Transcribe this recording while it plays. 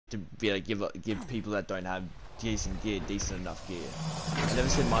to be able to give people that don't have decent gear decent enough gear. I never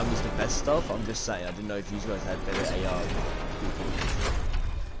said mine was the best stuff. I'm just saying I didn't know if you guys had better AR people.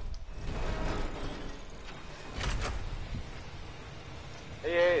 He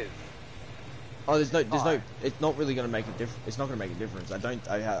is. Oh, there's no. It's not really gonna make a difference. It's not gonna make a difference. I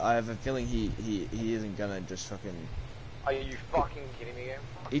have a feeling he isn't gonna just fucking. Are you fucking kidding me again?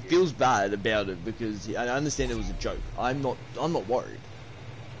 He feels bad about it because I understand it was a joke. I'm not worried.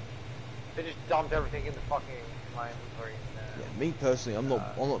 They just dumped everything in the fucking my inventory. Yeah, me personally, I'm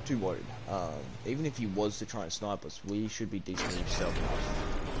not too worried. Even if he was to try and snipe us, we should be decently self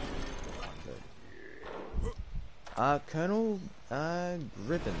enough. Colonel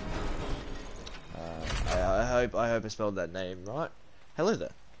Griffin. I hope I spelled that name right. Hello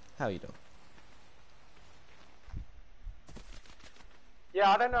there. How are you doing?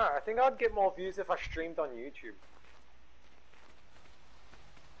 Yeah, I don't know. I think I'd get more views if I streamed on YouTube.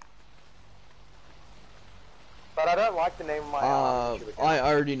 But I don't like the name of my YouTube account. I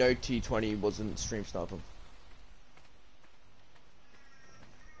already know T20 wasn't stream sniping.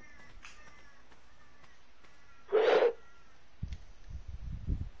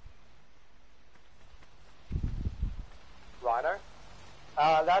 Rhino?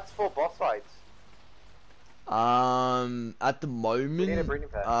 That's for boss fights. At the moment, We need a breeding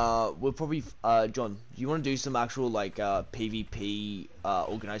pet. we'll probably, John, do you want to do some actual, like, PvP,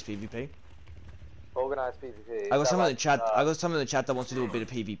 organized PvP? Organized PvP. I got someone in the chat, I got someone in the chat that wants to do a bit of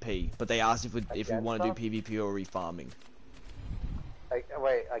PvP, but they asked if we want to do PvP or refarming.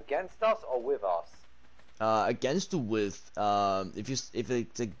 Wait, against us or with us? Against or with, if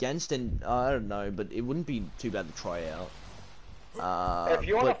it's against, then, I don't know, but it wouldn't be too bad to try out. If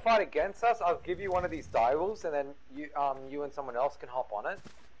you want to fight against us, I'll give you one of these dials, and then you and someone else can hop on it.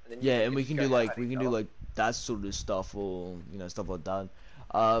 And then yeah, and we can do like that sort of stuff, or stuff like that.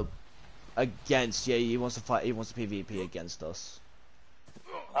 Against, yeah, he wants to fight. He wants to PvP against us.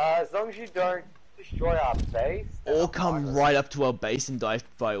 As long as you don't destroy our base. Or come right up to our base and dive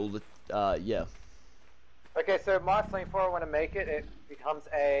by all the. Yeah. Okay, so my flamethrower, when I make it, it becomes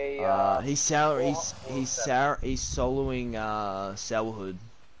a. He's soloing Sourhood.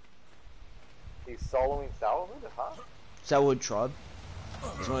 He's soloing Sourhood, huh? Sourhood tribe.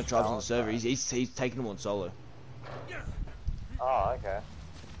 He's one of the tribes on the server. He's taking them on solo. Oh, okay.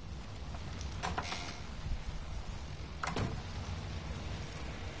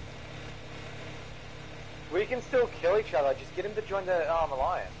 We can still kill each other. Just get him to join the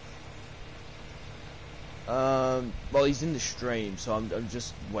alliance. Well, he's in the stream, so I'm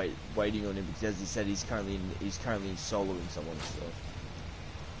just waiting on him because, as he said, he's currently soloing someone. So,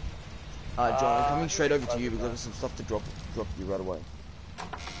 John, I'm coming straight over to you. We've got some stuff to drop you right away.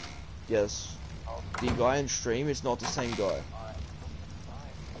 Yes, the guy in stream is not the same guy.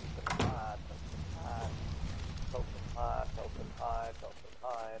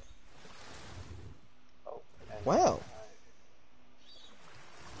 Wow.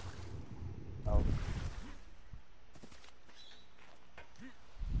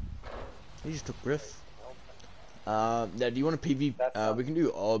 He just took Griff. Now, do you want a PvP? We can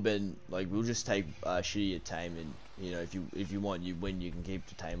do Ob, and like we'll just take shitty at tame, and if you want, you win, you can keep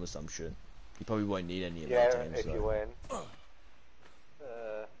the tame or some shit. You probably won't need any of that tame. If you win.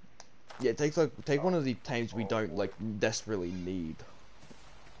 Yeah, take one of the tames we don't like desperately need.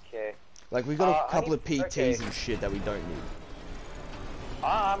 Okay. Like we got a couple of PTs and shit that we don't need.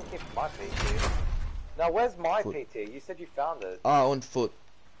 I'm keeping my PT. Now, where's my PT? You said you found it. On foot.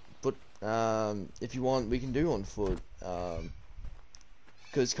 But if you want, we can do on foot.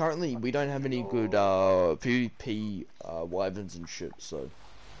 Because currently we don't have any good PvP wyverns and shit. So,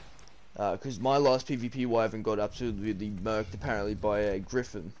 because my last PvP wyvern got absolutely murked apparently by a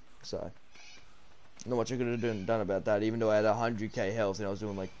griffin. So, not much I could have done about that. Even though I had 100k health and I was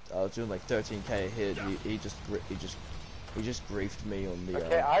doing like 13k a hit, he just griefed me on the.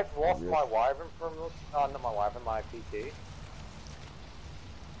 Okay, I've lost my wyvern from not my wyvern, my PT.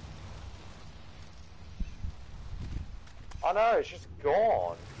 Oh no, it's just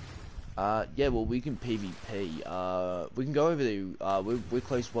gone. Yeah, well we can PvP. We can go over the.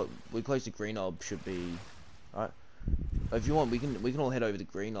 We're close to Green Ob should be. Alright. If you want, we can all head over to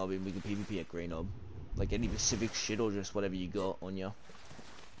Green Ob and we can PvP at Green Ob. Like any specific shit or just whatever you got on you.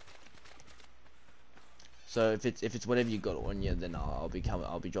 So if it's whatever you got on you, then I'll be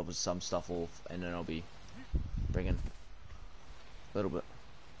dropping some stuff off, and then I'll be bringing a little bit.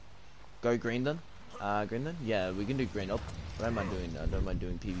 Go green then. Green then? Yeah, we can do Green Ob. I don't mind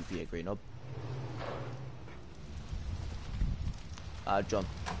doing PvP at Green Ob. John.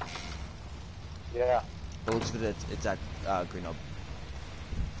 Yeah. It looks good. It's at Green Ob.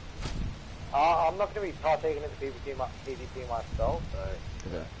 I'm not going to be partaking in the PvP myself, so...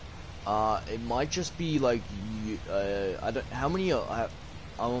 Okay. It might just be like you. I don't. How many I'm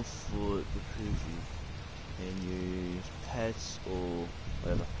on foot because you can use pets or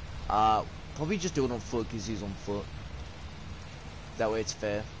whatever. Probably just do it on foot because he's on foot. That way it's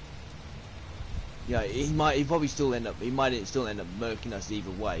fair. Yeah, he probably still end up. He might still end up murking us either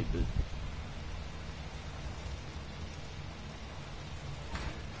way, but.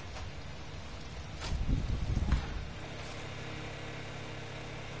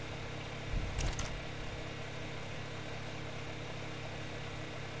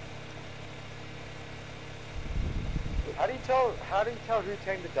 How do you tell who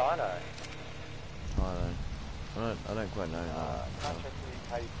tamed the dino? I don't quite know. I can't check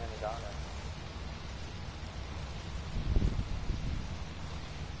how you tame the dino.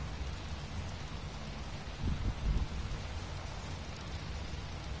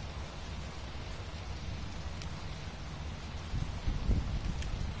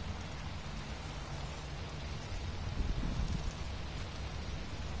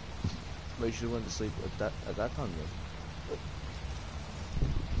 But you should have went to sleep at that time then.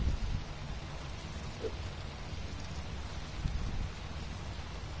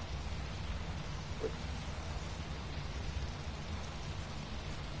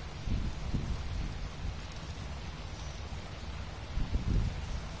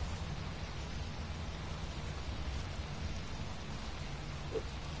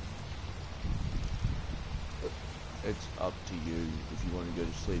 It's up to you. If you want to go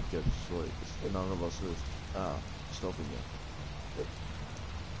to sleep, go to sleep. None of us are stopping you.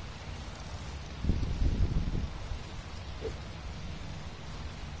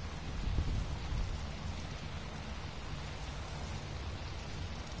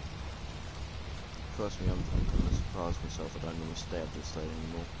 Trust me, I'm kind of surprised myself. I don't normally stay up this late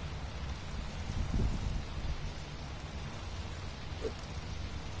anymore.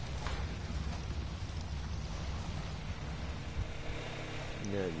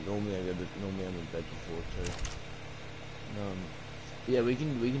 Yeah, normally I'm in bed before too. Yeah, we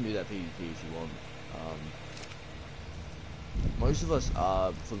can do that PvP if you want. Most of us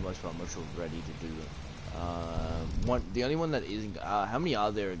are, for the most part, much ready to do it. The only one that isn't. How many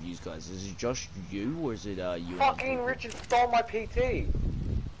are there of you guys? Is it just you, or is it you? Fucking Richard stole my PT.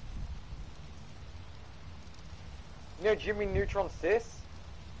 You know Jimmy Neutron Sis?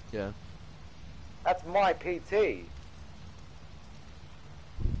 Yeah. That's my PT.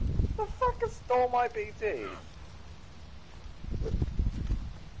 The fucker stole my PT.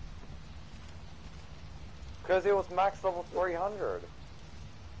 Because it was max level 300.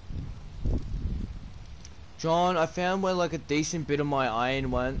 John, I found where like a decent bit of my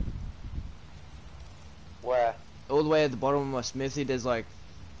iron went. Where? All the way at the bottom of my smithy, there's like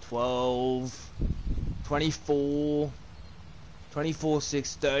 12, 24, 24,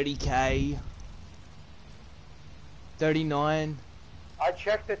 6, 30k, 39. I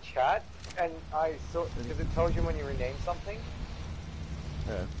checked the chat and I saw, because it tells you when you rename something.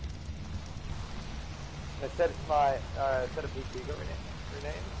 Yeah. It said it's my, it said a PT got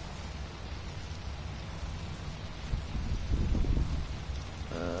renamed.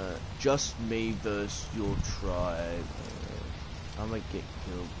 Just me versus your tribe. I might get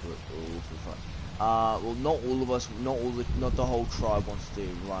killed, but all for fun. Well, not all of us, not the whole tribe wants to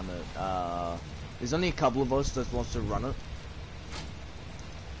run it. There's only a couple of us that wants to run it.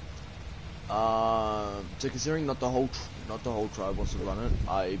 So considering not the whole tribe wants to run it,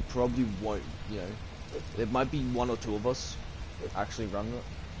 I probably won't. You know, there might be one or two of us actually run it.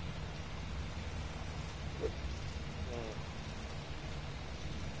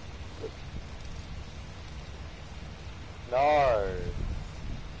 No.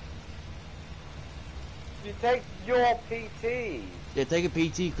 You take your PT. Yeah, take a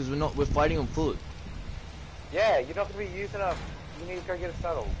PT because we're fighting on foot. Yeah, you're not gonna be using a. You need to go get a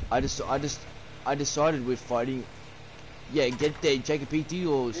saddle. I decided we're fighting. Yeah, get there, take a PT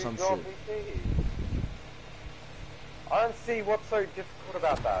or Use some your shit. PT. I don't see what's so difficult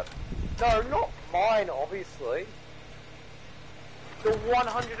about that. No, not mine, obviously. The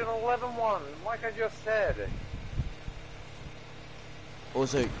 111 one, like I just said.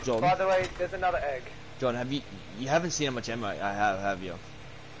 Also, John. By the way, there's another egg. John, you haven't seen how much ammo I have you?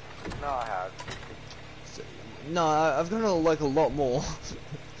 No, I have. So, no, I've got like a lot more.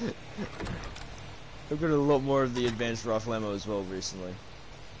 I've got a lot more of the advanced rifle ammo as well recently.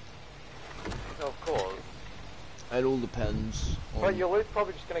 Of course. It all depends. But your loot's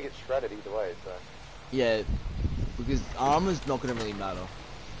probably just gonna get shredded either way, so. Yeah, because armor's not gonna really matter.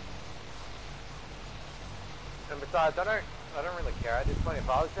 And besides, I don't really care at this point. If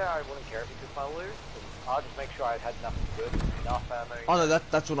I was there, I wouldn't care if he took my loot. I'll just make sure I had nothing good, enough ammo. Oh no,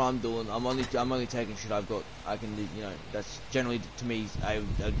 that's what I'm doing. I'm only taking shit I've got. I can, you know, that's generally to me I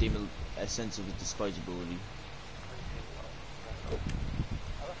deem a sense of disposability.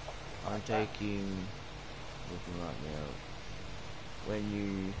 I'm taking, looking right now. When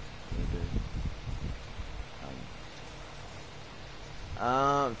you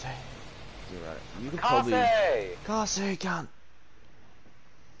you're right. You could probably Carsey, cunt.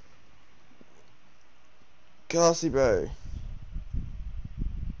 Carsey, bro.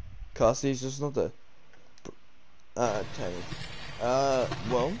 Carsey's just not there. Okay.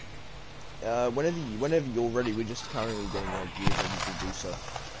 Well, whenever you're ready, we're just currently getting our gears ready to do so.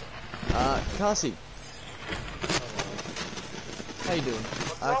 Carsey. How you doing?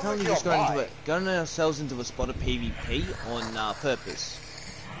 Currently just going ourselves into a spot of PvP on purpose.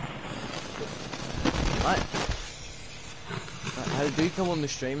 Right. Had a dude come on the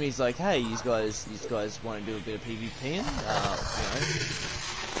stream and he's like, hey, you guys want to do a bit of PvPing? You know.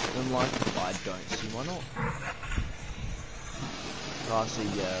 And I'm like, I don't see why not. Carsey,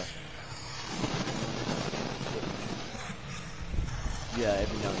 yeah,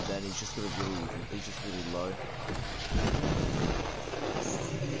 every now and then he's just really low.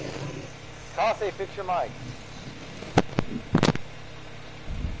 Carsey, fix your mic.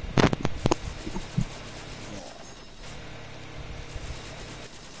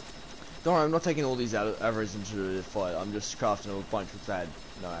 Don't worry, I'm not taking all these arrows into the fight. I'm just crafting a bunch with that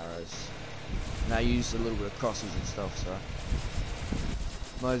no arrows. And I use a little bit of crosses and stuff, so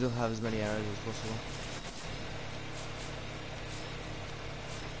might as well have as many arrows as possible.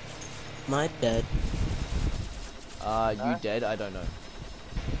 Am I dead? You dead? I don't know.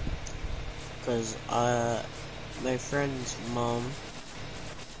 Cause my friend's mom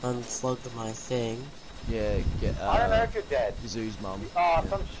unplugged my thing. Yeah, I don't know if you're dead. Zoo's mum. Oh,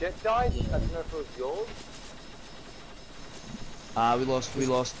 some shit died? Yeah. I don't know if it was yours.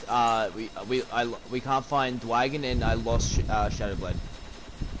 We can't find Dwagon and I lost Shadowblade.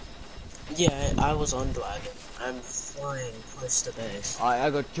 Yeah, I was on Dwagon. I'm flying close to base.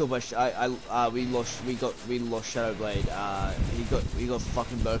 I got killed by we lost Shadowblade. He got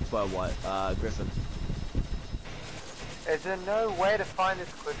fucking murked by a white Griffin. Is there no way to find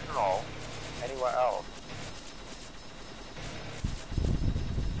this cliff roll anywhere else?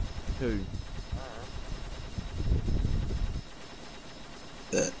 Who?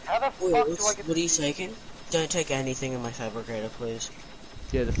 How the fuck do I get what are you taking? Don't take anything in my fabricator, please.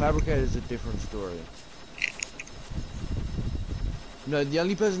 Yeah, the fabricator is a different story. No, the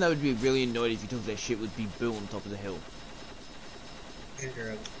only person that would be really annoyed if you took their shit would be Boo on top of the hill.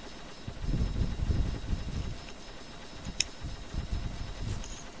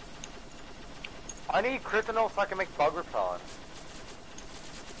 I need kryptonite so I can make bug repellent.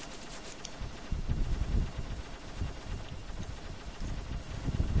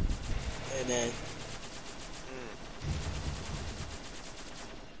 Hey man.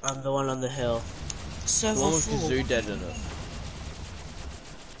 I'm the one on the hill. One with Kazoo dead in it.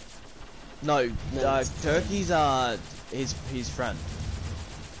 No, Turkey's his friend.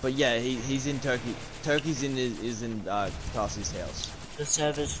 But yeah, he's in Turkey. Turkey's is in Carsey's house. The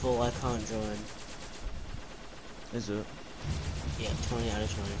server's full. I can't join. Is it? Yeah, 20 out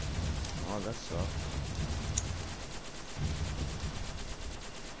of 20. Oh, that sucks.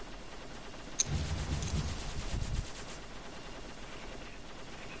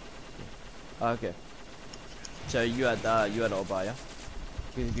 Okay. So you had Orba, yeah?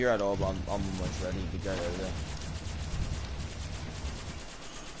 Because if you're at Orba, I'm almost ready to go over there.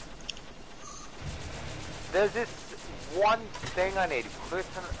 There's this one thing I need,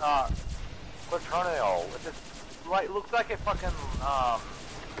 plutoniol. It just looks like a fucking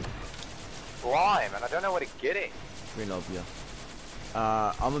slime, and I don't know where to get it. Green Orb, yeah.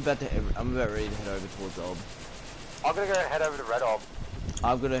 I'm about ready to head over towards Orb. I'm gonna go head over to Red Orb.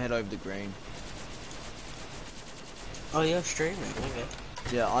 I'm gonna head over to Green. Oh, you're streaming, okay.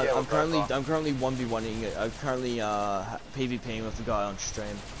 Yeah, I'm currently 1v1ing it. I'm currently PvPing with the guy on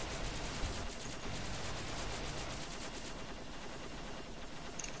stream.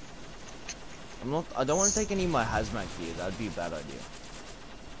 I don't want to take any of my hazmat gear. That'd be a bad idea.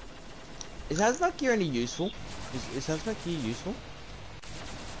 Is hazmat gear any useful? Is hazmat gear useful?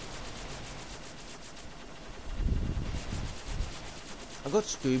 I got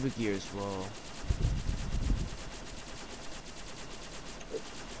scuba gear as well.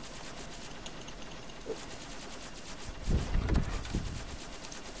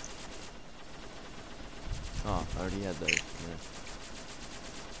 Oh, I already had those.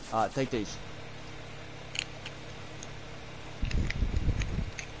 Yeah. Take these.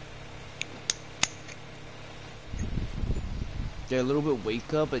 They're a little bit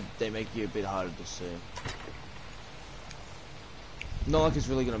weaker, but they make you a bit harder to see. Not like it's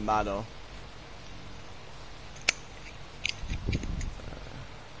really gonna matter.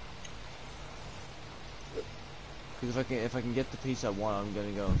 Because if I can get the piece I want, I'm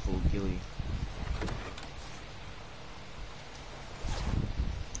gonna go in full ghillie.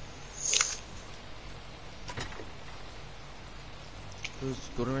 Because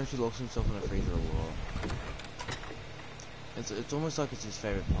Gordon Ramsay locks himself in a freezer a lot. It's almost like it's his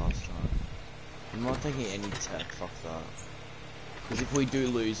favorite pastime. I'm not taking any tech. Fuck that. Because if we do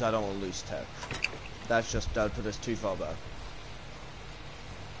lose, I don't want to lose tech. That would put us too far back.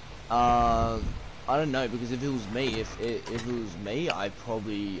 I don't know, because if it was me, if it was me, I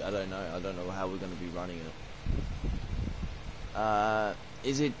don't know how we're gonna be running it.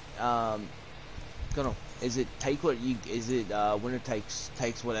 Is it take what you, winner takes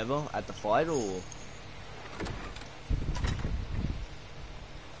whatever at the fight, or?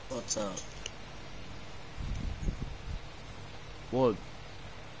 What's up? What?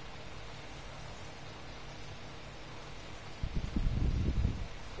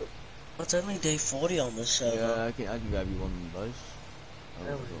 It's only day 40 on this server. Yeah, I can grab you one of those.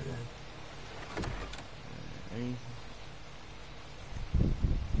 Oh, Anything?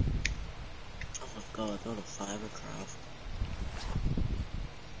 Oh my god, not a fibercraft.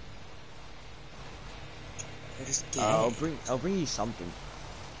 It is gay. I'll bring you something.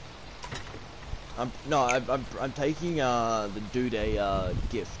 I'm taking the dude a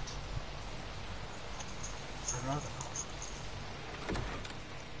gift.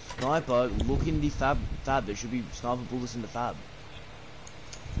 Sniper, look in the fab. There should be sniper bullets in the fab.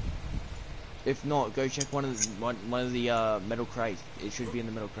 If not, go check one of the metal crates. It should be in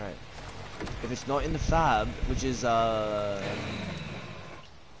the metal crate. If it's not in the fab, which is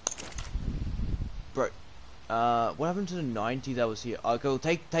bro, what happened to the 90 that was here? Go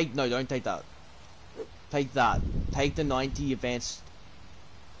take. No, don't take that. Take that. Take the 90 advanced.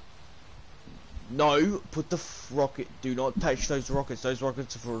 No, put the rocket. Do not touch those rockets. Those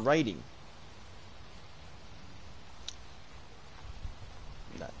rockets are for raiding.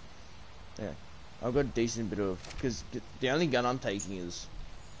 No. Yeah, I've got a decent bit of, because the only gun I'm taking is.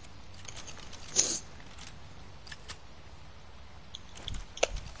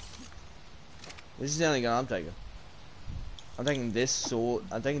 This is the only gun I'm taking. I'm taking this sword.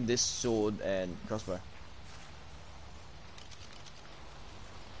 I'm taking this sword and crossbow.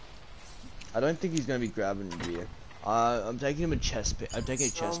 I don't think he's gonna be grabbing gear. I'm taking him a chest piece. I'm taking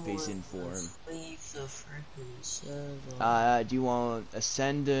a chest piece in for him. Leave the freaking server. Do you want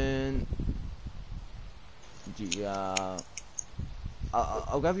Ascendant? Do you, I'll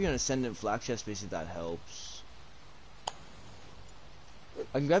grab you an Ascendant flak chest piece if that helps.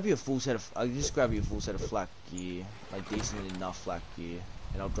 I can grab you a full set of. I'll just grab you a full set of flak gear, like decent enough flak gear,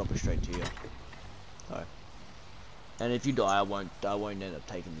 and I'll drop it straight to you. Alright. And if you die, I won't end up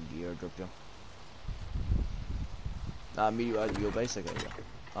taking the gear I dropped you. Meet you at your base. Okay, yeah.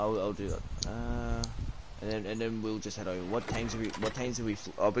 I'll do that. And then we'll just head over. What teams are we?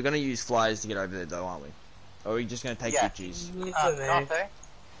 Oh, we're gonna use flyers to get over there, though, aren't we? Or are we just gonna take pictures? Nothing.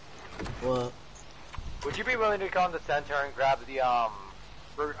 What? Would you be willing to go in the center and grab the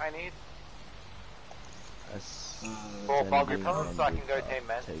fruit I need? For fog repellent, so I can go tame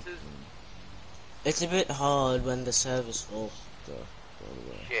mantises? It's a bit hard when the server's full.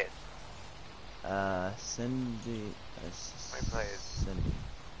 Shit. Send it. Send it.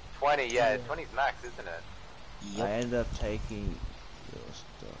 20, yeah, 20's max, isn't it? Yep. I ended up taking your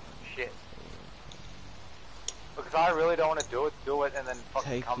stuff. Shit. Because I really don't want to do it, and then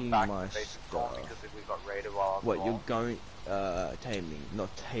fucking come back to basic spawn because if we got raided while I was What, gone. you're going, taming,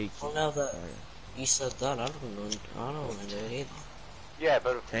 not taking. Well, now that you said that, I don't want to do it either. Yeah,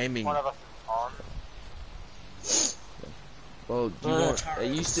 but if taming. one of us is on... Well, do you want, are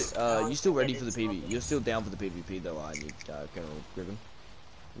you still ready for the PvP? You're still down for the PvP though, I need, Colonel Griffin.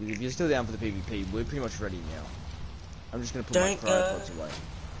 If you're still down for the PvP, we're pretty much ready now. I'm just gonna put my cryopods away.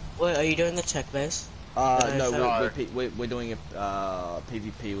 Wait, are you doing the tech base? No, we're doing a,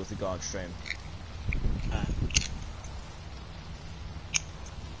 PvP with the guy on stream.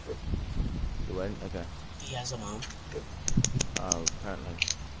 You went? Okay. He has a mom. Oh, apparently.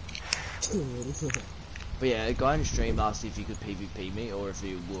 But yeah, a guy on stream asked if you could PvP me, or if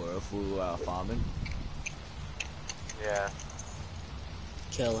we were farming. Yeah.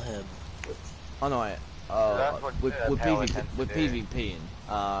 Kill him. Oh no, we're PvPing.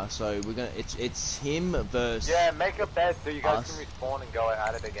 So we're gonna, it's him versus. Yeah, make a bed so you guys can respawn and go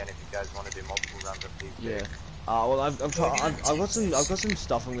at it again if you guys want to do multiple rounds of PvP. Yeah. Well, I've got some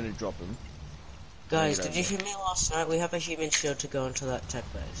stuff I'm gonna drop him. Guys, did you hear me last night? We have a human shield to go into that tech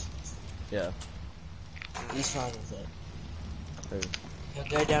base. Yeah. He's fine with it. Who?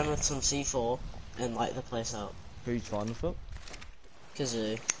 He'll go down with some C4 and light the place up. Who's fine with it?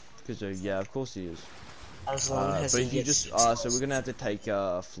 Kazoo. Kazoo, yeah, of course he is. As long as but he if you gets just, so we're gonna have to take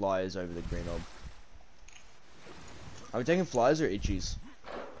flyers over the green orb. Are we taking flyers or itchies?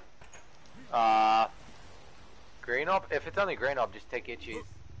 Green ob? If it's only green ob, just take itchies.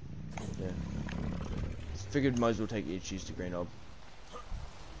 Yeah. Figured might as well take itchies to green orb.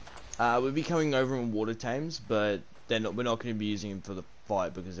 We'll be coming over in water tames, but we're not going to be using them for the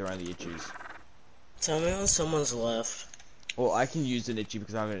fight because they're only itchies. Tell me when someone's left. Well, I can use an itchy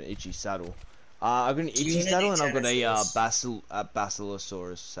because I've got an itchy saddle. I've got an itchy Unity saddle and I've got a Genesis.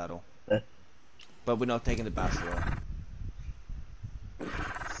 Basilosaurus saddle. But we're not taking the Basilar.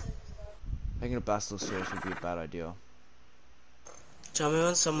 Taking a Basilosaurus would be a bad idea. Tell me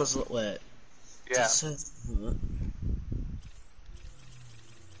when someone's wet. Yeah.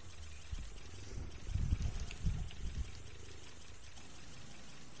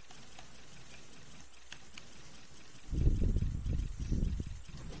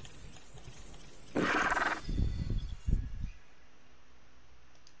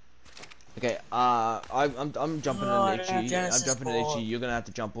 Okay, I'm jumping No, an I don't have itchy. I'm Genesis jumping an ball. itchy. You're gonna have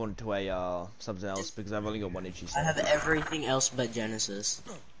to jump onto a something else because I've only got one itchy. I Saddle. have everything else but Genesis.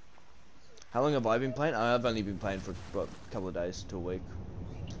 How long have I been playing? I've only been playing for what, a couple of days to a week.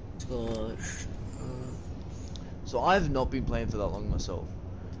 Gosh. So I've not been playing for that long myself.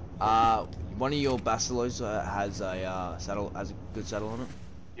 One of your Basilos has a saddle, has a good saddle on it.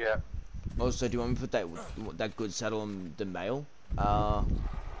 Yeah. Also, do you want me to put that good saddle on the male?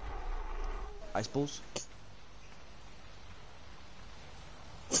 Ice balls.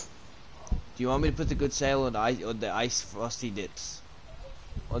 Do you want me to put the good saddle on the ice frosty nips?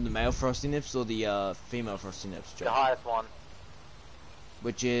 On the male frosty nips or the female frosty nips, Joe? The highest one.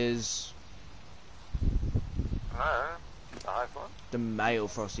 Which is The highest one? the male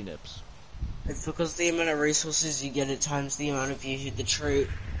frosty nips. It's because the amount of resources you get at times the amount of view hit the tree.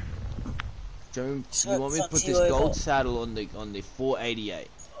 Joe, So you want me to it's put up to this you, gold Evo. saddle on the 488?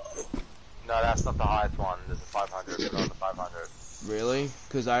 No, that's not the highest one. There's a 500. It's on the 500. Really?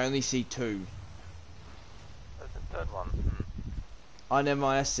 Because I only see 2. There's the third one. I never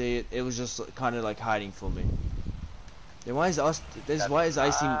mind, I see it. It was just kind of like hiding for me. Then why is why is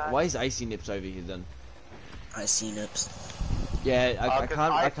icy nips over here then? I see nips. Yeah, I 'cause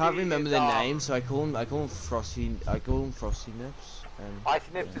can't Icy remember is, their names, so I call them frosty nips. And Icy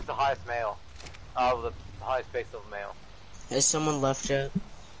Nips is the highest male. The highest base level male. Has someone left yet?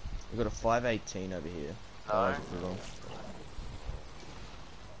 we've got a 518 over here. No.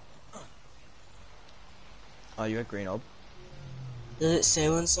 Oh, you're at Green Ob? Does it say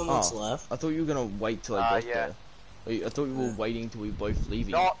when someone's Oh. left? I thought you were gonna wait till I got yeah. there. I thought we were waiting till we were both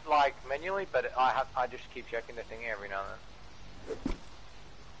leaving. Not like manually, but I just keep checking the thing every now and then.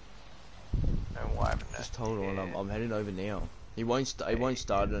 And why haven't Just hold on, I'm heading over now. He won't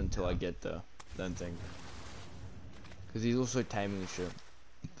start it until I get there. Don't think. Because he's also taming the ship.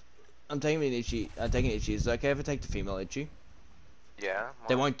 I'm taking an itchy. Is it okay if I take the female itchy? Yeah.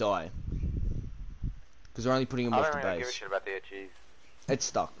 They won't die. Because we're only putting them I off don't the really give a base. shit about the itchies. It's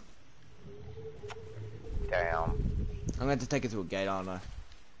stuck. Damn. I'm going to have to take it through a gate, aren't I?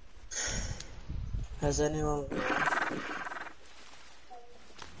 Has anyone?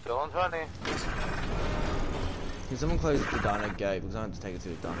 Still on 20. Can someone close the dino gate? Because I have to take it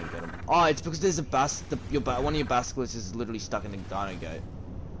through the dino gate. Oh, it's because there's a one of your basilisks is literally stuck in the dino gate.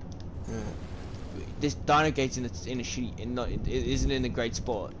 This dino gate's in a shitty, it isn't in a great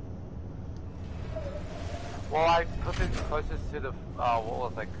spot. Well, I put it closest to the wall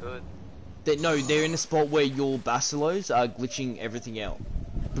as I could. They're in a spot where your basilos are glitching everything out.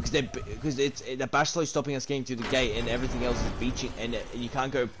 Because the basilo stopping us getting through the gate, and everything else is beaching, and you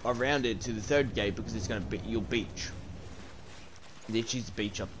can't go around it to the third gate because it's gonna you'll beach. The itchy's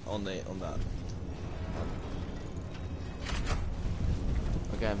beach up on that.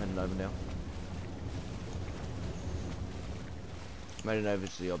 Okay, I'm heading over now. I'm heading over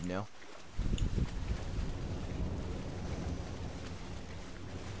to the ob now.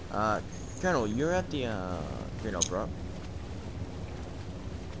 Colonel, you're at the Green Ob, right?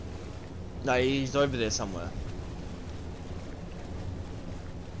 No, he's over there somewhere.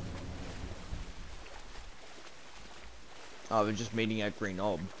 Oh, we're just meeting at Green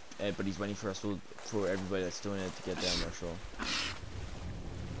Ob, but he's waiting for us for everybody that's doing it to get down there, sure.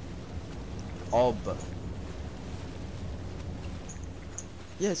 Ob.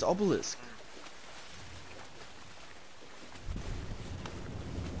 Yeah, it's Obelisk.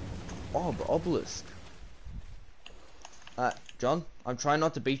 Obelisk. John, I'm trying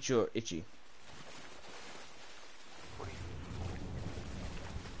not to beat your itchy.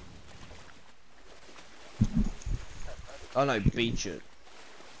 Oh no, beat it.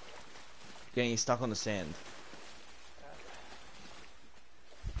 Getting stuck on the sand.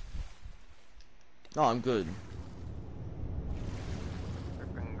 No, I'm good.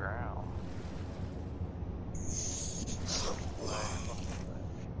 Ripping ground.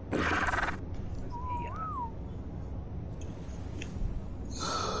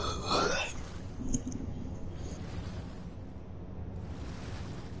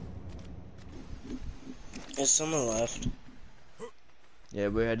 There's someone left. Yeah,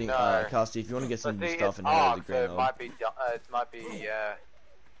 we're heading. No. Casty, if you want to get some But see, stuff it's and head over Ark, to so Green it Knob. might be,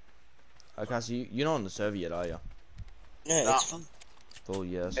 Casty, you're not on the server yet, are you? No, Nah. it's fun. Full,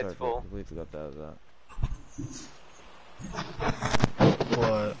 yeah. Sorry, It's full. we forgot that.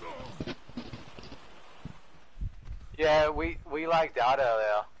 What? Yeah, we lagged out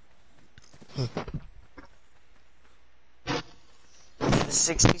earlier. There's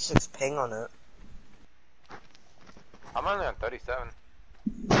 66 ping on it. I'm only on 37.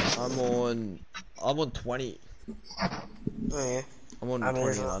 I'm on 20. Oh yeah. I'm on I mean,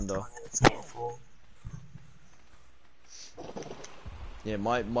 20 and under. It's getting full. Yeah,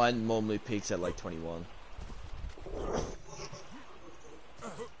 mine normally peaks at like 21.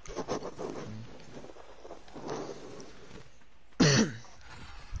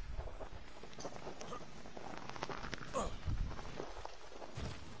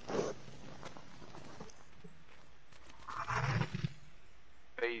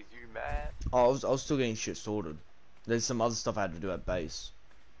 Bees, you mad? Oh, I was still getting shit sorted. There's some other stuff I had to do at base.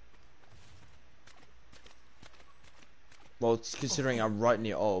 Well, it's considering I'm right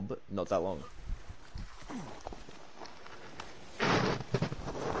near Ob, not that long.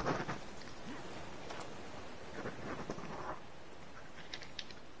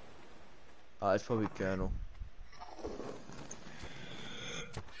 It's probably Colonel.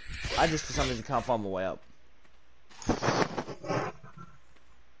 I just for some reason can't find my way up.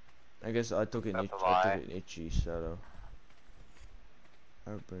 I guess I took an itchy shadow.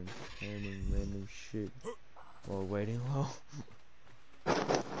 I've been taming random shit while waiting low.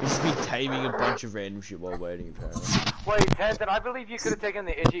 Just be taming a bunch of random shit while waiting apparently. Wait, Tenton, I believe you could have taken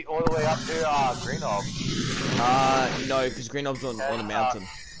the itchy all the way up to Green Knob. No, because Green Knob's on a mountain.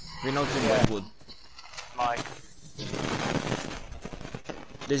 Green Knob's in Redwood. Mike.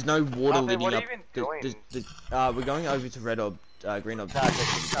 There's no water Arthur, leading what are up. you even doing? We're going over to Green Knob. Nah, take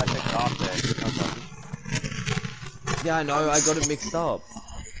it off there. Yeah, I know, I got it mixed up.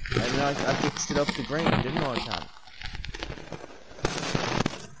 And then I fixed it up to green, didn't I, Cam?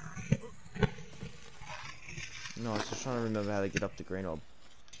 No, I was just trying to remember how to get up to Green Knob.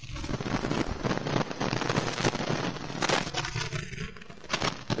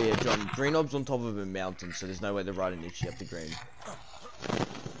 But yeah, John, Green Knob's on top of a mountain, so there's no way to ride an itchy up to green.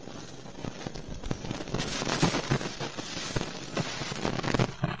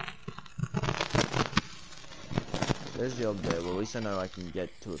 There's the ob there, well at least I know I can get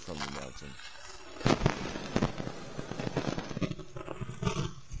to it from the mountain.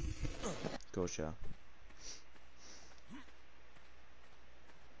 Gotcha.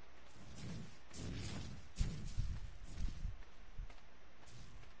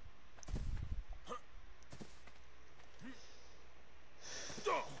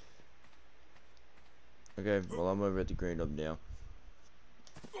 Okay, well I'm over at the Green Knob now.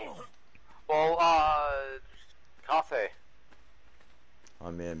 Well, Cathay. I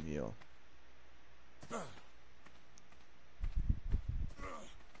am here.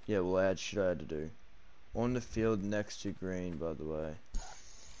 Yeah, well I had shit I had to do. On the field next to green, by the way.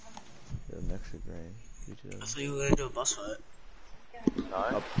 Field next to green. I thought you were gonna do a boss fight.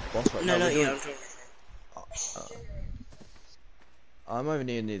 No? Boss fight? No, we're doing- I'm over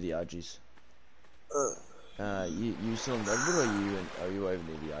near the RGs. You still in Redwood, or are you over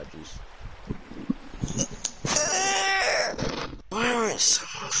near the RGs? Why aren't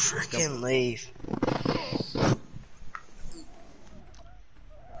someone freaking leave?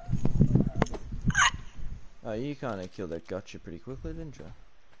 Oh, you kinda killed that gotcha pretty quickly, didn't you?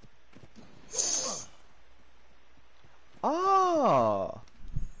 Ah,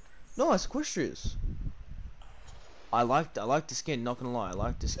 nice, Equestrius. I like the skin. Not gonna lie, I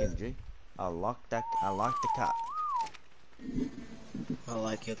like the skin, G. I like the cat. I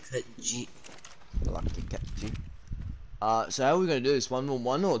like your cut, G. I like the cat, G. So how are we gonna do this?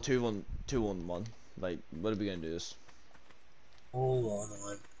 1-on-1 or 2-on-1? Like, what are we gonna do this? All on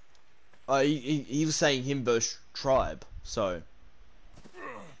one. He was saying him versus tribe, so.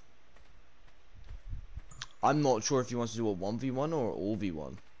 I'm not sure if he wants to do a 1v1 or all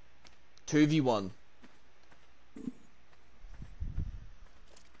v1. 2v1.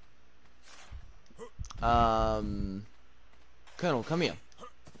 Colonel, come here.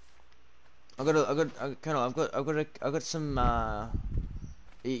 Colonel, I've got some,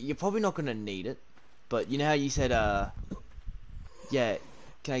 you're probably not gonna need it, but you know how you said, yeah,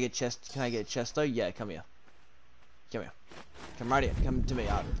 can I get chest though? Yeah, come here. Come here. Come right here. Come to me,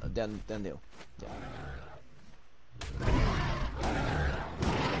 down the hill. Yeah.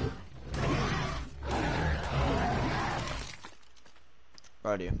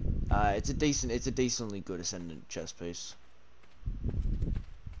 Right here. It's a decently good ascendant chest piece.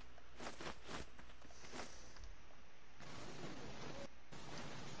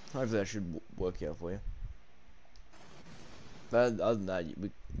 Hopefully that should work out for you. But other than that,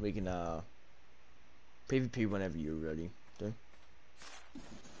 we can PvP whenever you're ready. Do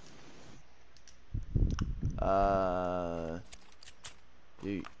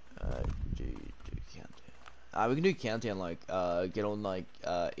countdown. We can do countdown, like get on like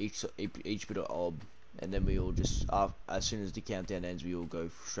each bit of ob, and then we all just as soon as the countdown ends, we all go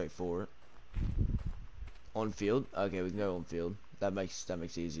straight for it. On field, okay, we can go on field. That makes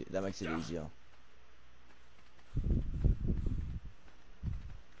it easier. That makes it easier.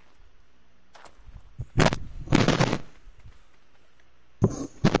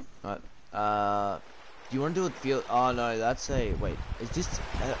 Alright. Do you want to do it field? Oh no, that's a wait. Is this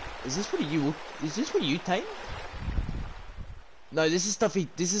what you? Is this what you tamed? No, this is stuff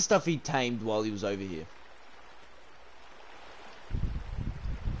he tamed while he was over here.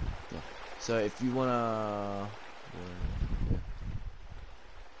 Yeah. So if you wanna. Yeah.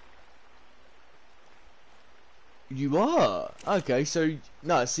 You are okay. So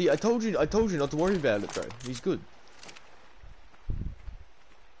no, see, I told you not to worry about it, bro. He's good.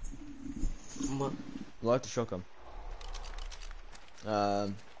 What? I like the shotgun.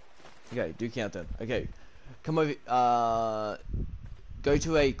 Okay, do countdown. Okay, come over. Go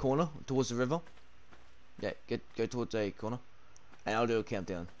to a corner towards the river. Yeah, go towards a corner, and I'll do a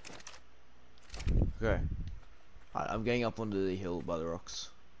countdown. Okay. Alright, I'm getting up onto the hill by the rocks.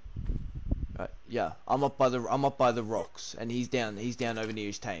 Right, yeah, I'm up by the rocks, and he's down over near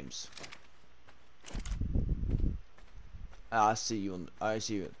his tames. I see you.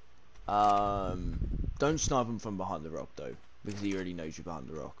 Don't snipe him from behind the rock though, because he already knows you're behind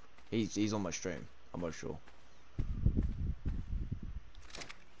the rock. He's on my stream. I'm not sure.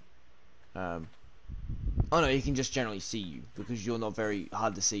 Oh no, he can just generally see you because you're not very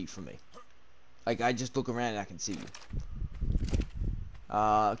hard to see from me. Like I just look around and I can see you.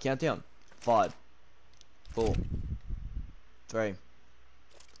 Countdown. 5, 4, 3,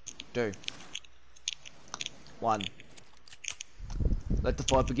 2, 1. Let the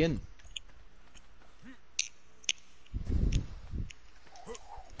fight begin.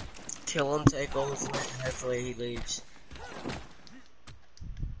 Kill him, take over, and hopefully he leaves.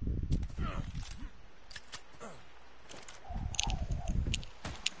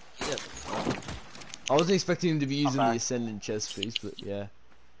 Yep. I wasn't expecting him to be using the ascendant chest piece, but yeah.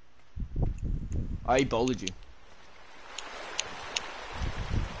 I bowled you.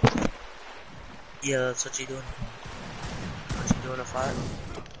 Yeah, that's what you doing. What you doing a fight?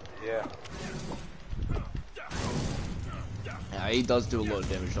 Yeah. Yeah, he does do a lot of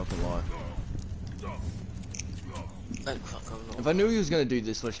damage, not gonna lie. If I knew he was gonna do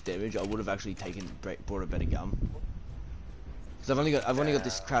this much damage, I would have actually brought a better gun. Cause I've only got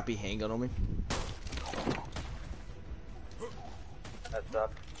this crappy handgun on me. That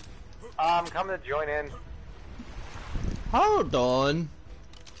sucks. I'm coming to join in. Hold on.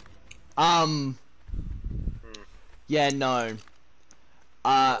 Yeah, no.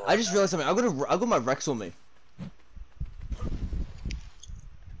 I just realized something. I got my Rex on me.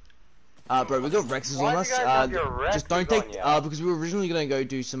 Bro, we got Rexes on us. Just don't take, because we were originally gonna go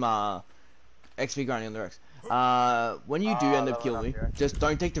do some XP grinding on the Rex. When you do end up killing me, just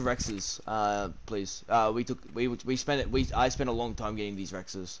don't take the Rexes, please. I spent a long time getting these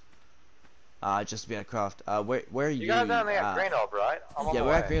Rexes. Just to be able to craft. Where are you? You guys only at Green Ob, right? Yeah,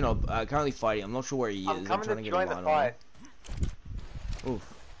 we're at Green Ob. Currently fighting. I'm not sure where he is. I'm coming trying to join the fight.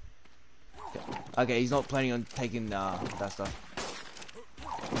 Oof. Okay, he's not planning on taking that stuff.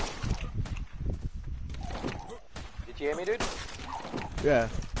 Did you hear me, dude? Yeah.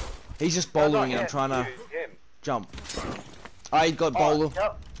 He's just bowling and I'm trying to jump. I got bowler.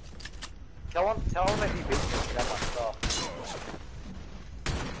 Tell him that he beat me. That much stuff.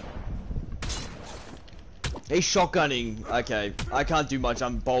 He's shotgunning. Okay, I can't do much.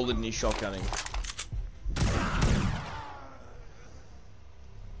 I'm bowling and he's shotgunning.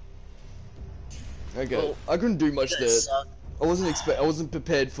 Okay, Well, I couldn't do much you there. guys suck. I wasn't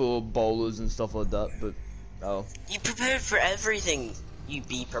prepared for bowlers and stuff like that, but oh. You prepared for everything. You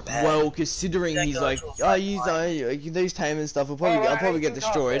be prepared. Well, considering Then he's go like, to a oh, front use line. these tame and stuff. Oh, I'll probably get 18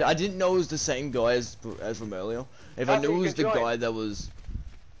 destroyed. content. I didn't know it was the same guy as from earlier. If I Actually, knew it you was can the join. guy that was,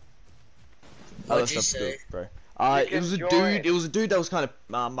 What'd that you stuff's say? good, bro. You It was a can dude. join. It was a dude that was kind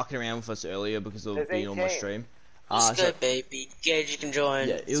of mucking around with us earlier because of There's being on my 18. stream. Let's So go, baby. Gage, you can join.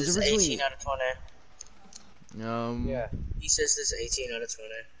 yeah, it was This is originally 18 out of 20. Yeah. He says this 18 out of 20.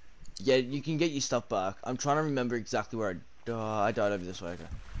 yeah, you can get your stuff back. I'm trying to remember exactly where I died over this way. Okay.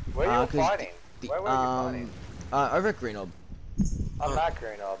 Where are you 'Cause fighting? Where were you fighting? Over at Greenob. I'm at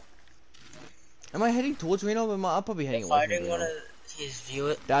Greenob. Am I heading towards Greenob? I'll probably heading They're away from fighting one Greenob. of his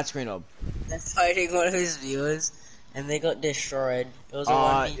viewers. That's Greenob. They're fighting one of his viewers, and they got destroyed. It was a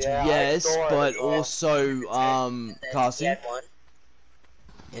 1v2. Yeah, I Yes, saw it but as well. also, And then he Cassie, had one,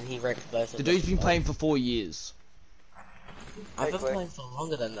 and he wrecked both of the them. dude's been playing for 4 years. I've been Quick. playing for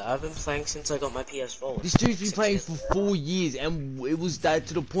longer than that. I've been playing since I got my PS4. This dude's been 6 playing years for ago. 4 years, and it was that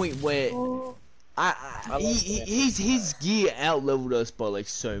to the point where his gear out leveled us by like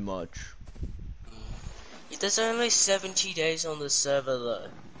so much. There's only 70 days on the server though.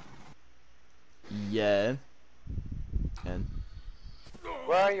 Yeah. And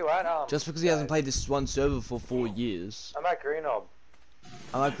Where are you at? just because he hasn't played this one server for 4 years, I'm at Greenob.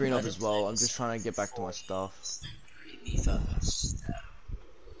 I'm at Greenob as well. I'm just trying to get back to my stuff. Be first.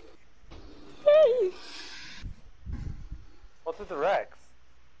 What's with the Rex?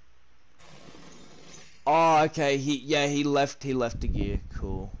 Oh, okay. He left the gear.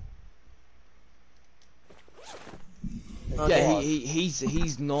 Cool. Okay. Yeah,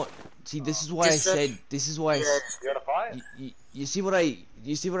 he's not. See, this is why Just I said. This is why I. You wanna fight? You see what I.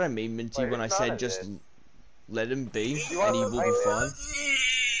 You see what I mean, Minty, Wait, when I whose said turn is just it? let him be You want and he to will play be this? fine.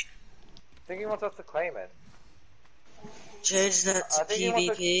 I think he wants us to claim it. Change that I to think he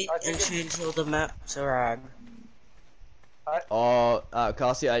wants to- PvP I think and it's- change all the map to RAG. Oh,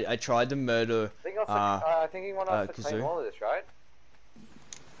 Cassie, I tried to murder. I think he wants us to claim Kazoo. all of this, right?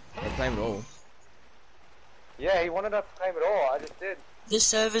 I claim it all. Yeah, he wanted us to claim it all. I just did. This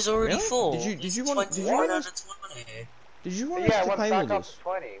server's already Really? full. Did you want 21 out us? of 20. Did you want Yeah, us I to went claim back all up this? to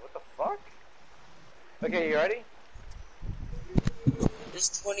 20. What the fuck? Okay, you ready?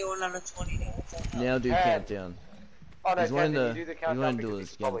 It's 21 out of 20 now. What the hell? Now do Hey. countdown. Oh no, He's wanting Ken, did to- you do the he's wanting countdown to do because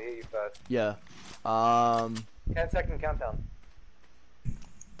this he probably hit you first. Yeah. 10-second countdown.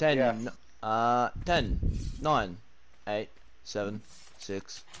 10. Yeah. 10, 9, 8, 7,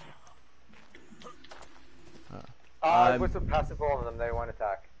 6. What's the passive on them? They won't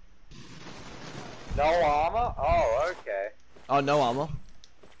attack. No armor? Oh, okay. Oh, no armor.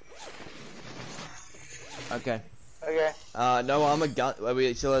 Okay. Okay. No armor gun. Are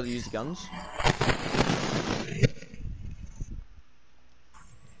we still allowed to use the guns?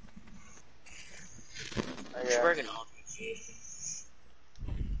 Should Okay. work an RPG.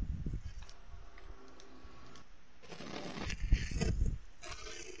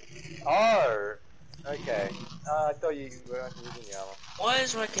 Oh. Okay. I thought you weren't using the armor. Why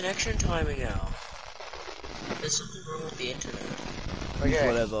is my connection timing out? There's something wrong with the internet. Use Okay.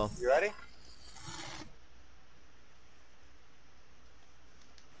 whatever. You ready?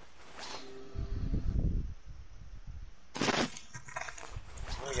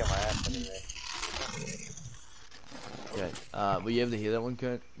 Let me get my ass in there. Okay. Were you able to hear that one,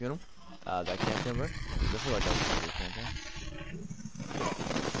 Colonel? That countdown, bro? I feel like that was a good countdown.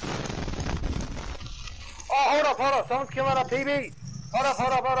 Oh, hold up. Someone's killing our PB. Hold up.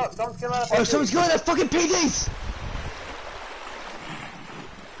 Someone's killing our PB. Oh, someone's killing that fucking PDs!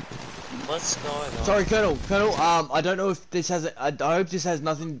 What's going on? Sorry, Colonel. I don't know if this has. I hope this has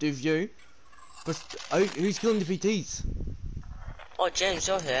nothing to do with you. But who's killing the PTs? Oh, James,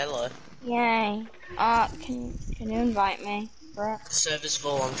 you're here. Hello. Yay. Can you invite me, bro? The server's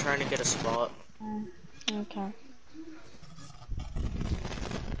full. I'm trying to get a spot. Okay.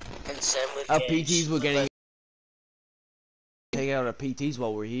 And same with Our James. PTs were getting. Take out our PTs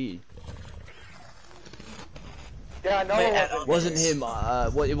while we're here. Yeah, I know Wait, it wasn't. Wasn't him.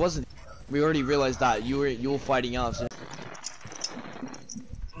 It wasn't. We already realized that you were fighting us.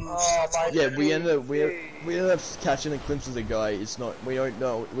 Oh, my Yeah, we ended up PB. catching a glimpse of the guy. It's not. We don't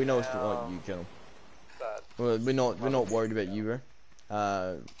know. We know it's not you, Colonel. Sad. Well, we're not worried about you,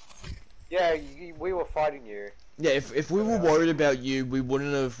 bro. Yeah, we were fighting you. Yeah, if we were worried about you, I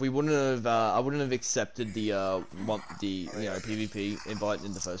wouldn't have accepted the PvP invite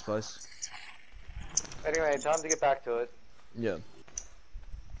in the first place. Anyway, time to get back to it. Yeah.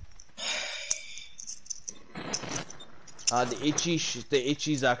 The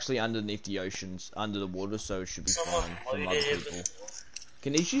itchy's actually underneath the oceans, under the water, so it should be Someone fine from other loaded it people. before.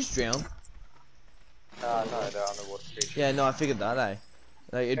 Can itchies drown? No, they're underwater creatures. Yeah, no, I figured that, eh?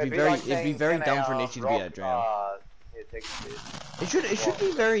 Like, It'd be very saying, dumb for an itchy to be able to drown. Here, take this. It should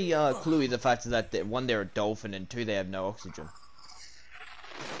be very cluey, the fact that one, they're a dolphin, and two, they have no oxygen.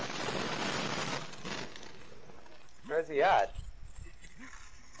 Where's he at?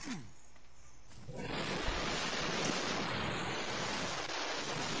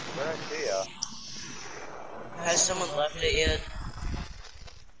 I don't see ya. Has someone left it yet?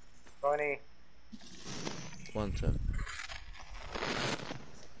 Tony. 1, 2.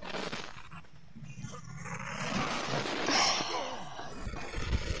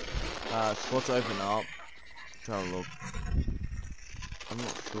 Spots open up. Trying to look. I'm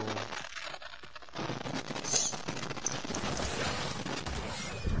not sure.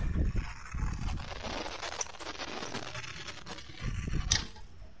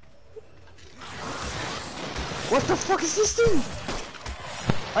 What the fuck is this thing?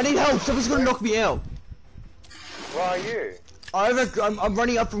 I need help. Someone's gonna knock me out. Where are you? I'm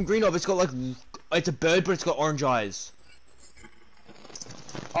running up from Green Orb. It's got like, it's a bird, but it's got orange eyes.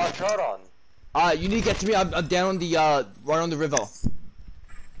 Oh, Trodon. You need to get to me. I'm down on the right on the river.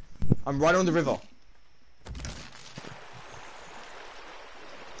 I'm right on the river.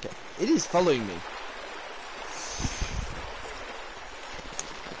 Okay. It is following me.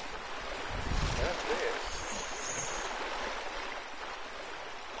 That's weird.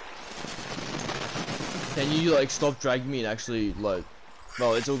 Can you like stop dragging me and actually like?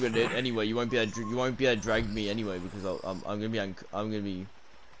 Well, it's all good. Anyway, you won't be able to drag me anyway because I'm gonna be.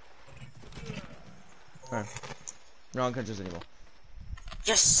 Alright. No, I can't just anymore.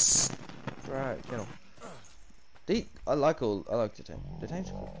 Yes! Right, get on. I like the tank. The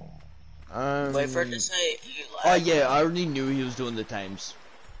tank's cool. Wait for it to say you Oh yeah, I already knew he was doing the tames.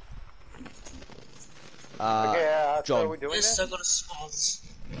 Okay, so John. we're doing Yes, this? I got a sponsor.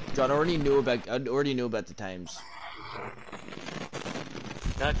 John, I already knew about the tames.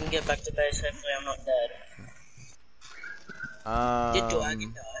 Now I can get back to base, hopefully I'm not dead. Did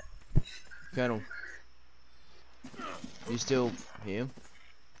Dragon die? Colonel. You still here?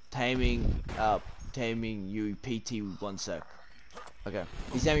 Taming you PT 1 sec. Okay.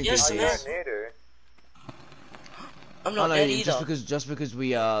 He's taming Yes, PT. You don't need to. I'm not Oh no, dead either. just because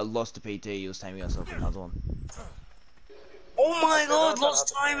we lost the PT, he was taming ourselves with another one. Oh my god, that's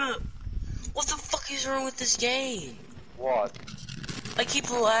lost another timer! What the fuck is wrong with this game? What? I keep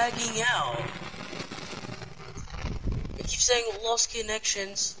lagging out. It keeps saying lost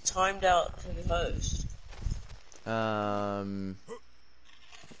connections, timed out to the host.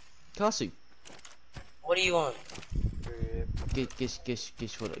 Cassie. What do you want? Guess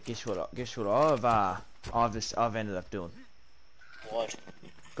what I've ended up doing. What?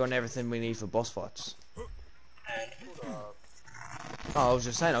 Got everything we need for boss fights. And Oh, I was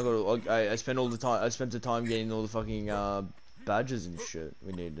just saying, I spent the time getting all the fucking badges and shit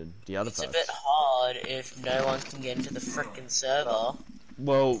we needed. The other it's a parts. bit hard if no one can get into the frickin' server.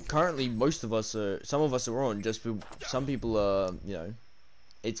 Well, currently some of us are on. Some people are, you know,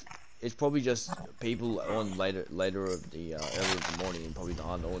 it's probably just people on later of the early of the morning and probably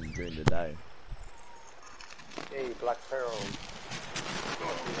aren't on during the day. Hey, Black Pearl.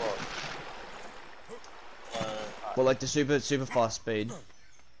 What? Well, like the super fast speed.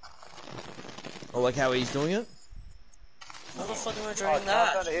 Or like how he's doing it. How the fuck am I Oh, doing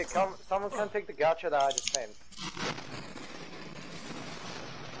that? here, come, someone can take the gacha that I just sent.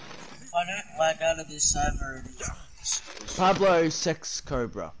 I don't lag out of this server. Pablo Sex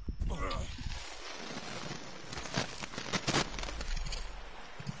Cobra.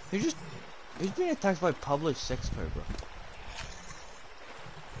 Who's being attacked by Pablo Sex Cobra?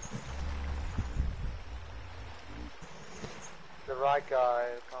 The right guy,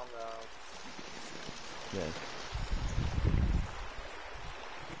 calm down. Yeah.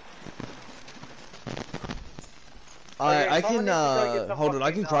 Okay, I someone can needs to go get the hold on.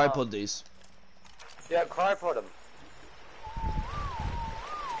 I can fucking, cryopod these. Yeah, crypod him.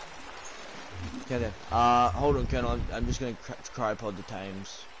 Okay then. Hold on, Colonel. I'm just gonna cryopod the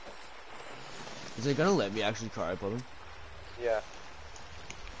tames. Is it gonna let me actually cryopod them? Yeah.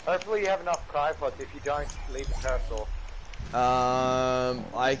 Hopefully you have enough crypods. If you don't, leave the pedestal.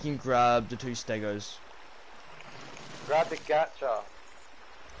 I can grab the 2 stegos. Grab the gacha.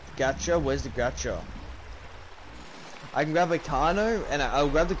 Gacha? Where's the gacha? I can grab a Kano, and I'll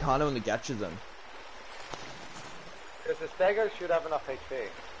grab the Kano and the gacha then. Because the stego should have enough HP.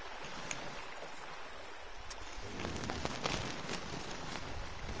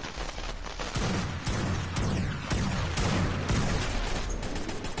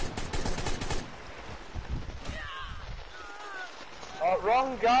 Oh,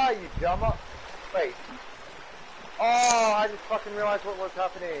 wrong guy, you dumber. Wait. Oh, I just fucking realized what was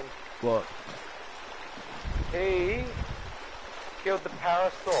happening. What? He killed the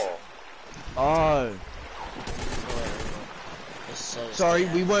parasaur. Oh. So Sorry,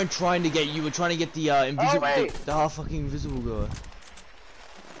 sad. we weren't trying to get you. We're trying to get the invisible, wait. the half fucking invisible guy.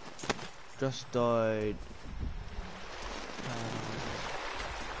 Just died.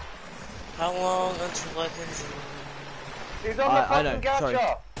 How long until I can join? He's on the I know, fucking sorry.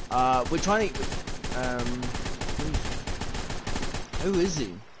 gacha. We're trying to. Who is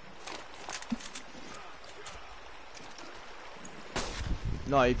he?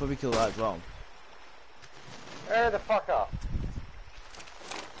 No, he probably killed that as well. Hurry the fuck up.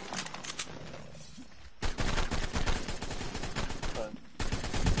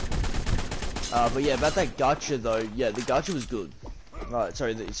 But yeah, about that gacha though. Yeah, the gacha was good. Right,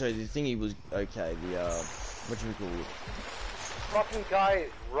 sorry, the thingy was okay. The what do we call it? Fucking guy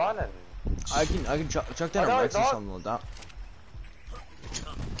is running. I can chuck down Oh, no, a Rex or not. something like that.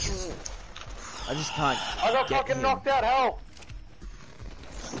 I just can't. I got get fucking him. knocked out, help!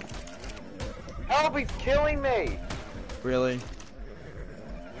 Help, he's killing me! Really?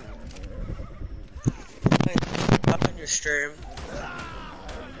 Up on your stream.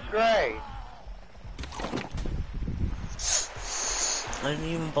 Great. I didn't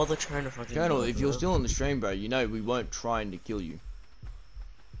even bother trying to fucking. Colonel, do it, if you're bro. still on the stream, bro, you know we weren't trying to kill you.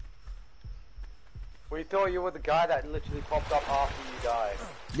 We thought you were the guy that literally popped up after you died.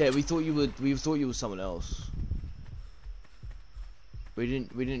 Yeah, we thought you would. We thought you were someone else. We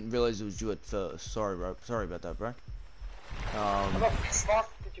didn't realize it was you at first. Sorry, bro. Sorry about that, bro. How the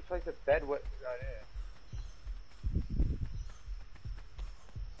fuck did you place a bed with right here?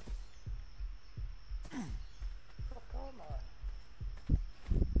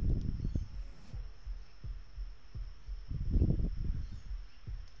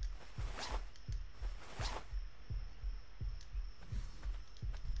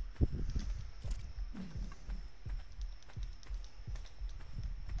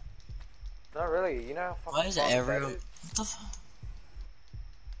 Not really, you know how fucking Why is fun that everyone? is? What the fuck?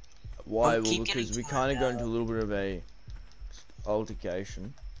 Why? I'm Well, keep because getting we kind of got timed into a little bit of a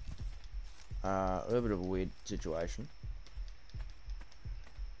altercation. A little bit of a weird situation.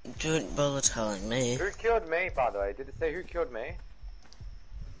 Don't bother telling me. Who killed me, by the way? Did it say who killed me?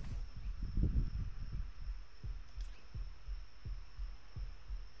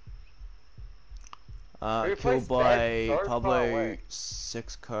 Who Killed placed by beds so far Pablo away?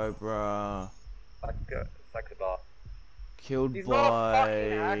 Sex Cobra. Like the bar. Killed He's not a fucking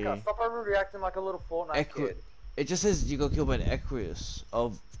by. hacker. Stop overreacting like a little Fortnite kid. It just says you got killed by an Equius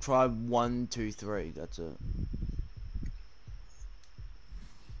of tribe 123. That's it.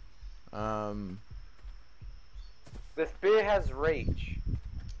 The spear has reach.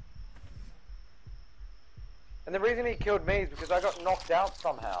 And the reason he killed me is because I got knocked out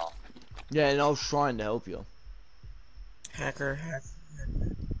somehow. Yeah, and I was trying to help you. Hacker.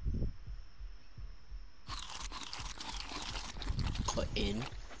 Got in.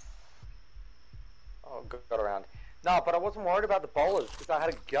 Oh, got around. No, but I wasn't worried about the bowlers because I had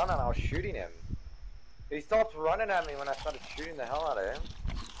a gun and I was shooting him. He stopped running at me when I started shooting the hell out of him.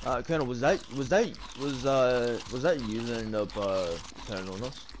 Colonel, was that you that ended up turning on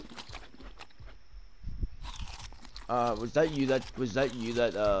us? Was that you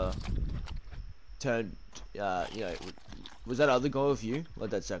that turned you know, was that other guy with you, like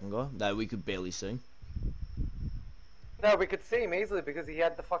that second guy that we could barely see? No, we could see him easily because he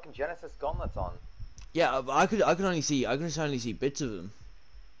had the fucking Genesis gauntlets on. Yeah, I could only see bits of him.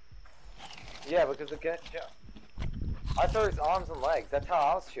 Yeah, because I saw his arms and legs. That's how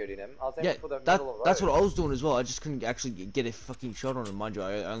I was shooting him. I was aiming Yeah, for the middle of the that's road. what I was doing as well. I just couldn't actually get a fucking shot on him, mind you.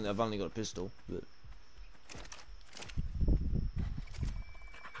 I've only got a pistol. But...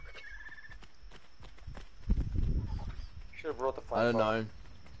 Should have brought the I don't flamethrower.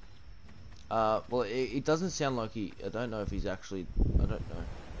 know. Well, it doesn't sound like he. I don't know if he's actually. I don't know.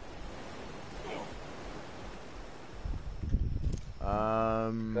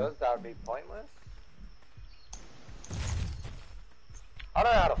 Because that would be pointless. I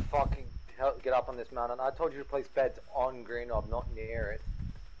don't know how to fucking get up on this mountain. I told you to place beds on Green Knob, not near it.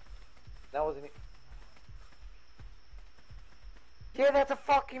 That wasn't it. Yeah, that's a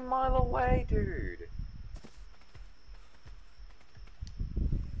fucking mile away, dude.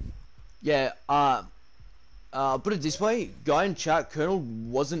 Yeah. Put it this way, guy in chat, Colonel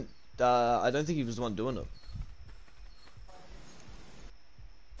wasn't. I don't think he was the one doing it.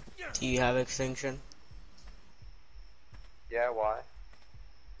 Do you have extinction? Yeah, why?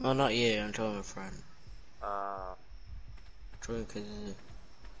 Well, not you. I'm talking a friend. for because.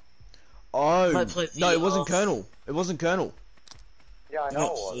 Oh, Might play no, it VR. wasn't Colonel. It wasn't Colonel. Yeah, I know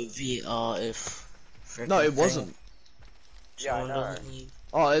Not it was. VR if. No, it frickin' wasn't. Yeah, I someone know. doesn't leave.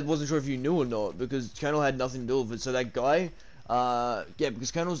 Oh, I wasn't sure if you knew or not, because Colonel had nothing to do with it. So that guy, yeah,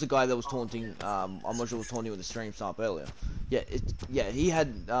 because Colonel's the guy that was taunting, I'm not sure was taunting with the stream start earlier. Yeah, he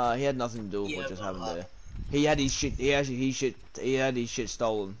had nothing to do with Yeah, what just but, happened there. He had his shit, he had his shit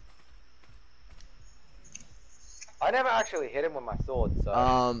stolen. I never actually hit him with my sword, so.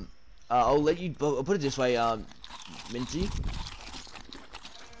 I'll put it this way, Minty.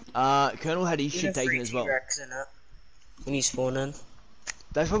 Colonel had his shit taken as well. T-Rex in it when you spawn in.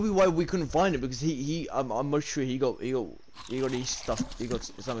 That's probably why we couldn't find it, because I'm most sure he got his stuff, he got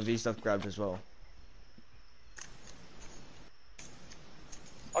some of his stuff grabbed as well.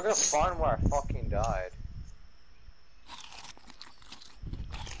 I gotta find where I fucking died.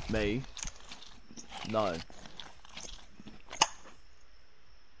 Me? No.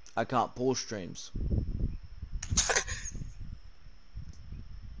 I can't pause streams.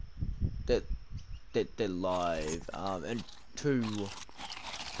 They're live. And two,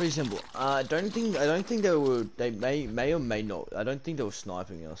 pretty simple. I don't think they may or may not. I don't think they were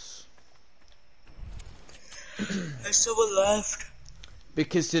sniping us. There's someone left. But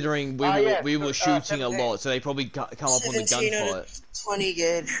considering we were shooting a lot, so they probably come up on the gunfight. 20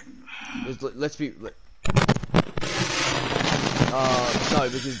 gauge. Let's be. No,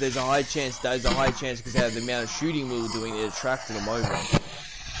 because there's a high chance. There's a high chance because of the amount of shooting we were doing, it attracted them over.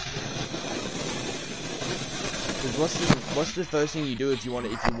 Because what's the first thing you do if you want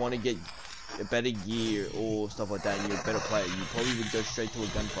to get a better gear or stuff like that, and you're a better player? You probably would go straight to a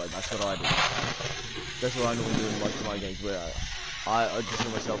gunfight. That's what I do. That's what I normally do in most of my games, where I consider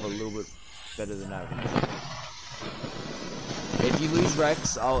myself a little bit better than average. If you lose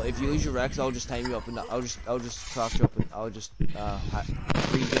your Rex, I'll just tame you up and I'll just craft you up and I'll just get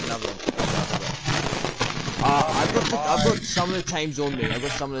another Rex. I've got some of the tames on me. I've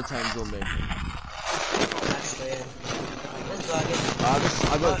got some of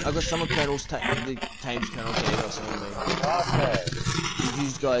Colonel's the tames Colonel gave us on me. Okay. Did you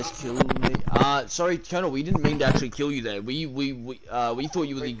guys kill me? Sorry, Colonel, we didn't mean to actually kill you there. We thought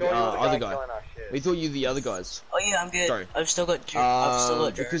you were the other guy. We thought you were the other guys. Oh yeah, I'm good. Sorry. I've still got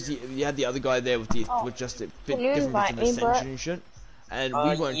because you had the other guy there with just a bit different bits of ascension and shit. And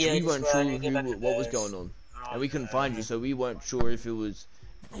we weren't sure what was going on. And we couldn't find you, so we weren't sure if it was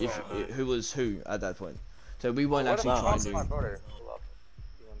who was who at that point. So we weren't actually trying to.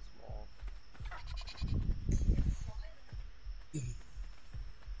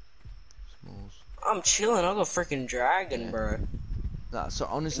 I'm chilling. I got freaking dragon, bro. Nah, so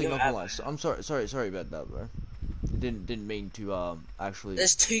honestly, not gonna lie. So, I'm sorry about that, bro. Didn't mean to actually.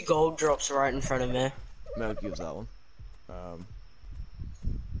 There's 2 gold drops right in front of me. Mel gives that one.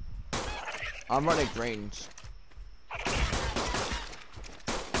 I'm running greens.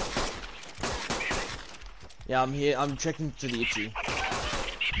 Yeah, I'm here. I'm checking to the itchy. Is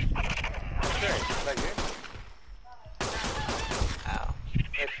that you? Ow.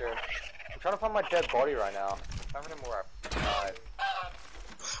 Yeah, sure. I'm trying to find my dead body right now. I don't remember where I died.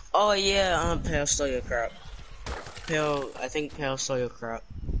 Oh yeah, Pale stole your crap. I think Pale stole your crap.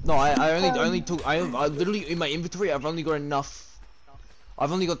 No, I only took. I literally in my inventory. I've only got enough.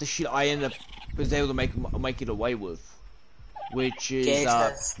 I've only got the shit I ended up was able to make it away with, which is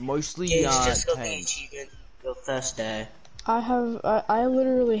mostly just got the tamed. achievement your first day. I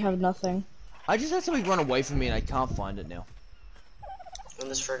literally have nothing. I just had something run away from me and I can't find it now. On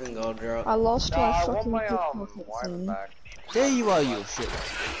this freaking gold drop. I lost my I fucking want my pickpocket wyvern thing. back. There you are, you shit.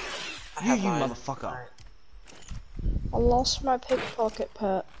 You mine. motherfucker. I lost my pickpocket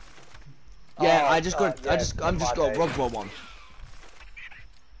pet. Yeah, Oh, I'm just got robbed by one.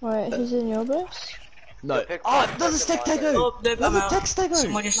 Wait, he's in your base? No. pick Oh, pocket there's a second tech one. tago. Oh, they've come Another out. tech tago.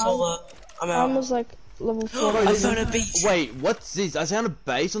 Someone just stole it. I'm Mine out. was like level 4. I found a beach. Wait, what's this? I found a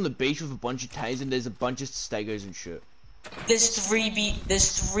base on the beach with a bunch of tames and there's a bunch of stegos and shit. There's 3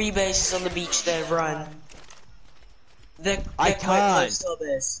 bases on the beach there. Run. They're I quite can't. close to our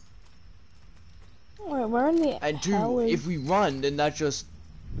base. Wait, where in the And hell two, is... if we run, then that just,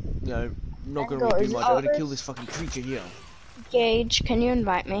 you know, not gonna Angle, really is do it much. I gotta ours? kill this fucking creature here. Gage, can you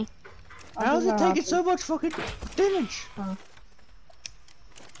invite me? How does it taking so much fucking damage?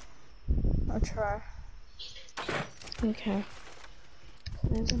 I'll try. Okay.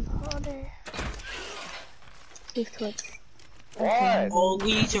 There's a party. Leave Twitch. Okay. Well,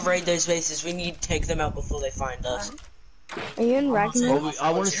 we need to raid those bases. We need to take them out before they find us. Are you in Ragnarok? Well,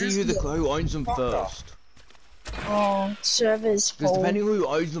 I want to see who owns them first. Oh, servers Because full. depending on who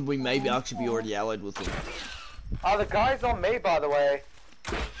owns them, we may actually be already allied with them. Oh, the guy's on me, by the way.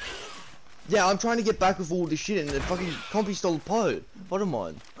 Yeah, I'm trying to get back with all this shit, and the fucking compy stole the pot. What am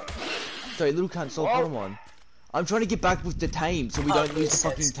I? Sorry, little cunt stole pot of mine. I'm trying to get back with the tames, so we don't lose the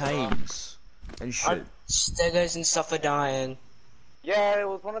fucking tames. And shit. Stegos and stuff are dying. Yeah, it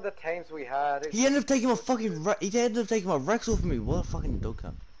was one of the tames we had. He ended up taking my fucking he ended up taking my Rex off me. What a fucking dog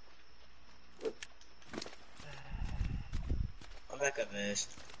cunt. I'm back up this.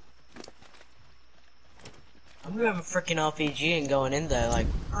 I'm gonna have a freaking RPG and going in there like.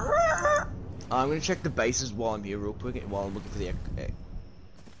 I'm gonna check the bases while I'm here real quick, while I'm looking for the. I'm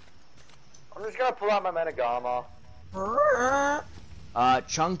just gonna pull out my Menagama.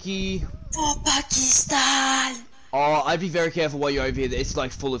 Chunky. For Pakistan. Oh, I'd be very careful while you're over here. It's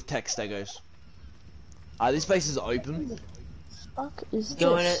like full of tech stegos. This base is open. Fuck is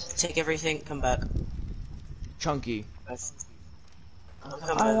Go in this? it, take everything, come back. Chunky. I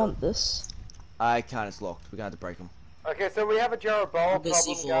want this. I can't. It's locked. We're gonna have to break them. Okay, so we have a Jeroboam problem,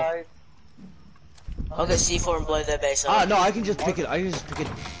 C4. guys. I'll get C4 and blow their base up. Ah, no, I can just pick it. I can just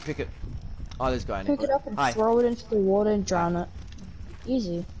pick it. Oh, there's a guy in here. Pick it up and Hi. throw it into the water and drown it.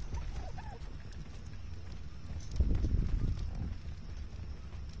 Easy.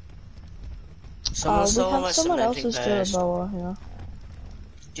 Someone We stole my have someone cementing else's base. Jeroboam here.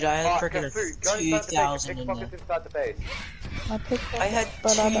 Dude, I had Go freaking inside the 2,000 base, in pickpockets there. inside the base. I picked I had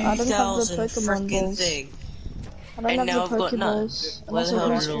but I don't have the 2,000 Pokemon freaking balls. thing. I don't and now have the I've got none. Pokeballs. Where the Unless I hell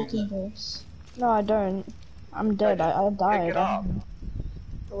can did it all Pokemon go? balls. No, I don't. I'm dead. I Pick died. it up.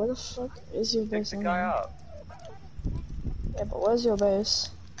 Where the fuck is your Pick base? the on guy here? up. Yeah, but where's your base?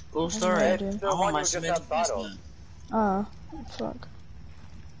 Cool That's story. what I I do. The want one my you were just cementing base outside of. now. Fuck.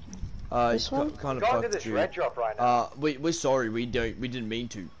 It's This one? kind of Go into fucked this you. red drop right now. We're sorry. We didn't mean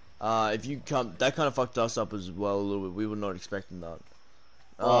to. If you come, that kind of fucked us up as well a little bit. We were not expecting that.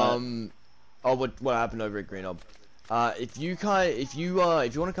 What happened over at Green Ob? If you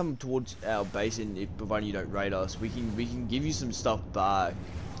want to come towards our base, and providing you don't raid us, we can give you some stuff back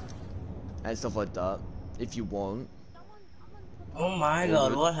and stuff like that if you want. Oh my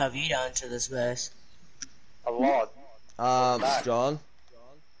god, what have you done to this base? A lot. John.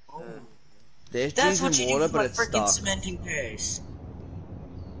 There's That's cheese what in you water, do for but my it's freaking stuck. cementing base.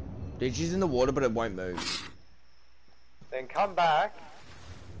 There's cheese in the water, but it won't move. Then come back.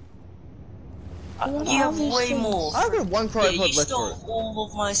 You have way more. I've got one Yeah, cryopod you left for stole it. all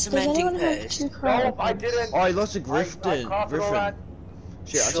of my Does cementing anyone have base. 2 No, I cryopods? didn't. Oh, he lost a I Griffin. copied all that.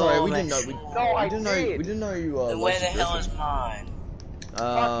 Shit, I'm Sure, sorry. We man. didn't know. No, I We didn't know you. Then where lost the a hell Griffin. is mine?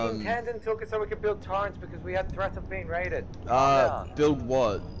 Fucking Tandon took it so we could build torrents because we had threats of being raided. Build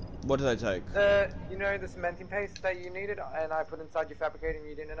what? What did I take? You know the cementing paste that you needed, and I put inside your fabricator and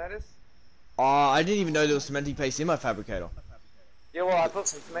you didn't notice? I didn't even know there was cementing paste in my fabricator. Yeah, well, I put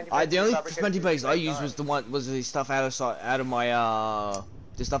some cementing paste The in only fabricator cementing at the paste I same used time. was the stuff out of my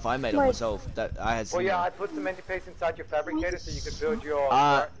the stuff I made of Wait. myself that I had. Well, seen yeah, there. I put cementing paste inside your fabricator so you could build your.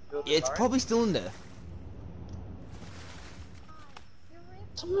 build the It's turret. probably still in there.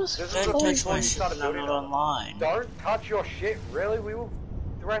 Someone else This is Don't before touch my you shit started when I'm building not it. online. Don't touch your shit, really? We were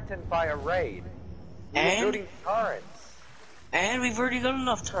threatened by a raid. We were And? building turrets. And we've already got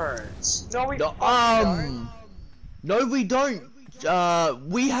enough turrets. No, we No, fucking don't. no, we don't.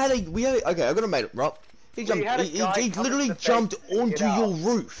 We had a. Okay, I gotta make it right. He jumped. had a guy He come literally into the base jumped to get onto out. your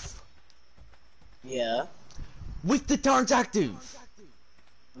roof Yeah. with the turrets active.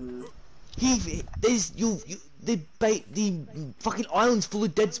 There's the fucking island's full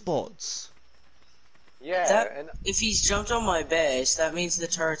of dead spots. Yeah, and If he's jumped on my base, that means the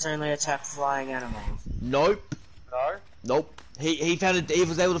turrets only attack flying animals. Nope. no. Nope. He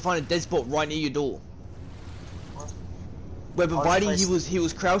was able to find a dead spot right near your door. Where providing he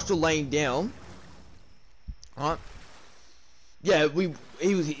was crouched or laying down. Right. Yeah,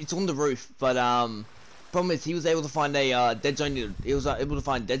 it's on the roof, but problem is he was able to find a dead zone. He was able to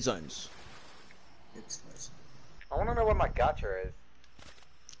find dead zones. I want to know where my gacha is.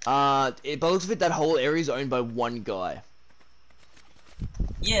 By the looks of it, that whole area is owned by one guy.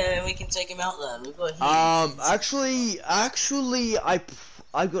 Yeah, and we can take him out then. We've got him. Actually,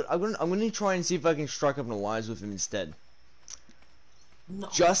 I'm gonna try and see if I can strike up an alliance with him instead. No.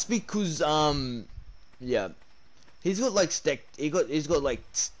 Just because, yeah, he's got like he's got like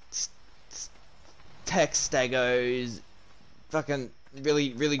tech stegos, fucking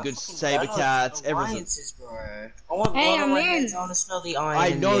really good saber cats, everything. Alliances, bro. I want Hey, blood on I'm my in. hands. I want to smell the iron. I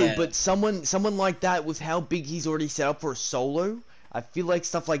know, yeah. but someone like that with how big he's already set up for a solo, I feel like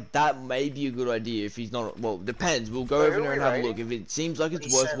stuff like that may be a good idea if he's not. Well, depends. We'll go Wait, over who there are and we have a raiding? look. If it seems like it's What do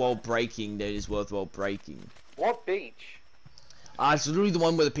you say, worthwhile man? breaking, then it's worthwhile breaking. What beach? It's literally the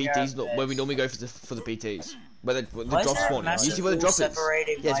one where the PTs, Yeah, where we normally go for the PTs. Where the Why is drop there a spawn. You massive see where the wall drop is?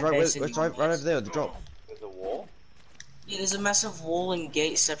 separating Yeah, it's my right, base it's and right, your right base? over there, the drop. There's a wall. Yeah, there's a massive wall and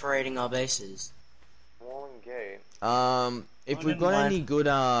gate separating our bases. Wall and gate. If Oh, we've never got mind. any good,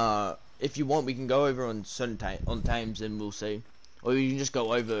 if you want, we can go over on certain on tames and we'll see. Or you can just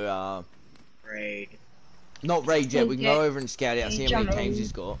go over, Raid. not raid yet, we can go Okay. over and scout out, see how many tames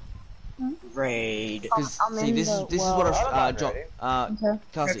he's got. Raid. Because, I'm see, in this the is what I don't I've, mind John, raiding. Okay.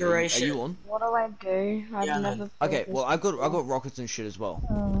 Cassie, are Preparation. you on? What do I do? I've Yeah, never. man. played Okay, this well, I before. got rockets and shit as well.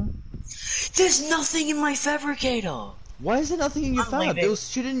 There's nothing in my fabricator. Why is there nothing in your I'm fab? leaving. There was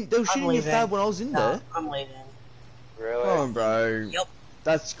shit in your leaving. fab when I was in there. I'm leaving. Really? Come on, bro. Yep.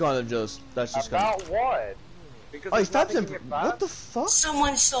 That's kind of just, that's just kind About what? Because Oh, there's his fab's nothing in, in your fab? what the fuck?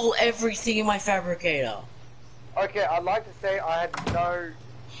 Someone stole everything in my fabricator. Okay, I'd like to say I had no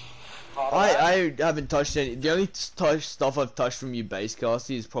part of that. I haven't touched any. The only stuff I've touched from your base,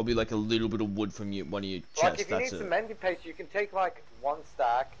 Cassie, is probably like a little bit of wood from one of your chests. Like, if you That's need it. cementing paste, you can take like 1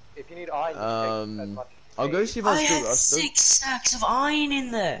 stack. If you need iron, you can take as much as you I'll go need. see if I I still. had I still 6 stacks of iron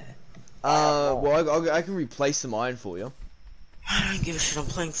in there. well, I can replace some iron for you. I don't give a shit. I'm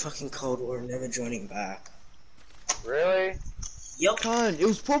playing fucking Cold War and never joining back. Really? Yep. Can't. It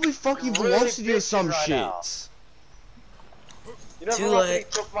was probably fucking Really velocity or bitching some right shit. now. You know, Too Velocity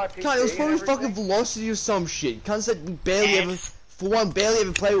late. took my PC Can't. It was probably and fucking everything? velocity or some shit. Can't say we barely ever. For one, barely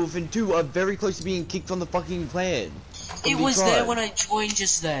ever play with, and two, are very close to being kicked from the fucking clan. It was there when I joined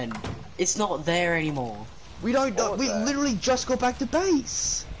just then. It's not there anymore. We don't. What was We that? literally just got back to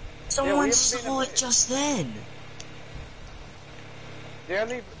base. Someone haven't been stole in it just then. The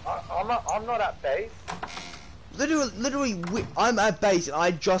only I'm not at base. Literally, I'm at base and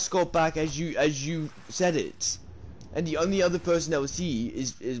I just got back as you said it, and the only other person that was here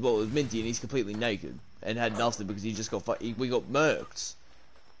is well, it was Minty, and he's completely naked and had nothing because he just got we got murked.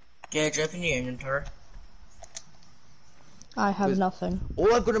 Yeah, drop in your inventory. I have Because- nothing.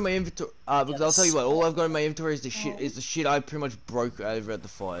 All I've got in my inventory, because I'll tell you Yes. what, all I've got in my inventory is the shit I pretty much broke over at the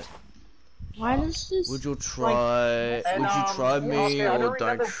fight. Why does this? Would you try? And, would you try me okay, I or don't don't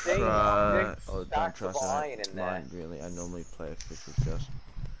remember seeing try? six Or don't stacks trust of it. iron in there. Mine really. I normally play official chess.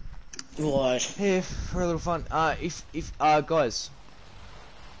 What? Here for a little fun. If guys,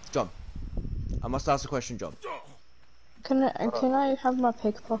 John, I must ask a question, John. Can I have my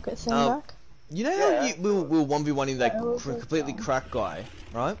pickpocket thing back? You know Yeah. how we were 1v1ing that I will completely take cracked guy,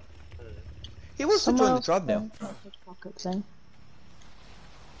 right? He wants to Someone join the else tribe now. can have my pickpocket thing.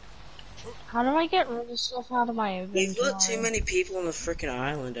 How do I get rid of stuff out of my inventory? We've got too many people on the freaking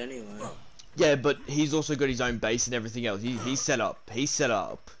island anyway. Yeah, but he's also got his own base and everything else. He's set up. He's set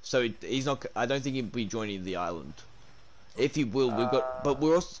up. So he's not. I don't think he'll be joining the island. If he will, we've got. But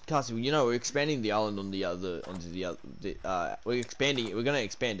we're also, Cassie, you know, we're expanding the island on the other. We're expanding it. We're gonna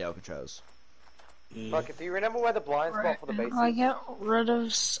expand Alcatraz. Fuck, do you remember where the blind spot for the base I is? get rid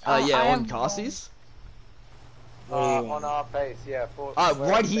of. Yeah, I on have Cassie's. On our base, yeah. For, where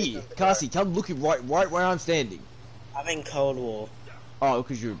Right the here, bases are. Cassie. Come look at right where I'm standing. I'm in Cold War. Oh,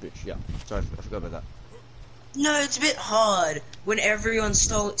 because you're a bitch. Yeah. Sorry, I forgot about that. No, it's a bit hard when everyone's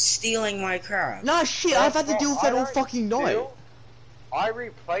stealing my crap. Nah, shit. I've had to deal with that all don't fucking night. steal. I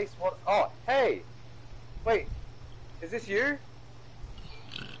replaced what? Oh, hey, wait, is this you?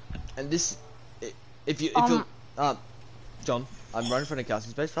 And this, if you, John, I'm running for the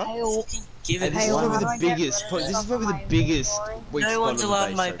Cassie's base, right? Hey, all can give it And this is Hey, probably how do the I get biggest. rid of This is stuff probably in the my biggest inventory? weak No spot one's on the allowed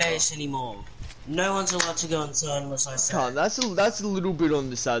base my so far. base anymore. No one's allowed to go inside unless I say. Can't. That's a little bit on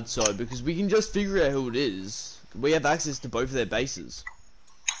the sad side because we can just figure out who it is. We have access to both of their bases.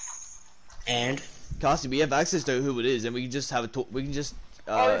 And Cassie, we have access to who it is, and we can just have a talk. We can just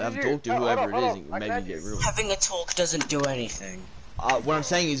have a you. talk to Oh, whoever hold it on, is and I maybe can get you. rid of it. having a talk doesn't do anything. What I'm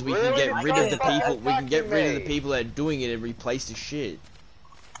saying is we can Really? get rid of the I people. We can get rid of the me. people that are doing it and replace the shit.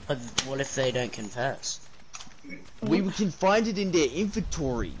 But what if they don't confess? We can find it in their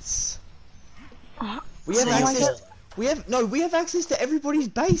inventories. We have So access. We have access to everybody's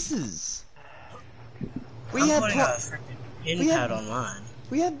bases. We I'm have putting a freaking pin we have- pad on mine.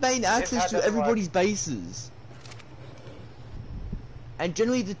 we have main access to doesn't everybody's bases. And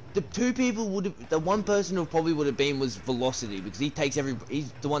generally, the two people would have, the one person who probably would have been was Velocity because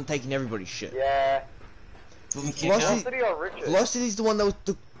he's the one taking everybody's shit. Yeah. Velocity, Velocity or Richard? Velocity's the one that was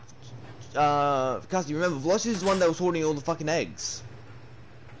Cassie, remember, Velocity's the one that was hoarding all the fucking eggs.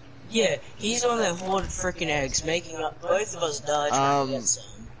 Yeah, he's the one that hoarded freaking eggs, making up both of us die trying to get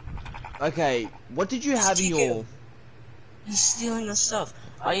some. Okay, what did you have in Stick your? it. He's stealing the stuff.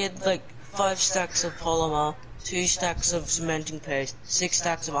 I had like 5 stacks of polymer, 2 stacks of cementing paste, 6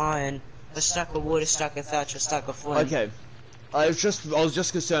 stacks of iron, a stack of wood, a stack of thatch, a stack of flint. Okay, I was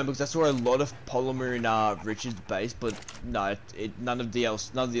just concerned because I saw a lot of polymer in Richard's base, but no, none of the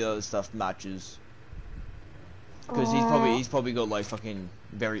other stuff matches. Because he's probably got like fucking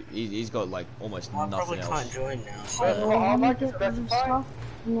he's got like almost I nothing probably else. can't join now. Well, So. I'd like to Get rid of specify, stuff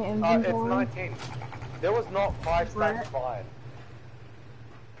in your it's inventory. 19. There was not 5 stacks of iron.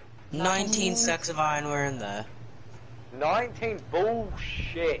 19 stacks of iron were in there. 19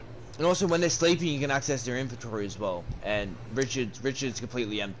 bullshit. And also, when they're sleeping, you can access their inventory as well. And Richard's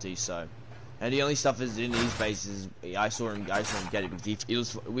completely empty, so. And the only stuff is in his base is I saw him get it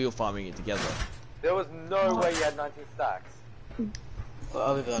because we were farming it together. There was no way you had 19 stacks. Well,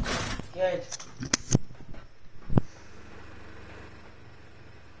 I'll be back. Good.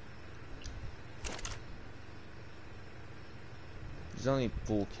 There's only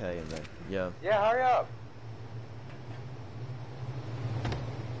 4K in there. Yeah. Yeah, hurry up.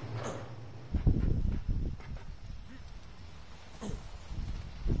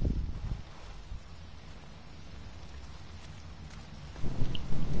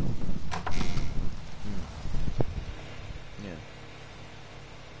 Yeah.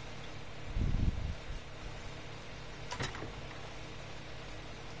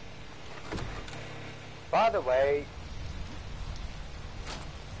 By the way,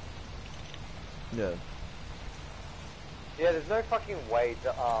 Yeah. yeah, there's no fucking way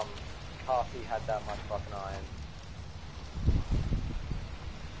that Cassie had that much fucking iron.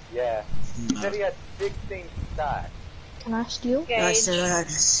 Yeah. He said he had 16 stacks. Can I steal? I said I had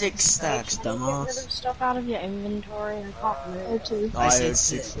 6 stacks, Get rid dumbass. of stuff out of your inventory. I can't move. Too. I said had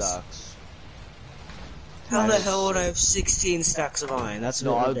 6 6. stacks. How the hell would I have 16 stacks of iron? That's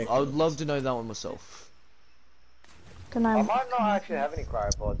No, not I ridiculous. would love to know that one myself. Can I I? might not actually have any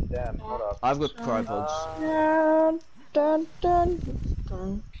cryopods. Damn, hold up. I've got cryopods. Dun, dun,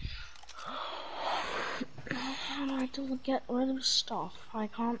 dun. How do I get rid of stuff? I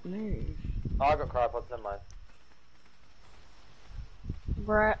can't move. Oh, I got cryopods, never mind.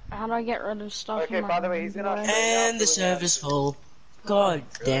 Brett, how do I get rid of stuff? Okay, in my by the way, he's gonna- inventory? And the server's full. God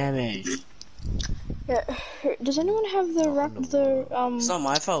damn it. Yeah, does anyone have the It's not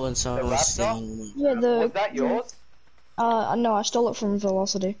my fault when someone The was raptor? stealing. Yeah, Was that yours? No, I stole it from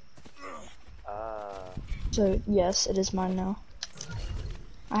Velocity. Ah. So yes, it is mine now.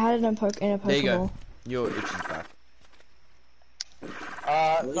 I had it in a Pokeball. There you go. Your itch is back.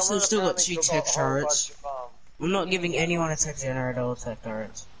 At least Someone I've still got apparently 2 took tech a whole turrets. bunch of, I'm not giving anyone a tech generator or tech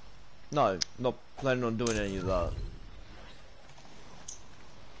turrets. No, not planning on doing any of that.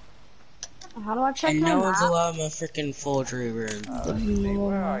 How do I check And my no one's map? allowed my freaking forgery room.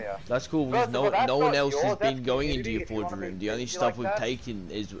 where are ya? That's cool First because of all, that's no one not else has yours, been that's going into community, your if you wanna forge room. make The only things stuff like we've that.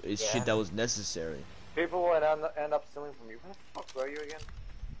 taken is Yeah. shit that was necessary. People would end up stealing from you. Where the fuck were you again?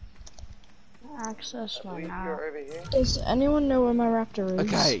 Access I my believe map. you're over here. Does anyone know where my raptor is?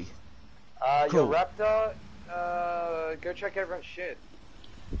 Okay. Your Cool. raptor, go check everyone's shit.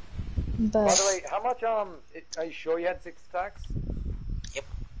 But By the way, how much, are you sure you had 6 stacks? Yep.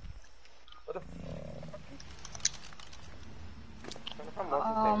 What the f... I'm trying to find what's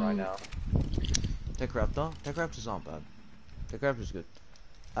his name right now. Tech Raptor? Tech Raptors aren't bad. Tech Raptor's good.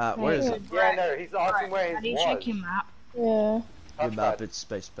 Where is it? Yeah, no, he's asking where how his do you was. check your map? Yeah. Your map, Touchpad. it's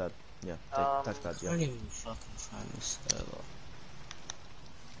space pad. Yeah, touchpad, I yeah. can't even fucking find this server.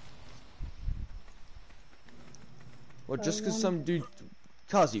 Well, just because some dude...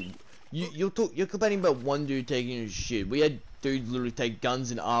 Kazi, you're complaining about one dude taking his shit. We had dudes literally take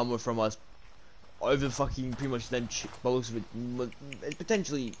guns and armor from us over fucking pretty much then bollocks of it,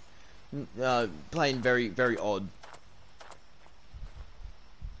 potentially playing very, very odd.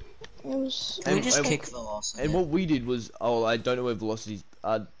 It was. Can we And- just and- kick Velocity? And what we did was, oh, I don't know where Velocity's...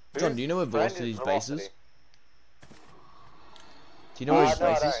 John, do you know where Whose friend Velocity's is base Velocity? is? Do you know where his No, I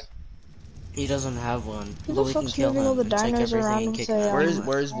base is? don't. He doesn't have one. Who But the we can fuck's kill moving him all the and take dinos everything around and and kick say, him Where out. is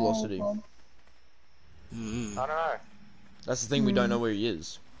where is Velocity? Mm-hmm. I don't know. That's the thing, we don't know where he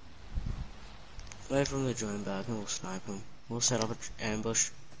is. Wait for him to join back and we'll snipe him. We'll set up an ambush.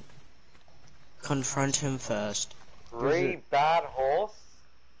 Confront him first. Where's 3 it? bad horse?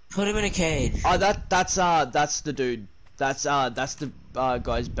 Put him in a cage. Oh, that's the dude. That's the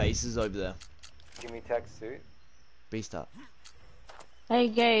guy's bases over there. Give me tech suit. Beast up. Hey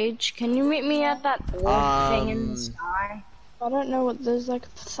Gage, can you meet me at that orb thing in the sky? I don't know what. There's like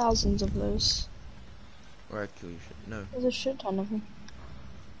thousands of those. Or actually, no. There's a shit ton of them.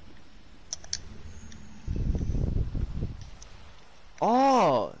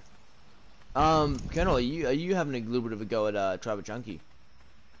 Oh. Colonel, are you having a little bit of a go at Tribal Chunky?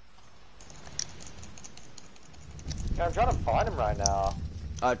 Yeah, I'm trying to find him right now.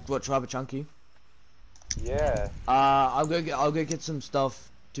 What Tribal Chunky? Yeah. I'll go get some stuff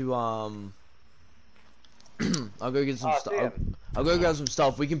to I'll go get some stuff. I'll go grab some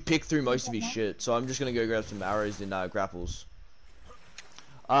stuff. We can pick through most of his shit, so I'm just gonna go grab some arrows and grapples.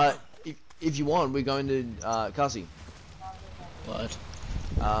 If you want, we're going to Cassie. What?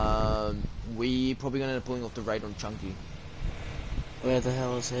 We probably gonna end up pulling off the raid on Chunky. Where the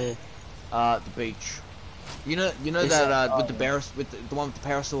hell is he? The beach. You know that with the the one with the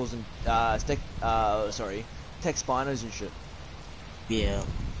parasaurs and tech spinos and shit. Yeah.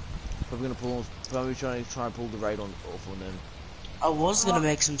 Probably try and pull the raid off on them. I was gonna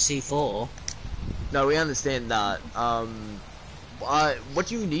make some C4. No, we understand that. What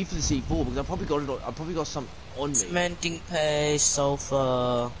do you need for the C4? Because I probably got some on me. Cementing paste,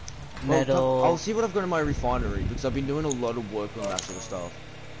 sulfur, metal. I'll see what I've got in my refinery because I've been doing a lot of work on that sort of stuff.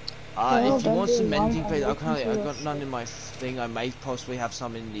 If you want cementing paste, I've got none in my thing. I may possibly have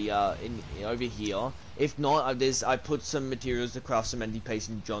some in the over here. If not, I put some materials to craft cementing paste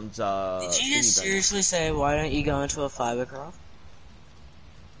in John's Did you just seriously say why don't you go into a fibercraft?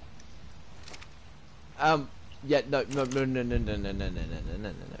 Yeah, no.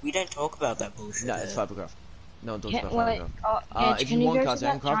 We don't talk about that bullshit. No, it's fibercraft. No one talks about Gage, if you want, Cassie,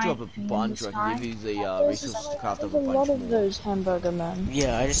 I can craft you up a bunch, or I can give you the resources to craft up a bunch more. There's a lot of those hamburger men.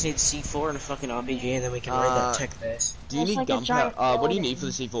 Yeah, I just need C4 and a fucking RPG, and then we can raid that tech base. Do you need gunpowder? What do you need for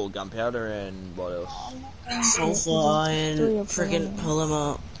the C4? Gunpowder and what else? Sulfur, iron, friggin'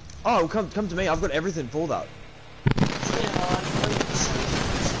 polymer. Oh, come to me. I've got everything for that.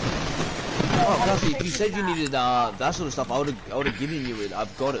 Oh, Cassie, if you said you needed that sort of stuff, I would have given you it.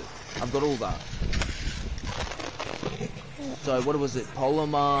 I've got it. I've got all that. So what was it?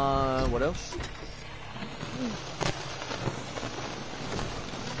 Polymer. What else?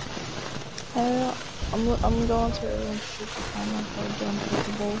 I'm going to shoot the camera for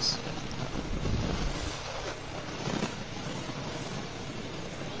the balls.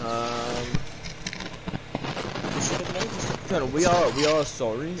 Colonel, we are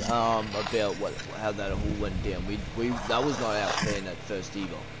sorry about how that all went down. That was not our plan at first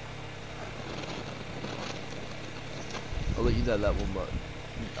either. I'll let you know that one, but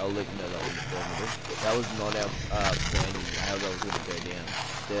I'll let you know that one. That was not our plan how that was gonna go down.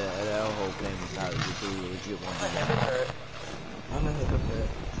 Our whole plan was how we do a legit one. I'm a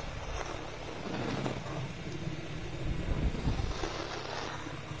hypocrite.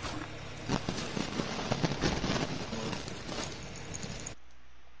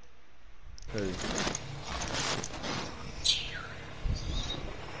 Who?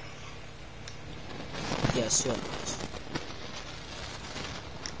 Yes, yes.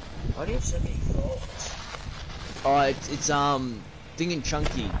 Why do you have so many thoughts? Oh, it's Thing and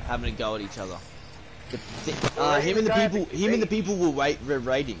Chunky having a go at each other. Him and the people were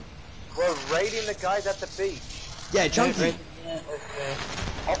raiding. We're raiding the guys at the beach. Yeah, Chunky.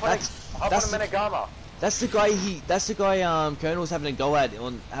 Hop on a Minigama. That's the guy Colonel's having a go at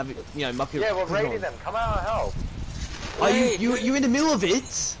muck it. Yeah, we're raiding them. Come out and help. Are you in the middle of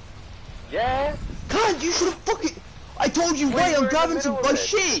it? Yeah. Cunt, you should have fucking. I told you, wait, I'm grabbing some my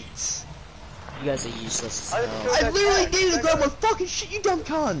shit. You guys are useless. I literally needed to grab my fucking shit, you dumb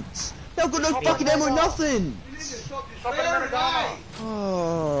cunt. Now I've got no fucking ammo, nothing.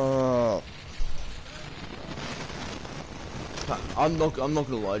 Oh. I'm not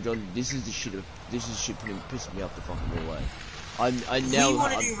gonna lie, John. This is shit pissing me off the fucking way. I now. We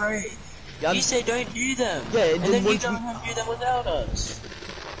want to do raids. You say don't do them. Yeah, and then you don't have to do them without us.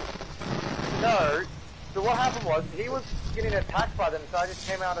 No. So what happened was he was getting attacked by them, so I just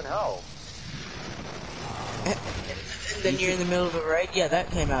came out and helped. And then you're in the middle of a raid. Yeah, that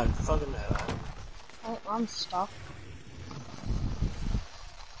came out. Fucking. Oh, I'm stuck.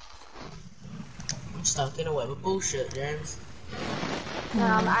 I'm stuck in a web of bullshit, James. No,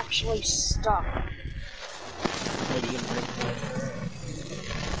 I'm actually stuck.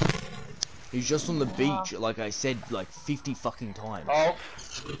 He's just on the beach, like I said, like 50 fucking times. Oh.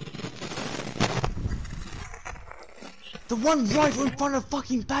 The one right in front of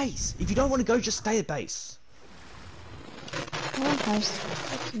fucking base. If you don't want to go, just stay at base. Oh, nice.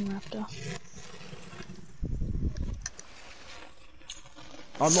 Fucking raptor.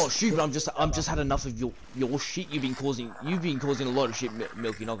 I'm not stupid. I'm just had enough of your shit. You've been causing a lot of shit,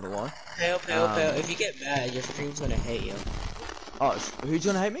 Milky. Not gonna lie. Pale. If you get mad, your stream's gonna hate you. Oh, who's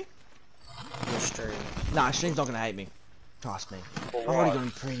gonna hate me? Your stream. Nah, stream's not gonna hate me. Trust me. I've already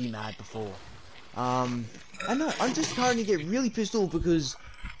gotten pretty mad before. I know. I'm just starting to get really pissed off because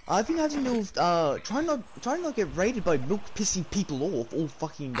I've been having to trying not to get raided by milk pissing people off all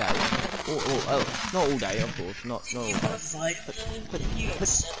fucking day. Not all day, of course. Not all day.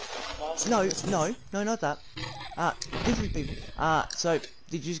 No, not that. Different people. So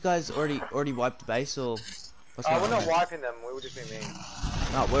did you guys already wipe the base or? What's going We're on not there? wiping them. We would just be mean.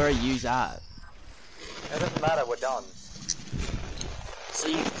 No, where are you at? It doesn't matter. We're done. So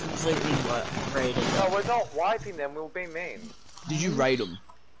you completely raided No, them. we're not wiping them. We'll be mean. Did you raid them?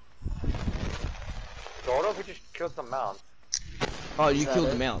 Sort of. We just killed some mounts. Oh, you that killed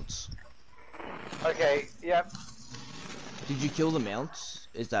it? the mounts. Okay. Yep. Did you kill the mounts?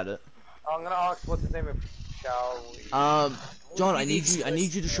 Is that it? I'm gonna ask what's his name. Shall we? John, I need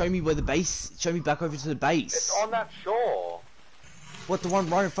you to show me where the base. Show me back over to the base. It's on that shore. What, the one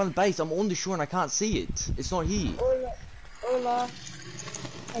right in front of the base? I'm on the shore and I can't see it. It's not here. Hola.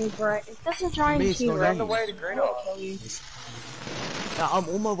 Hey, Brett. If that's a giant Me, it's not We're on here. the way to Greenhouse. No, I'm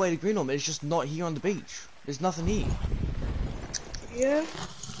on my way to Greenholm. It's just not here on the beach. There's nothing here. Yeah.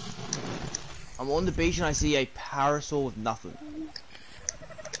 I'm on the beach and I see a parasol with nothing.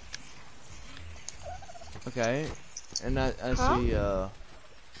 Okay, and I see I'm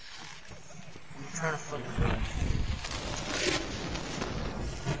trying to flip it.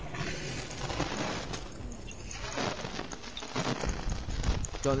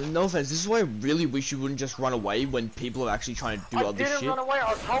 John, no offense, this is why I really wish you wouldn't just run away when people are actually trying to do I other didn't shit. run away.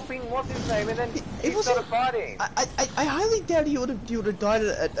 I was helping. What's his name? And then he wasn't- started fighting. I highly doubt you would have died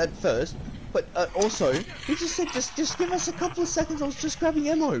at first, but also you just said just give us a couple of seconds. I was just grabbing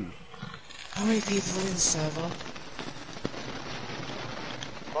ammo. How many people are in the server?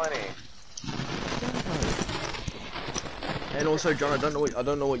 20. And also, John, I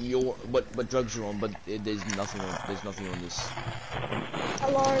don't know what drugs you're on, but there's nothing on this.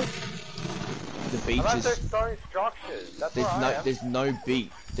 Hello. The beach Unless is there's stone structures. That's where I am. there's no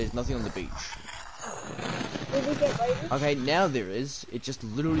beach. There's nothing on the beach. Did we get raided? Okay, now there is. It just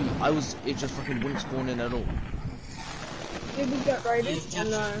literally it just fucking wouldn't spawn in at all. Did we get raided? Oh,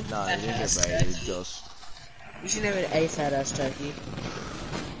 no. No, it didn't get raided. It just. You should have an A fat ass turkey.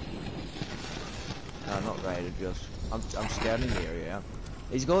 No, not raided. Just. I'm scouting the area out.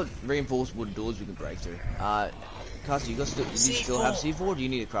 He's got reinforced wooden doors we can break through. Cassie, you still have C4 or do you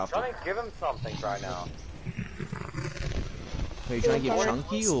need a crafter? Trying to give him something right now. Are you trying to get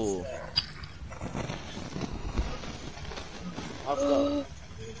chunky or? I've got.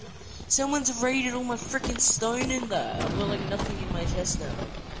 Someone's raided all my freaking stone in there. I've got like nothing in my chest now.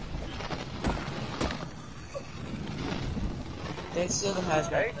 Thanks to the hazmat.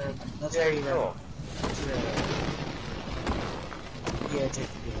 Okay. That's Yeah, very rare. cool. That's rare. Yeah, take it.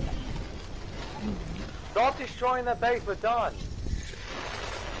 Stop destroying the base. We're done.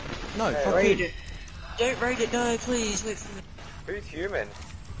 No, Hey, fuck Raid you. it. Don't raid it, no, please, wait for me. Who's human?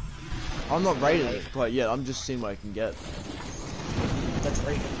 I'm not raiding it quite yet. I'm just seeing what I can get. That's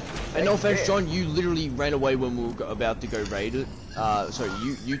raided. And no offense, Yeah. John, you literally ran away when we were about to go raid it. Sorry,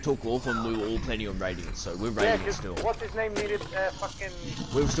 you took off when we were all planning on raiding it, so we're Yeah, raiding it because still. what's his name needed fucking...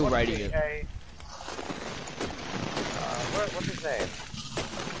 We're still what's raiding he, it. what's his name?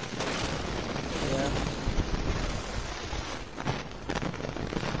 Yeah.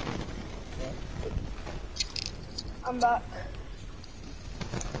 I'm back.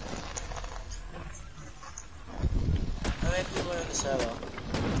 How many people are in the server?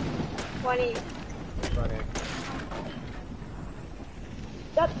 20. Funny.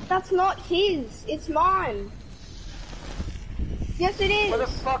 That's not his. It's mine. Yes, it Where the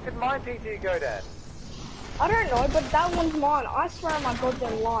is. fuck did my PT go then? I don't know, but that one's mine. I swear on my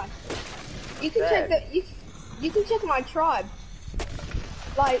goddamn life. You can check Dead. you can check my tribe.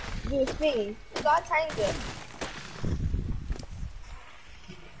 Like the thing. 'Cause I changed it.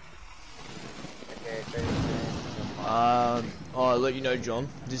 Okay, I'll let you know, John.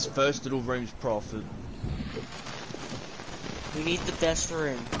 This first little room's profit. We need the best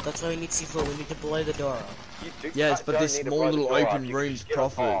room. That's why we need C4. We need to blow the door up. Yes, but this small little open room's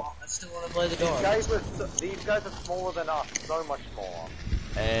profit. I still want to blow the door These up. guys are smaller than us, so much smaller.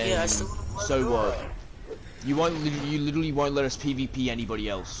 And Yeah, I still want to blow the so door what? up. You literally won't let us PvP anybody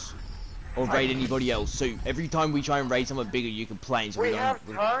else. Or raid anybody else. So every time we try and raid someone bigger, you complain. So We we're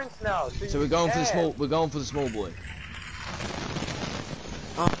going, have turns now, so we're going for the small. We're going for the small boy.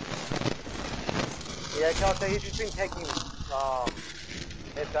 Yeah, Kelsey, he's just been taking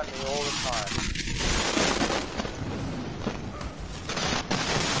hits at me all the time.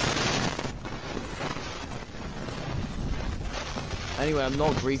 Anyway, I'm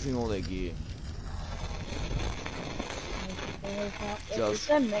not briefing all their gear. Just.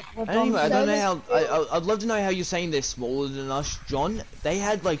 Anyway, I don't know how. I'd love to know how you're saying they're smaller than us, John. They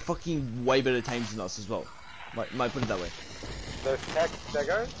had like fucking way better teams than us as well. Might put it that way. Those tech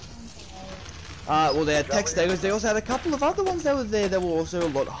Segos? Well, they had tech stagers. They also had a couple of other ones that were there that were also a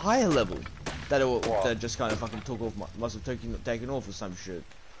lot higher level. That just kind of fucking took off. Must have taken off or some shit.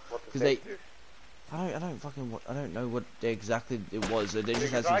 Because they. I don't know what exactly it was. They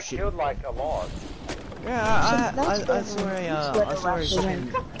just had some shit. I killed like a lot. Yeah, I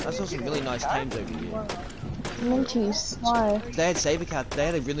saw some really nice tames over here. They had saber cat. They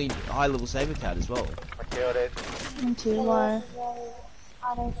had a really high level saber cat as well. I killed it. Why?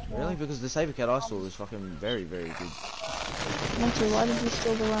 Really? Because the saber cat I saw was fucking very, very good. Why did you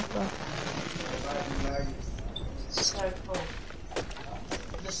steal the rapper? So cool.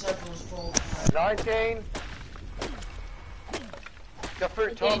 The circle's full. 19. Go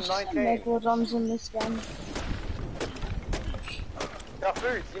through, Tom. 19. Megalodons in this game. Go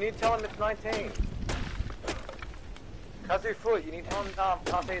through. You need to tell him it's 19. Kazu Foot, you need to tell him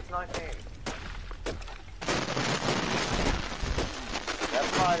Kase it's 19. That's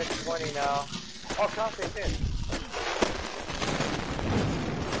fine, it's 20 now. Oh, Kase's in.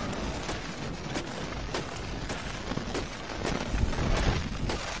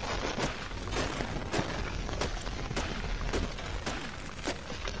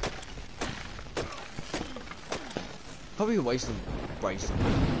 Probably a waste of bracing.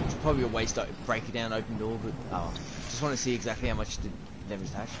 It's probably a waste to break it down, open door, but just want to see exactly how much the damage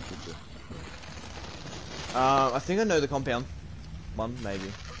it actually could do. I think I know the compound one,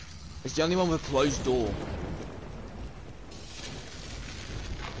 maybe. It's the only one with a closed door.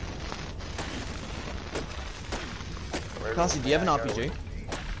 Cassie, do you have an RPG?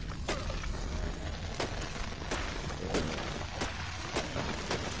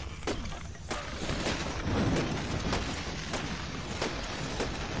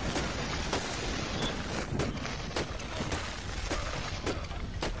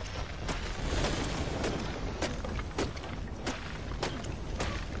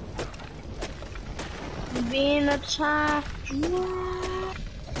 Being attacked.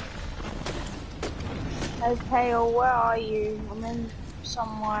 Okay, well, where are you? I'm in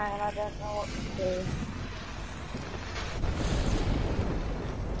somewhere and I don't know what to do.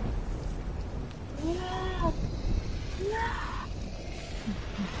 No! No!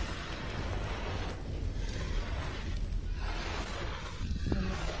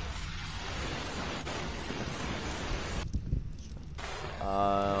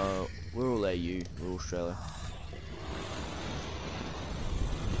 We're all AU, we're Australia.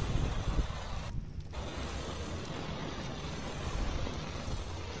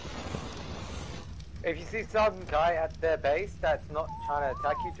 If you see some guy at their base that's not trying to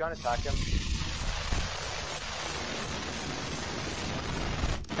attack you, try and attack him.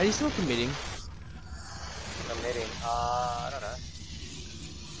 Are you still committing? Committing? I don't know.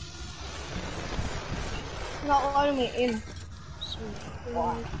 Not letting me in.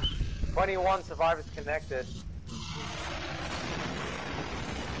 21 survivors connected.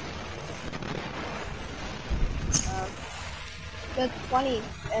 There's 20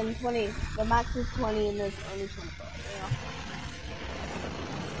 and 20. The max is 20 and there's only 25.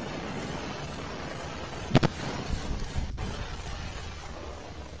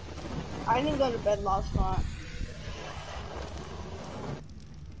 Yeah. I didn't go to bed last night.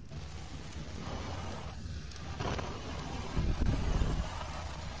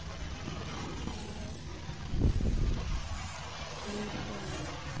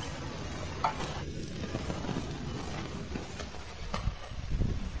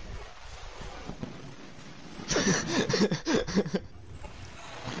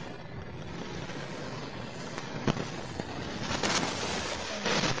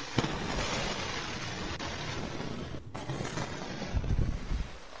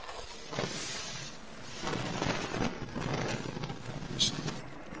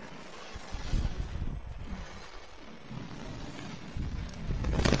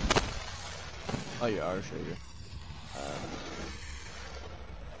 Oh, you are, sure you.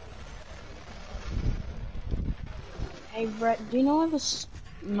 Hey Brett, do you know where the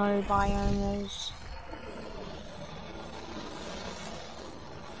snow biome is?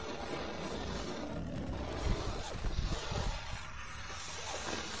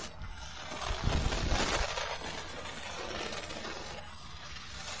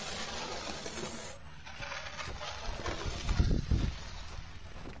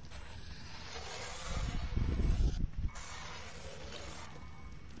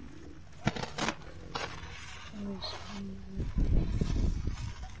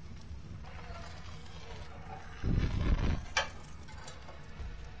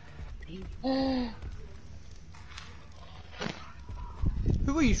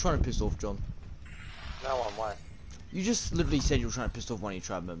 Who were you trying to piss off, John? No one, why? You just literally said you were trying to piss off one of your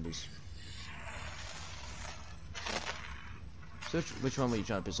tribe members. So which one were you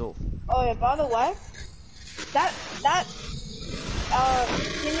trying to piss off? Oh yeah, by the way, that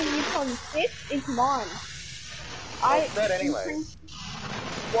Jimmy Yukon 6 is mine. It's dead anyway.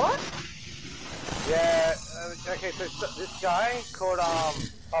 What? Yeah, okay, so this guy called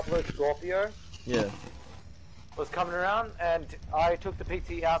Pablo Scorpio Yeah. was coming around, and I took the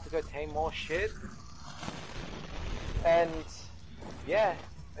PT out to go tame more shit, and yeah,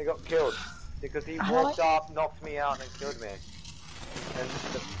 I got killed because he walked up, knocked me out, and killed me. And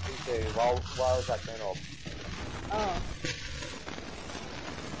the PT while I was at turn off. Oh.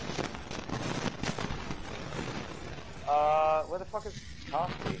 Where the fuck is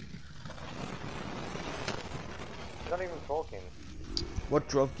Cassie? He's not even talking. What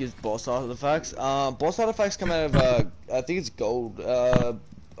drop gives boss artifacts? Boss artifacts come out of, I think it's gold.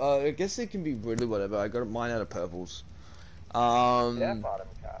 I guess it can be really whatever. I got mine out of purples. Yeah, bottom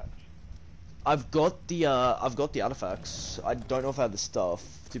catch. I've got the artifacts. I don't know if I have the stuff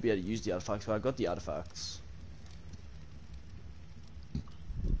to be able to use the artifacts, but I got the artifacts.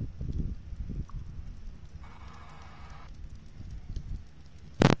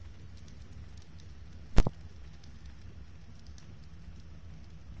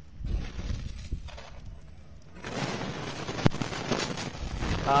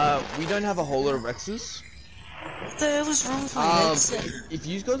 We don't have a whole lot of Rexes. What the hell is wrong with my headset? If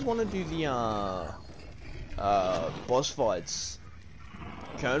you guys want to do the boss fights,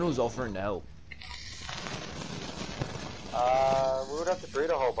 Colonel's offering to help. We would have to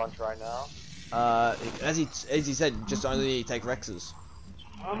breed a whole bunch right now. As he said, just only need to take Rexes.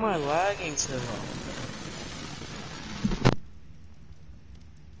 Why am I lagging so hard?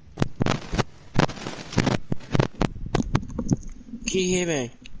 Can you hear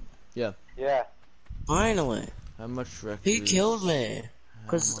me? Yeah. Yeah. Finally. How much Rexes? Who killed me?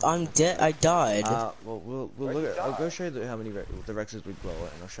 Cause I'm dead. I died. Well, we'll look at. I'll go show you how many the Rexes we've got,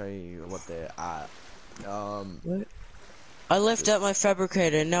 and I'll show you what they're at. What? I left out my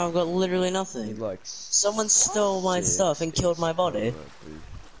fabricator, and now I've got literally nothing. Like someone stole my stuff and killed my body.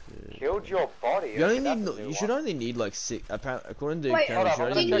 Killed your body? You only need. You should only need like 6. Apparently, according to Wait,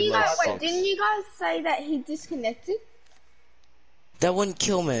 Colonel, didn't you guys say that he disconnected? That wouldn't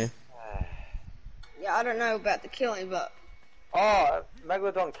kill me. Yeah, I don't know about the killing, but... Oh,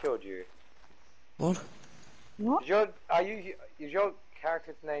 Megalodon killed you. What? What? Is your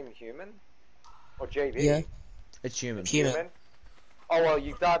character's name Human? Or JV? Yeah. It's human. Human. Oh, well,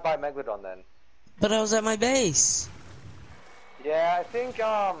 you died by Megalodon then. But I was at my base. Yeah, I think,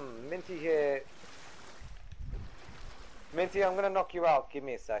 Minty here... Minty, I'm gonna knock you out. Give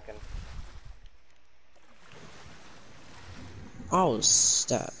me a second. I was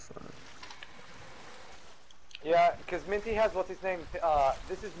stabbed. Yeah, because Minty has what's his name.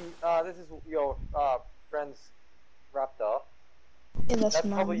 This is your friend's raptor. Yeah, that's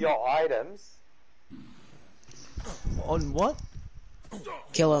probably your items. On what?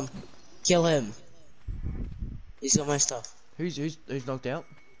 Kill him. Kill him. He's got my stuff. Who's knocked out?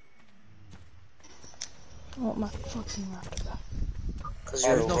 I want my fucking raptor. Cause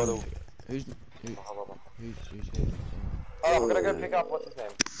you're Who's Oh, I'm gonna go pick up what's his name.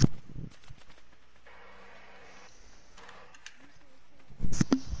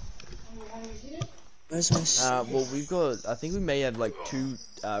 Where's my well, we've got. I think we may have like 2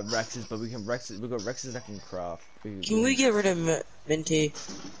 Rexes, but we've got Rexes that can craft. Can we get rid of Minty?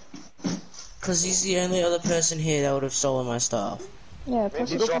 Cause he's the only other person here that would have stolen my stuff. Yeah, plus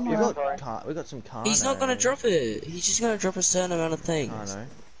we got some carno. He's not gonna drop it. He's just gonna drop a certain amount of things. I know.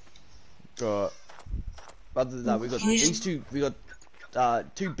 Got. Other than that, we got these 2. We got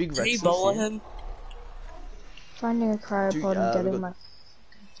 2 big Rexes. Can you bowler him? Finding a cryopod and getting my...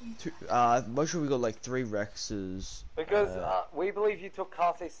 Most sure we got like 3 Rexes. Because we believe you took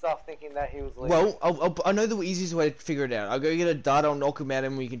Carsey's stuff thinking that he was leaving. Well, I know the easiest way to figure it out. I'll go get a dart, I'll knock him out,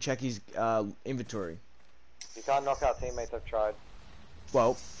 and we can check his inventory. You can't knock out teammates, I've tried.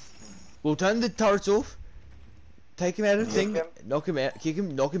 Well, we'll turn the turrets off, take him out of the thing, knock him out, kick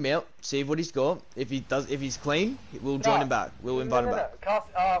him, knock him out, see what he's got. If he's clean, we'll join him back. We'll invite him back.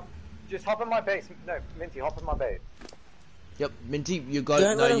 Just hop in my base. No, Minty, hop in my base. Yep, Minty, you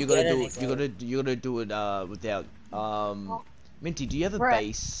gotta do it without Minty, do you have a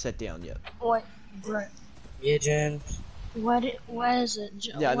base set down yet? Wait, Brett. Yeah, Jen. Where is it?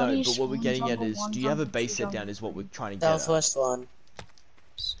 Yeah, I know, but what we're getting at is, do you have a base set down is what we're trying to get at. Southwest one.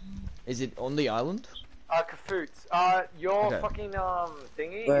 Is it on the island? Kafoots, your fucking,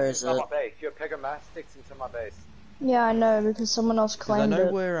 thingy Where is is into it? my base. Your Pegomastics into my base. Yeah, I know, because someone else claimed I know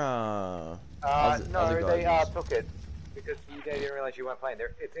it. where, no, they, took it. because you didn't realize you weren't playing.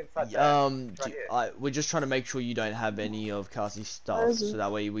 There, it's inside there. It's right here. we're just trying to make sure you don't have any of Cassie's stuff, so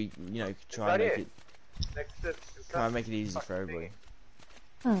that way we, you know, try and make it. Next to, Try and make it easy for everybody.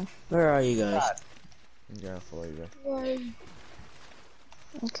 Hmm. Where are you guys? I'm gonna follow you.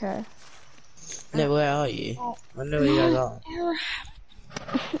 Okay. No, where are you? I know where you guys are.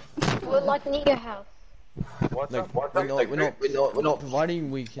 We're like near your house. What's Like, up? What's we're up? not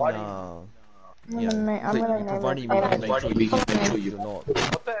providing we can, I'm gonna providing we can make sure you're not.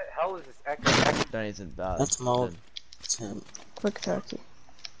 What the hell is this echo? Don't anything bad. That's mold. Quick turkey.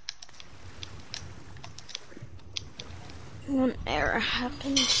 One error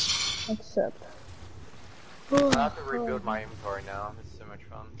happened. Except. I have to rebuild my inventory now. It's so much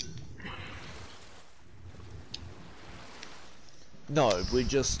fun. No, we're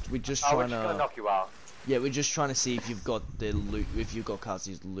just We're trying just gonna knock you out. Yeah, we're just trying to see if you've got the loot, if you've got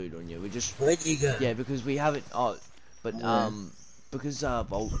Cassie's loot on you. We're just. Where'd you go? Yeah, because we haven't. Oh, but because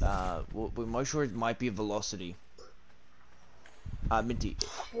we're most sure it might be a velocity. Minty,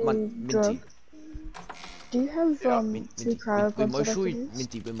 Minty. Do you have two cryopods? We're most sure,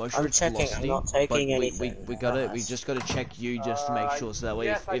 Minty. We're most sure I'm it's checking. velocity. I'm not taking but anything. we just gotta check you just to make sure, so that way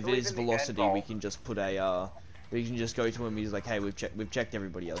yes, if it is in the velocity, end we can just put a we can just go to him. He's like, hey, we've checked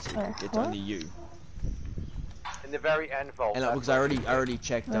everybody else. It's only you. In the very end vault. And because I already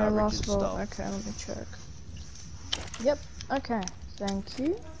checked Richard's stuff. Okay, let me check. Yep. Okay. Thank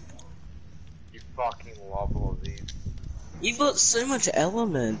you. You fucking love all of these. You've got so much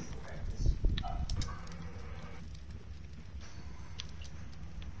element.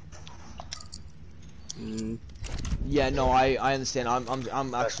 Yeah, no, I understand.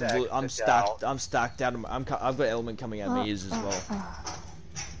 I'm actually I'm stacked out. I'm stacked out. I've got element coming out of my ears as well.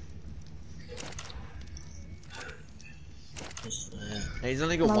 And he's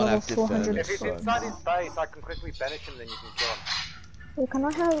only got one active furnace. If he's inside his base, I can quickly banish him, then you can kill him. Well,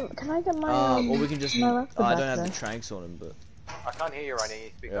 can I get my or we can just. my I raptor don't back have then? the tranks on him, but. I can't hear you right now,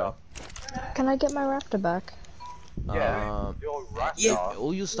 you speak Yeah. up. Can I get my raptor back? Yeah, you're right. Yeah.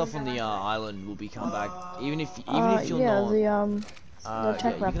 All your stuff on the island will be come back, even if you're not. The yeah,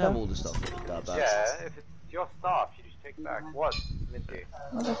 tech you can have raptor. all the stuff back. Yeah, if it's your stuff, you just take it back. What, Minty?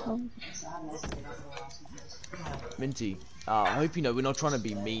 What the hell? Minty, I hope you know we're not trying to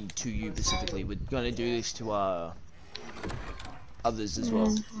be mean to you specifically. We're going to do this to others as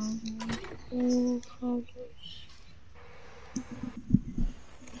well.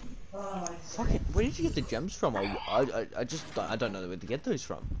 Fuck it, where did you get the gems from? I don't know where to get those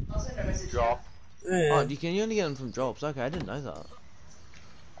from. Drop. Oh, you only get them from drops. Okay, I didn't know that.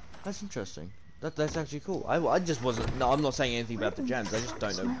 That's interesting. That's actually cool. I just wasn't. No, I'm not saying anything about the gems. I just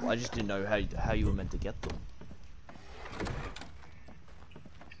don't know. I just didn't know how you were meant to get them.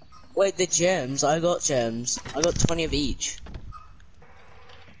 Wait, the gems? I got gems. I got 20 of each.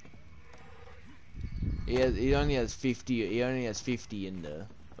 He only has 50. He only has 50 in there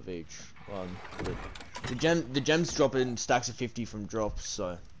of each one. But the gems drop in stacks of 50 from drops.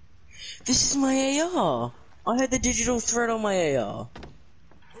 So. This is my AR. I had the digital thread on my AR.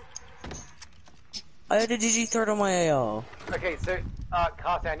 I had a digi thread on my AR. Okay, so,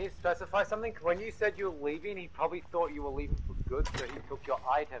 Carter, I need to specify something. When you said you were leaving, he probably thought you were leaving for good, so he took your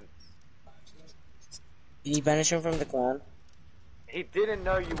items. Did you banish him from the clan? He didn't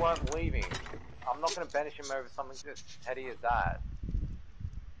know you weren't leaving. I'm not gonna banish him over something as petty as that.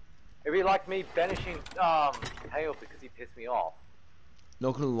 It'd be like me banishing, Hale because he pissed me off.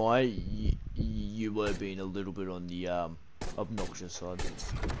 Not gonna lie, you were being a little bit on the obnoxious side.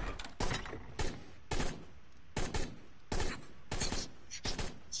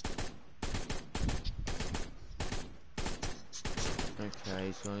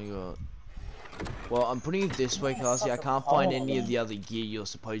 Okay, so only got. Well, I'm putting it this way, Cassie. I can't find any of the other gear you're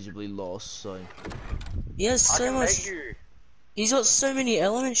supposedly lost, so. He has I so can much. make you. He's got so many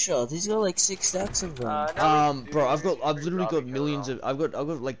element shots. He's got like 6 stacks of them. No, Bro, I've literally got millions of. I've got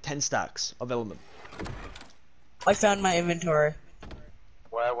like 10 stacks of element. I found my inventory.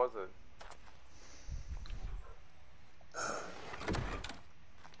 Where was it?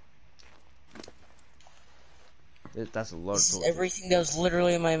 That's a lot This of is torches. everything that was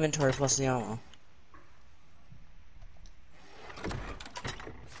literally in my inventory plus the armor.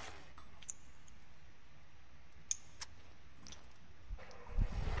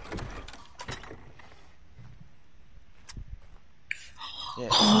 Yeah, it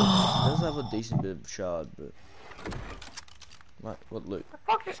does have a decent bit of shard, but. What loot? The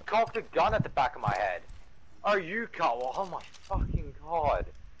fuck just cocked a gun at the back of my head? Oh, you Carl. Oh my fucking god.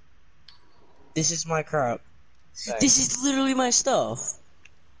 This is my crap. Thanks. This is literally my stuff.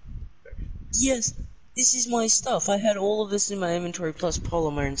 Yes, This is my stuff. I had all of this in my inventory plus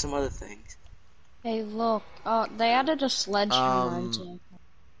polymer and some other things. Hey, look. They added a sledgehammer into it.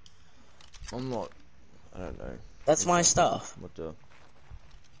 I'm not. I don't know. That's my stuff. What the?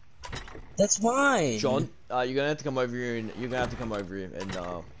 That's mine. John, you're gonna have to come over here and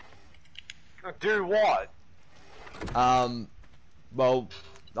Do what? well,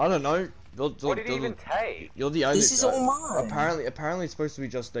 I don't know. What did he even take? You're the only. This is all mine. Apparently, it's supposed to be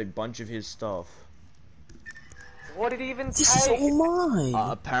just a bunch of his stuff. What did he even take? This is all mine.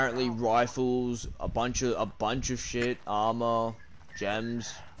 Apparently, rifles, a bunch of shit, armor,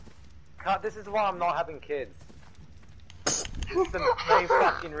 gems. Cut. This is why I'm not having kids. This is the main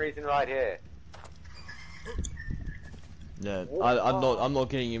fucking reason right here. Yeah, I'm not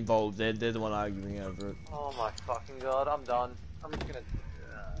getting involved. They're the one arguing over it. Oh my fucking god, I'm done. I'm just gonna.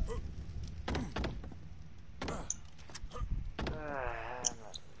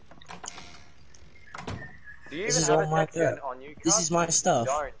 Do you even have a texture on you? This is my stuff.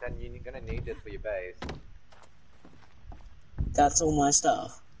 If you don't, then you're gonna need this for your base. That's all my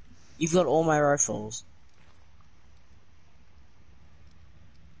stuff. You've got all my rifles.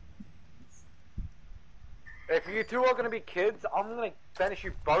 If you two are gonna be kids, I'm gonna banish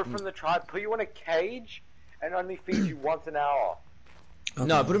you both from the tribe, put you in a cage, and only feed you once an hour. Okay.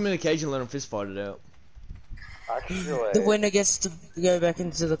 No, put them in a cage and let them fist fight it out. Actually, the winner gets to go back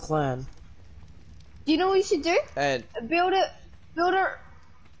into the clan. Do you know what you should do? And build a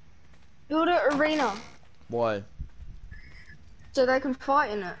arena why? so they can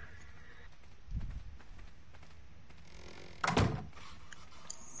fight in it.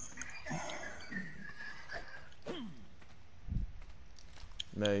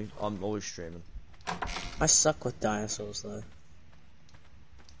 Me, I'm always streaming. I suck with dinosaurs though.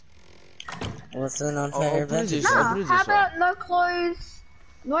 What's an unfair advantage? Nah, how about no clothes,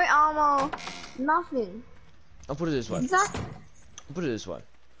 no armor, nothing? I'll put it this way. Exactly. I'll put it this way.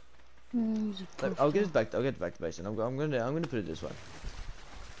 I'll get back to base, and I'm gonna put it this way.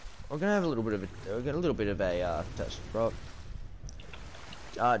 I'm gonna have a little bit of a test, right?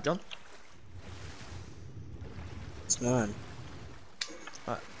 John. It's mine.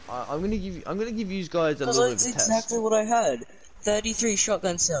 I'm gonna give you guys a little bit of a test. That's exactly what I had. 33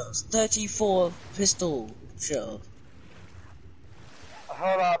 shotgun shells, 34 pistol shells.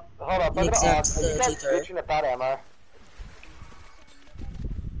 Hold up. I'm gonna ask. Are you guys bitching about ammo?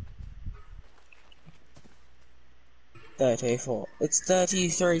 It's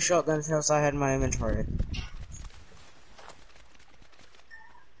 33 shotgun shells I had in my inventory.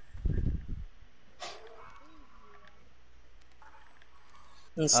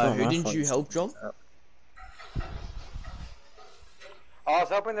 Who didn't you help, John? I was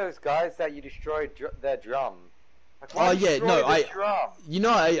helping those guys that you destroyed their drum. Like, oh yeah, no, drum? You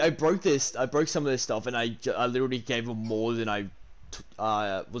know, I broke some of this stuff, and I literally gave them more than I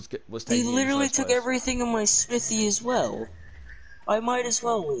was taking. He literally took everything in my smithy as well. I might as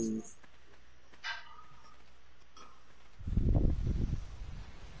well leave.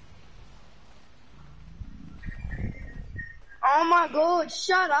 Oh my god,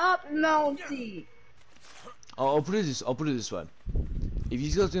 shut up, Melty! I'll put it this way. If you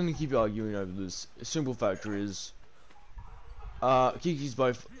guys are gonna keep arguing over this, a simple factor is kick you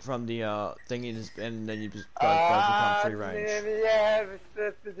both from the thingy, and then you just both become free range.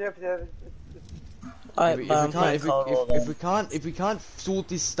 If we can't sort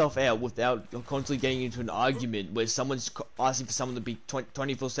this stuff out without constantly getting into an argument where someone's asking for someone to be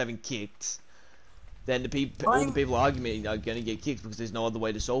 24/7 kicked, then all the people arguing are gonna get kicked because there's no other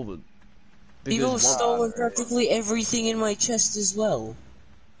way to solve it. People have stolen practically everything in my chest as well.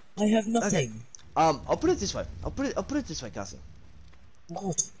 I have nothing. Okay. I'll put it this way. I'll put it this way, Cassie.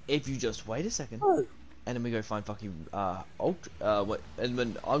 What? If you just wait a second, oh. and then we go find fucking Ultra. And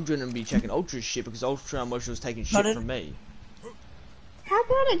then I'm gonna be checking Ultra's shit because Ultra Emotion was taking shit from me. How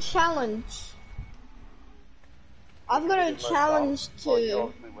about a challenge? I've got a challenge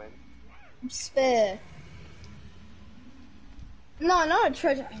to spare. No, not a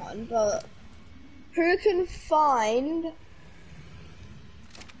treasure hunt, but who can find?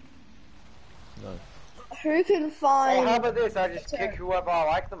 No. Who can find? Well, how about this? I just kick whoever I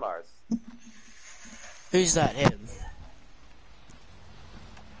like the most. Who's that? Him.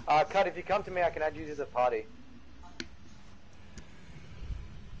 Cut. If you come to me, I can add you to the party.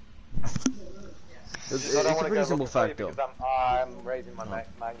 It's a pretty simple fact, though. I'm raising my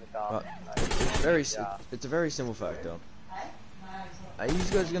magnet arm. It's a very simple fact, though. Are you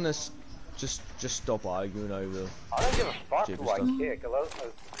guys gonna just stop arguing over? I don't give a fuck who I kick, as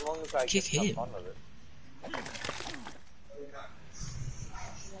long as I get some fun with it.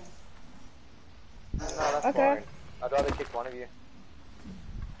 that's boring. I'd rather kick one of you.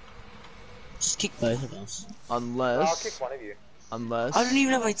 Just kick both of us. Unless... I'll kick one of you. Unless... I don't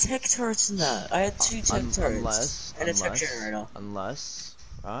even have my tech turrets in that. I had 2 tech turrets. And a tech generator. Unless...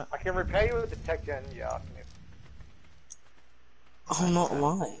 Right? I can repair you with the tech gen, yeah. I'm not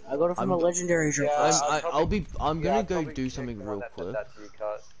lying. I got it from a legendary drop. Yeah, I'm gonna go do something real quick.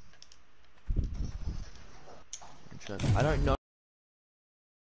 I don't know.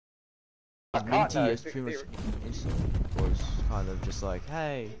 Minty is pretty much instant was kind of just like,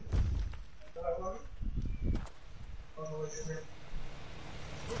 hey.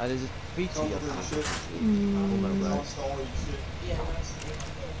 There's a PT up there.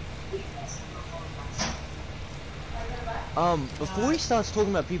 Before he starts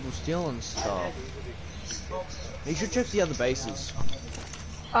talking about people stealing stuff, he should check the other bases.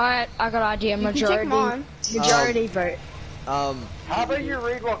 Alright, I got an idea. Majority vote. How about you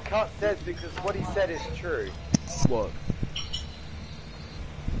read what Cut says, because what he said is true. What?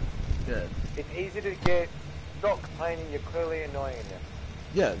 Yeah. It's easy to get. Stop complaining. You're clearly annoying him.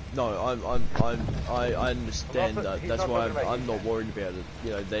 Yeah. No, I understand that. That's why I'm not worried about it.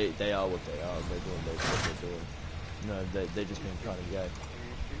 You know, they are what they are. They're doing what they're doing. No, they're just being kind of gay.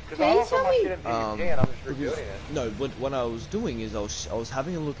 Because I also my shit in PvP and I'm just reviewing it. No, what I was doing is I was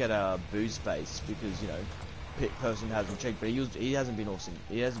having a look at our booze space because, you know, person hasn't checked, but he hasn't been on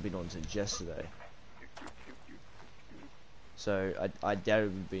since yesterday. So I doubt it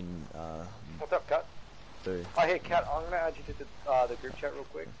would have been. What's up, Cut? Boo. Oh, hey, Cat, I'm gonna add you to the group chat real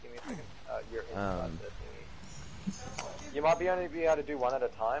quick. Give me a second. You're in the thingy. You might only be able to do one at a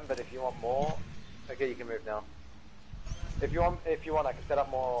time, but if you want more, okay, you can move now. If you want, I can set up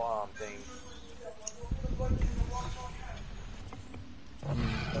more things.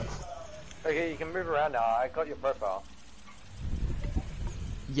 Okay, you can move around now. I got your profile.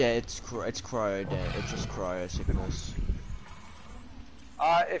 Yeah, it's cryo. It's just cryo sickness.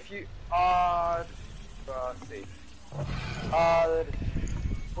 If you let's see.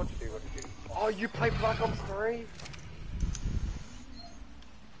 What to do? Oh, you play Black Ops 3?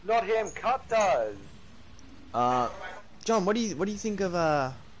 Not him. Cut does. John, what do you think of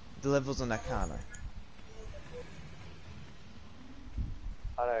the levels on that car?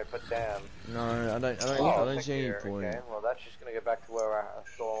 I know, but damn. No, I don't see any point. Okay, well that's just gonna go back to where I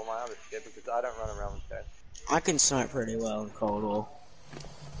saw all my other shit because I don't run around with that. I can snipe pretty well in Cold War.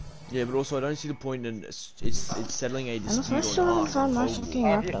 Yeah, but also I don't see the point in it's settling a dispute on Ark. If you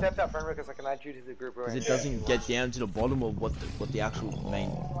accept that friend request, I can add you to the group. Because it doesn't get down to the bottom of what the actual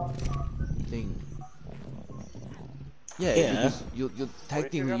main thing. Yeah, because you're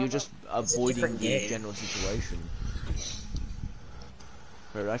technically you're just avoiding the general situation.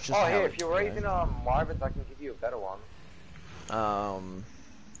 But that's just how here, if you're raising Marvin's, I can give you a better one.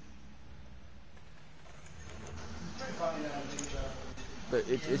 But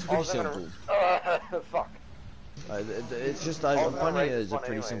it's pretty simple. Fuck. It's just I'm finding it as a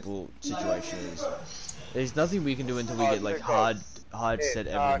pretty simple situation. There's nothing we can do until we get like hard set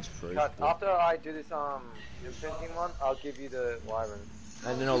evidence proof. After I do this imprinting one, I'll give you the Wyvern.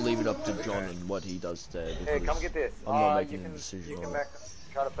 And then I'll leave it up to John and what he does there. Hey, come get this. I'm not making a decision. You can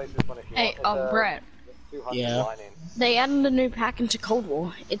try to place this one if you want. Hey, Brett. Yeah. They added a new pack into Cold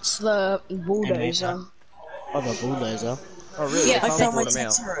War. It's the bulldozer. Oh, the bulldozer. Oh, really? Yeah, I found my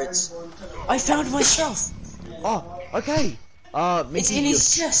tech turrets. I found my stuff. Oh, okay. It's in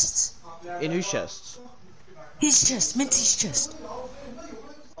his chest. In whose chest? His chest, Minty's chest.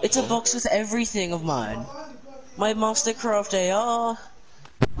 It's a box with everything of mine. My Mastercraft AR,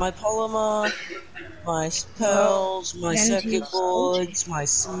 my polymer, my pearls, my circuit boards, my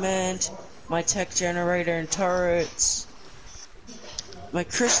cement, my tech generator and turrets, my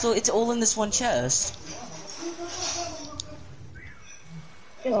crystal. It's all in this one chest.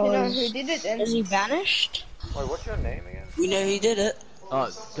 You know who did it then? Is he vanished? Wait, what's your name again? We know he did it.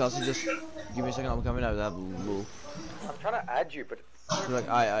 Kelsey, just give me a second. I'm coming over to have a look. I'm trying to add you, but it's... Like,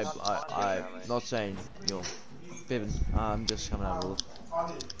 I'm not saying you're fibbing. I'm just coming to have a look.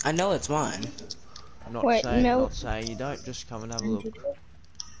 I know it's mine. I'm not saying you don't. Just come and have a look.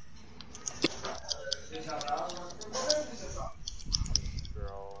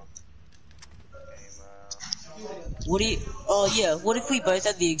 What do you? Oh yeah. What if we both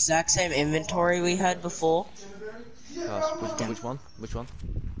had the exact same inventory we had before? Which one? Which one?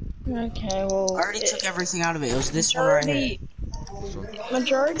 Okay, well... I already took everything out of it. It was this one right here. This one.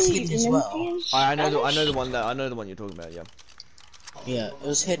 Majority as well. I know the one you're talking about. Yeah. Yeah, it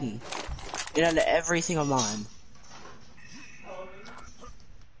was hidden. It had everything of mine.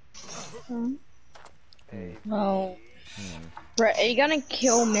 Well... Brett, are you gonna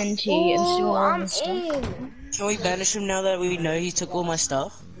kill Minty and steal Oh, all I'm his stuff? in. Can we banish him now that we know he took all my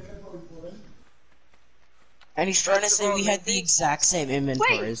stuff? And he's trying to say we had the exact same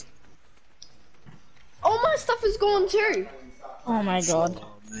inventories. All my stuff is gone too. Oh my god.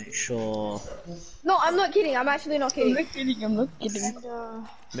 Oh, mate, sure. No, I'm not kidding. I'm actually not kidding. I'm not kidding. And,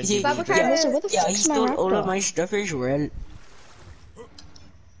 Minty, Fabricator. Listen, what the Yeah, he fuck's my stole all of raptor? my stuff as well.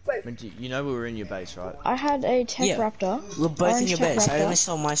 Minty, you know we were in your base, right? I had a tech Yeah. raptor. We're both in orange your tech base. I raptor, only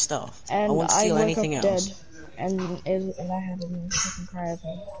stole my stuff. I and won't I steal woke anything up else. dead. And I had a fucking cryo.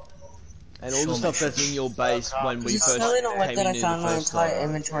 And all the stuff that's in your base when we It's first totally not like came that. I in the found my first entire time.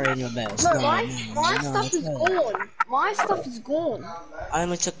 inventory in your base. no, No, my no, stuff is no. gone. My stuff is gone. I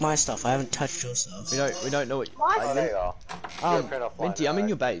only took my stuff. I haven't touched your stuff. We don't know what. Oh, there you are. You're print offline Minty, I'm now, in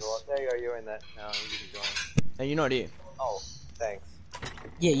your right? base, There you go, you're in that now. You can join. and you're not here. Oh, thanks.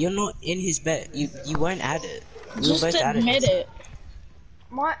 Yeah, you're not in his bed. You won't add it. We were Just both added admit it.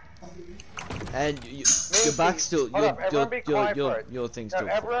 My And your back's still Hold up, everyone be quiet for it. your thing's No, still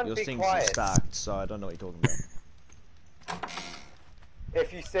everyone your be thing's quiet. stacked, so I don't know what you're talking about.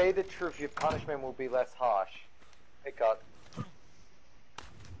 If you say the truth, your punishment will be less harsh. Hey, God.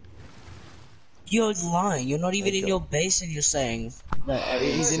 You're lying. You're not even in Okay. your base, and you're saying that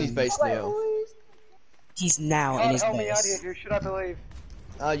He's in his base now. he's now in God, his help me out here, base. who should I believe?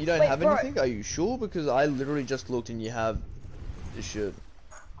 You don't Wait, have bro. anything? Are you sure? Because I literally just looked and you have this shit.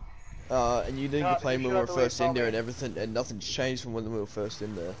 And you didn't God, complain who when should we I were believe? first in Tell there me. and everything, and nothing's changed from when we were first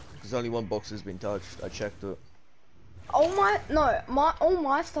in there. Because only one box has been touched. I checked it. all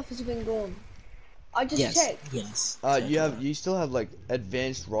my stuff has been gone. I just Yes. checked. Yes. You still have like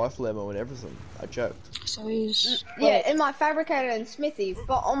advanced rifle ammo and everything. I checked. So he's Yeah, in my fabricator and smithy,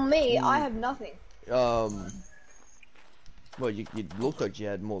 but on me, I have nothing. Well, you looked like you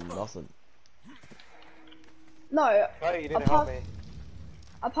had more than nothing. No, Oh, you didn't Apart- help me.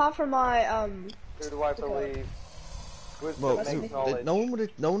 apart from my Who do I believe? Wisdom Well, makes knowledge.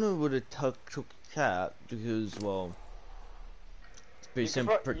 no one would have took cat because well, it's pretty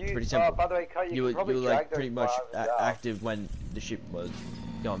simple. Pretty simple. By the way, Kai, You were probably like drag those pretty much bars out. active when the ship was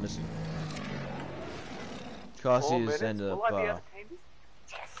gone missing. 4 Cassius minutes? ended up. Will I be entertained?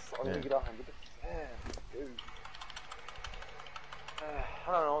 Yes, I'm yeah. gonna get 100%. Dude.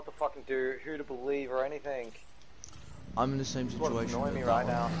 I don't know what to fucking do, who to believe or anything. I'm in the same It's what's situation. annoying me with right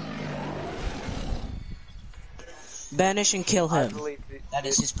that now. Banish and kill I him. believe That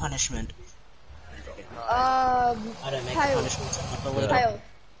is his punishment. um I don't make Tail. punishments. I'm not the leader. tail.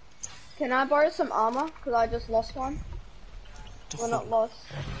 Can I borrow some armor? Cause I just lost one. Well, not lost.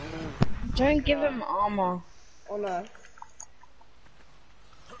 don't give him armor. Oh no.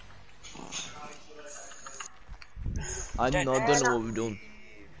 I don't know what we're doing.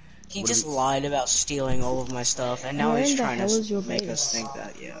 He What just do we- lied about stealing all of my stuff, and now Where he's in the trying hell to is your make base? us think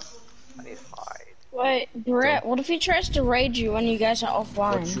that, yeah. I need to hide. Wait, Brett, what if he tries to raid you when you guys are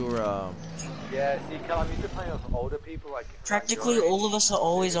offline? What's your Yeah, see, I'm used to playing with older people, like... Practically your age. all of us are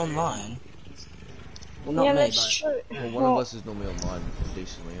always online. Well, not Yeah, me, that's but true. Well, one of us is normally online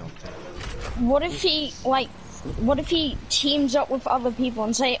decently often. What if he what if he teams up with other people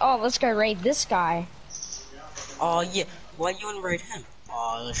and say, "Oh, let's go raid this guy"? oh yeah, why you wanna raid him?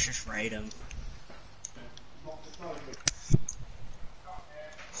 Oh, let's just raid him.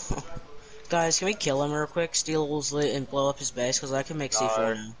 Guys, can we kill him real quick? Steal all his loot and blow up his base, because I can make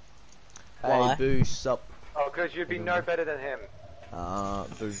C4 now. Why? Hey, Boo, sup? Oh, because you'd be no better than him.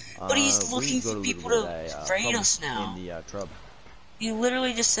 Boo. But he's we've looking got for a little people bit to of a, raid problem us now. In the trub. He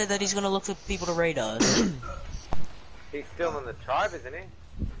literally just said that he's gonna look for people to raid us. He's still in the tribe, isn't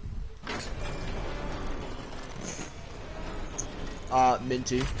he?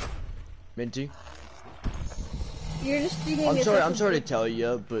 Minty. You're just feeding me. I'm sorry to tell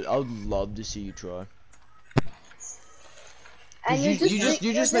you, but I would love to see you try. And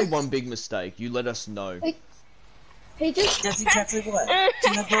You just made one big mistake. You let us know. He just. That's exactly what.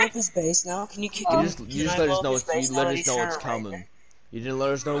 Can I blow up his base now? Can you kick You him? just Can let I us blow know up his base you now let that us he's know trying it's to raid coming. me? You didn't let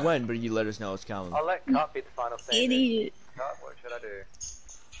us know when, but you let us know it's coming. I'll let Cut be the final say. Idiot. Cut, what should I do?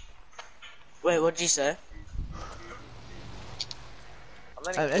 Wait, what did you say? I'm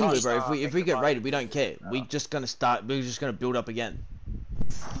letting Anyway, Cut, bro, if make we the get final- raided, we don't care. We're just gonna build up again.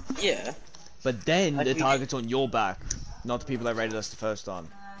 Yeah. But then Like the we- target's on your back, not the people that raided us the first time.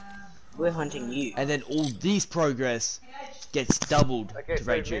 We're hunting you. And then all this progress gets doubled Okay, to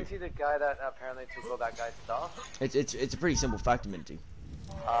so raid you. Minty, the guy that apparently took all that guy's stuff, It's a pretty simple factor, Minty.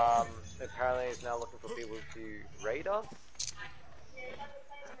 apparently is now looking for people to raid us.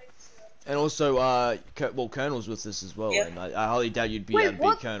 And also, Colonel's with us as well, Yeah. and I highly doubt you'd be Wait, able to beat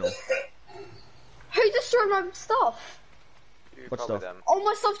what? Colonel. Who destroyed my stuff? What Probably stuff? them. All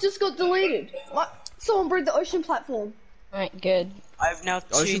my stuff just got deleted. Someone broke the ocean platform. Alright, good. I have now 2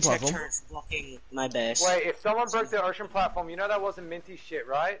 Ocean tech platform? turrets blocking my base. Wait, if someone broke the ocean platform, you know that wasn't Minty shit,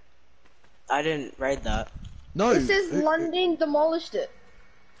 right? I didn't raid that. No. It says London demolished it.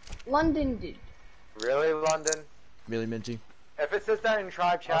 London did. Really, London? Really, Minty? If it says that in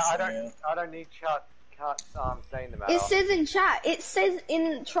tribe chat, I Yeah. don't need chat saying the matter. It says in chat. It says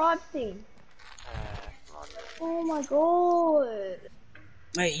in tribe thing. London. Oh my god.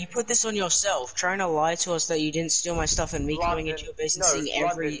 Mate, you put this on yourself, trying to lie to us that you didn't steal my stuff and me coming into your base and seeing it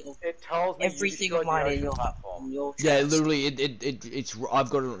tells me everything you of mine the in ocean your platform. in your Yeah, chest. literally, it's. I've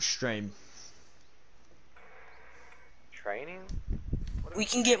got it on stream. Training? We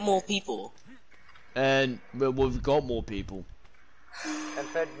can get more people. And well, we've got more people. And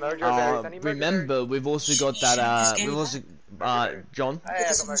fed mojo berries. Any mojo Remember, we've also got that. We've also John. berries? Hey, I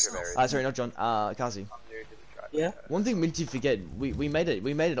got mojo berries. Sorry, not John. Cassie. I'm new to the tribe. Yeah. One thing Minty forget, we made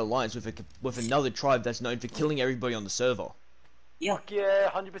an alliance with another tribe that's known for killing everybody on the server. Yeah. Fuck yeah,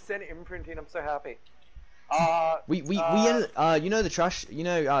 100% imprinting. I'm so happy. We ended, you know the trash,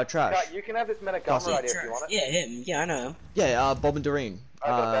 trash. Yeah, you can have this Metagama right here if you want it. Yeah, him. Yeah, I know him. Yeah, Bob and Doreen. I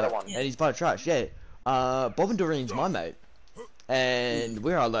got a better one. And he's part of trash. Yeah. Bob and Doreen's my mate, and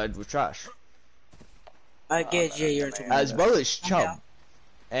we're allied with trash, I get you. You're into as well as I'm Chubb, down.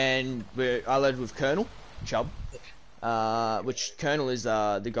 and we're allied with Colonel Chubb, which Colonel is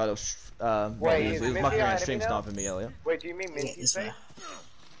the guy that was Wait, he is was Minty mucking our around enemy stream now? sniping me earlier. Wait, do you mean Yeah, Minty's this way.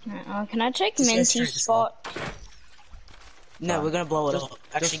 face? Can I take Just go Minty's straight this spot? No, we're gonna blow it Just- up.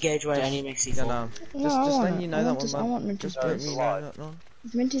 Actually, Gage, wait, I need to make C4. No, No, just I want letting it. you know I that want one, this. man. I want Minty's Just letting base. you know that.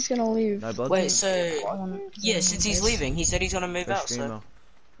 If Minty's gonna leave. No blood. Wait, so I want yeah, since he's leaving, he said he's gonna move out. So Streamer.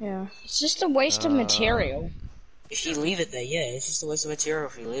 Yeah. It's just a waste of material. if you leave it there, yeah, it's just a waste of material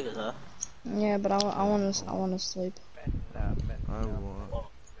if you leave it there. Yeah, but I want to sleep. I want.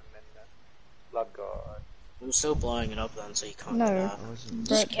 Blood God. I'm still blowing it up then, so you can't. No. get out.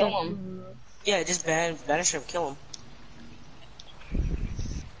 Just kill him. Yeah, just banish him, kill him.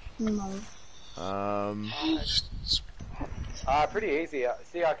 No. Pretty easy.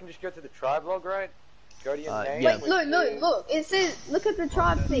 See, I can just go to the tribe log, right? Go to your name. yeah. Wait, look. It says, look at the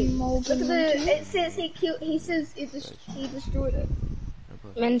tribe thing. Look at it says he says he destroyed it.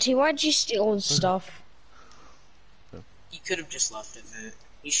 Minty, why'd you steal his stuff? You could have just left it, mate.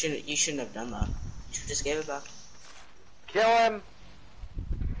 You shouldn't have done that. You should just gave it back. Kill him!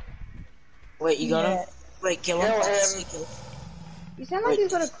 Wait, you got him? Wait, kill him. Kill him. Obviously kill him. You sound like Wait. you're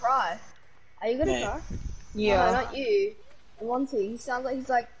gonna cry. Are you gonna Yeah. cry? Yeah. No, not you. Monty. He sounds like he's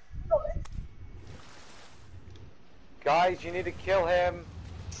like. Guys, you need to kill him.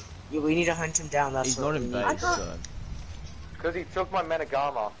 Yeah, we need to hunt him down. That's He's what not we in need. base, so. Because he took my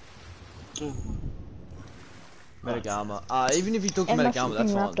Metagama. Mhm. Metagama. Even if you took the And my Metagama,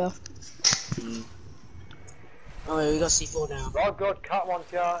 that's fucking fine. raptor. Oh wait, we got C4 now. Oh god, cut one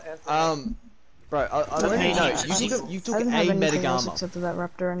here. Anthony. Bro, I Okay, already know. yeah. You took I a don't have anything else Metagama. except for that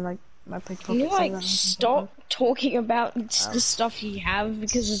raptor and like my Can pickpocket. you like stop talking about the stuff you have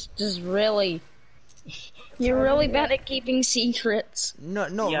because it's just really. You're really bad at keeping secrets. No,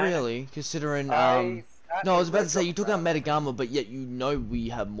 not Yeah, I know. really, considering, I no, I was about to say, actually you took out Metagama, but yet you know we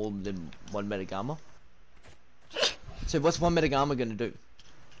have more than one Metagama. So what's one Metagama gonna do?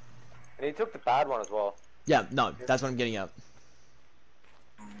 And he took the bad one as well. Yeah, no, that's what I'm getting at.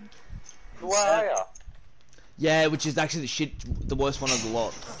 So where are ya? Yeah, which is actually the worst one of the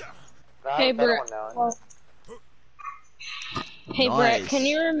lot. Nah, Hey, better Brett. one now. Hey Brett, Nice. can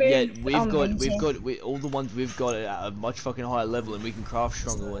you remove? Yeah, we've Minty? got all the ones we've got are at a much fucking higher level, and we can craft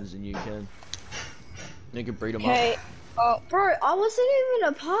stronger ones than you can. You can breed them up. Okay. Bro, I wasn't even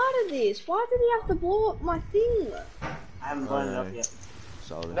a part of this. Why did he have to blow up my thing? I haven't blown it up No. yet.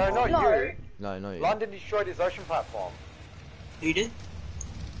 So, No, not No. you. no, no. London destroyed his ocean platform. Who did?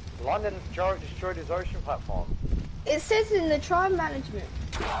 London destroyed his ocean platform. It says in the tribe management.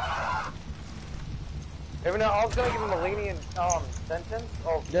 Even though I was gonna give him a lenient sentence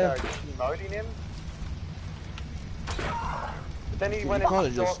of Yeah. demoting him. But then he He went kind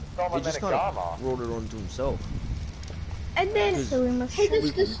and of stole my just kind Metagama. of rolled it onto himself. And then Because he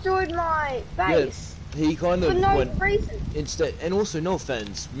just destroyed my base he kind for of no went reason. instead, and also no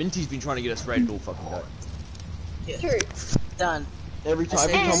offense, Minty's been trying to get us raided all fucking day. Yeah. True. Done. Every time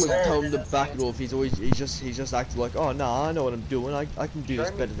And- we tell him to back it off, he's just acted like, oh nah, I know what I'm doing. I can do this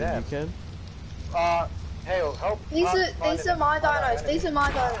Show me better than you them. can. Hey, help. These find are my dinos. These are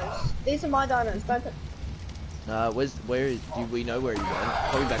my dinos. These are my dinos. Don't. Do we know where he's going?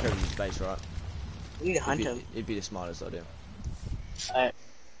 Probably back over to his base, right? We need to hunt him. It'd be the smartest idea.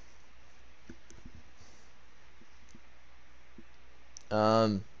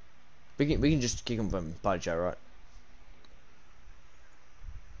 We can just kick him from party chat, right?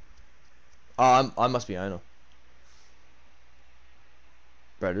 I must be owner.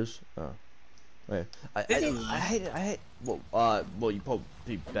 Brothers. Oh. Yeah. I hate it. I hate. Well, you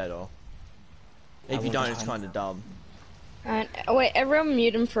probably better. If you don't, it's kind of dumb. And wait, everyone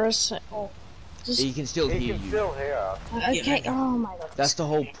mute him for a sec. Oh, He can still hear you. Still hear. okay. Oh my god. That's the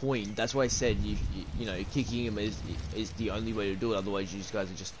whole point. That's why I said you know kicking him is the only way to do it. Otherwise, you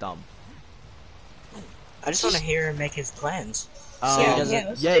guys are just dumb. I just want to hear him make his plans. Yeah,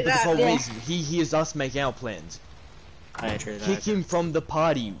 but the problem yeah. is he hears us make our plans. I true that. Kick him from the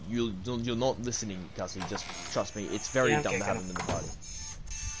party. You're not listening, Gussie. Just trust me. It's very dumb to have him in the party.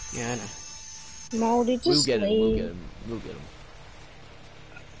 Yeah, I know. Moldy, just We'll get him. leave. We'll get him.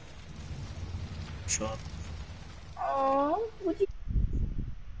 Sure. Oh, would you?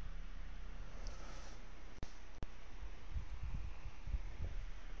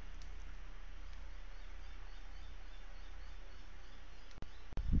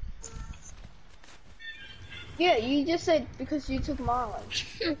 Yeah, you just said because you took mine.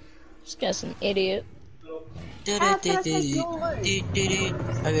 This guy's an idiot. Okay,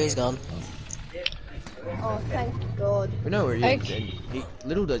 he's gone. Oh, thank God. We know where he is. Okay. And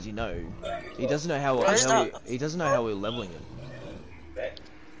little does he know, he doesn't know how he doesn't know how we're leveling him.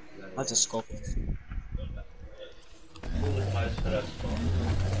 That's a scorpion.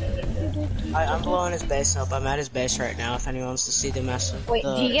 I'm blowing his base up. I'm at his base right now. If anyone wants to see the mess. Wait,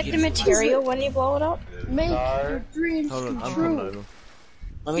 do you get the material when you blow it up? Make your dreams Hold on, come I'm true. coming over.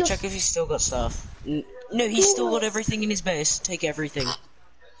 Let me check if he's still got stuff. No, he's still got everything in his base. Take everything.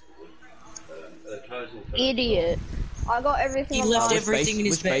 Idiot. I got everything. He on left mine. everything in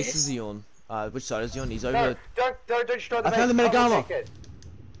his Which base base. is he on? Which side is he on? He's over. No, don't destroy the I base. found the Carl will Metagama. take it.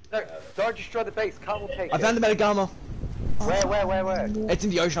 No, don't destroy the base. Carl will take I it. found the Metagama. Where? It's in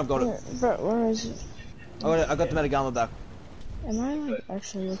the ocean. I've got it. Bro, where is it? I got the Metagama back. Am I like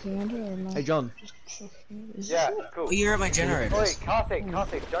actually looking at it or am I Hey John. just checking? Is Yeah, this cool. Oh, you're at my generators. Wait, Karthik,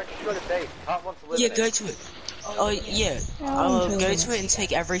 don't destroy the base. Carl wants to live Yeah, in go it. to it. Oh, yeah. Yeah, I'll I'm go sure. to it and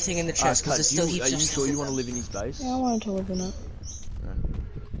take everything in the chest, because there's still are heaps you of sure stuff. you want to live in his base? Yeah, I wanted to live in it.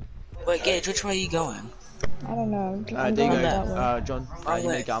 Wait, Gage, which way are you going? I don't know. I'm There you going go. that way. John. Wrong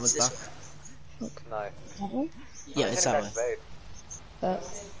Your way. Metagama's It's back. this No. That way? Yeah, it's that way. Base.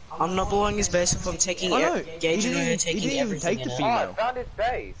 But I'm not blowing his base up, I'm taking Oh no, Gage and I are he taking didn't even everything take the in it. Oh, I female. found his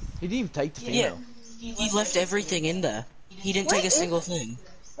base. He didn't even take the Yeah, female. he left everything in there. He didn't take a single thing.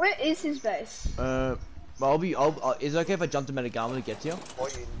 Where is his base? Well, is it okay if I jump to Metagama to get to you?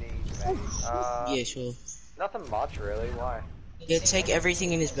 What you need, mate. Yeah, sure. Nothing much, really. Why? Yeah, take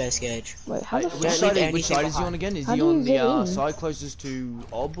everything in his base, Gage. wait, how the Which fuck? side, leave which side anything is he on again? Is How he do you on the get in? side closest to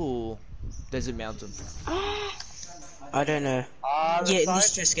Ob or Desert Mountain? I don't know. The Yeah, in side-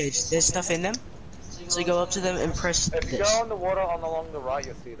 this chest, Gage, there's stuff in them. So you go up to them and press If you this, go on the water along the right,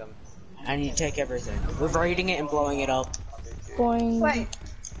 you'll see them. and you take everything. We're raiding it and blowing it up. Boing. Wait.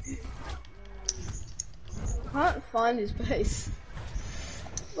 Can't find his base.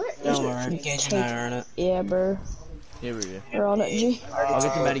 Where is Don't it? worry, Gage and I are on it. Yeah, bro. Here we go. We're on it, G. I'll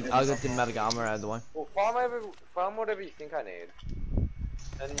get the Metagama out of the way. Well, farm whatever you think I need.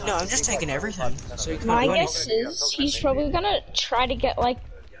 And No, I'm just taking everything. So you can't My do guess anything. is he's probably gonna try to get like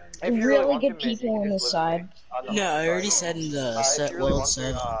If you really want good to, mate, people you on can his just live side. in- No, I already said in the if set you really world want to,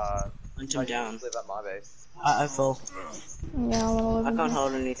 said hunt you him can down. just live at my base. I fall. Yeah, I wanna live I in can't here.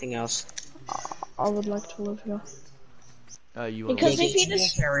 hold anything else. I would like to live here. You want Because Yeah, if you Gage,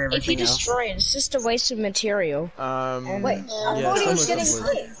 you carry if you everything else. destroy it, it's just a waste of material. Wait, yeah, I thought he was getting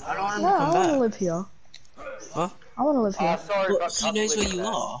somewhere. clear. I don't want him Yeah, to I come wanna back. live here. Huh? I wanna live here. Sorry, But but he knows where you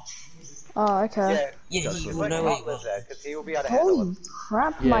are. Oh, okay. Yeah, Yeah, he just will let know where Cut you live are. there, because he will be able to handle Holy it.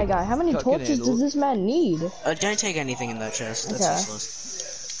 crap, Yeah, my guy. How many Cut can torches handle does it. this man need? Don't take anything in that chest. That's Okay. useless.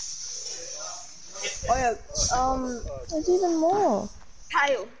 Oh yeah, There's even more.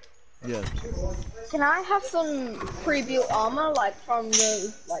 Kale. Yeah, Can I have some pre-built armor, like from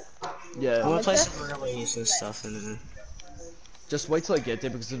the I yeah. want to play some really useless stuff in there. Just wait till I get there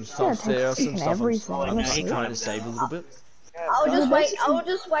because some Yeah, stuff there are some taking stuff everything, I'm honestly. trying to save a little bit. I'll just wait. I'll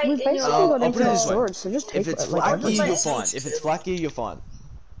just wait We in basically your. got I'll put it infinite this way. storage, so just take If it's it. Like, flat everything. gear, you're fine. If it's flat gear, you're fine.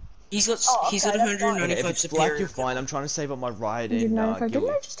 He's got Oh, he's okay, got that's fine. Okay, 195 if it's black, superior. you're fine. I'm trying to save up my ride and 195. Didn't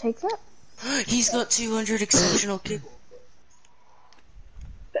gear. I just take that? He's got 200 exceptional kick.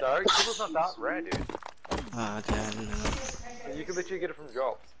 So, Kibble's not that rare, dude. Oh, okay, I don't know. You can literally get it from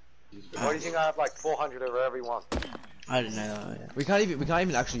drops. Why do you think I have like 400 over every one? I didn't know that. Yeah. We can't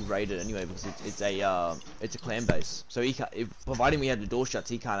even actually raid it anyway because it's a clan base. So he can't, providing we had the door shuts,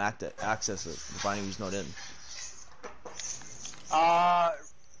 he can't access it. Providing he's not in.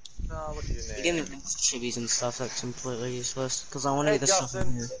 What's your name? Getting chibis and stuff, that's completely useless. Because I want to get this stuff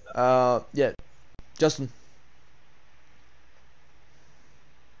in here. Yeah. Justin.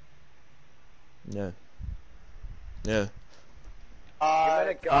 Yeah. Yeah.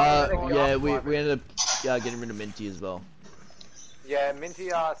 Yeah, we ended up getting rid of Minty as well. Yeah, Minty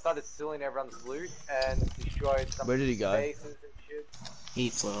started stealing everyone's loot and destroyed some Where did he go? bases and shit. He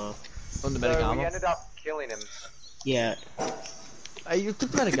flew up. On the So we Metagama? ended up killing him. Yeah. Hey, you took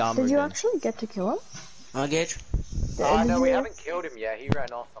Metagama Did you again. actually get to kill him? Gage? No, we you- haven't killed him yet. He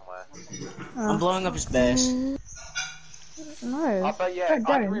ran off somewhere. I'm blowing up his base. No. But yeah, God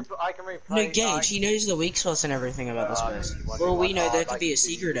I damn. can replay. No, Gage, he knows the weak spots and everything about this place. Well, we know there could be a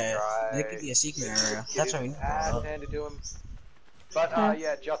secret area. There could be a secret area. That's what we know. To do him. But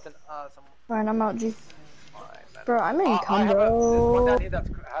yeah, Justin. Fine, I'm out, G. Fine, man. Bro, I'm in I have there's one combo. down here that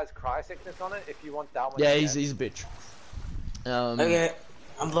has cry sickness on it. If you want that one. Yeah, you he's can. a bitch. Okay,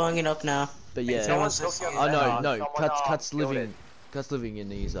 I'm blowing it up now. But yeah. Someone took your Oh no, Someone, Cut's killed living. it. Cut's living in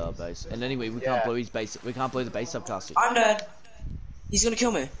his base. And anyway, we can't blow his base. We can't blow the base up, Cassie. I'm dead. He's gonna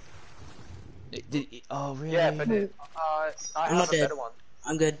kill me. Oh really? Yeah, but I I'm have not a dead. better one.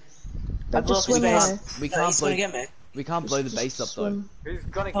 I'm good. I I blew up just his swim base. away. We No, can't he's blow. gonna get me. We can't blow the base up though. Swim. Who's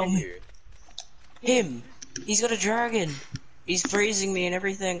gonna Oh, get you? Him. He's got a dragon. He's freezing me and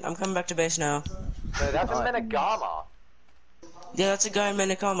everything. I'm coming back to base now. No, that's a Alright. Menagama. Yeah, that's a guy in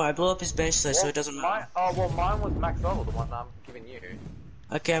Menakama. I blew up his base though, so it doesn't matter. Mine was max level, the one I'm giving you.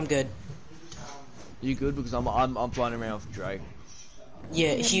 Okay, I'm good. You good? Because I'm flying around with Drake.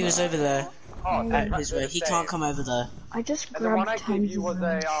 Yeah, he was over there. Oh, At his way. He can't come over there. I just And the one I grabbed gave tons you of was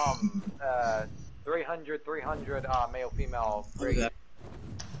them. a 300 male female breed. Okay.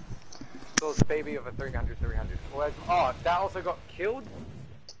 So it's a baby of a 300. Oh, that also got killed.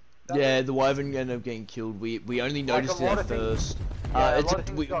 Yeah, the wyvern ended up getting killed. We only noticed a lot it at of things- first. yeah, a lot of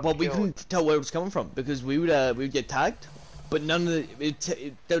things we got we killed. couldn't tell where it was coming from because we would get tagged, but none of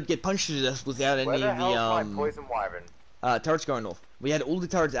they would get punched to death without any Where the of hell's the my poison wyvern? turrets going off. We had all the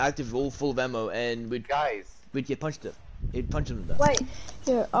turrets active, all full of ammo, and Guys, we'd get punched to death. It'd punch them to death. Wait,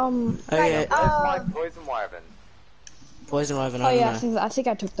 Yeah, Okay. where's my poison wyvern? Poison Wyvern, oh I yeah, don't know. I think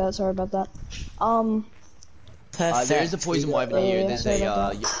I took that, sorry about that. Perfect. There is a poison wyvern Yeah, here. yeah, There's sorry a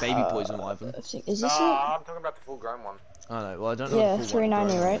about that. baby poison wyvern. I think, is No, this it? I'm talking about the full grown one. I don't know. Well, I don't know. Yeah, what the full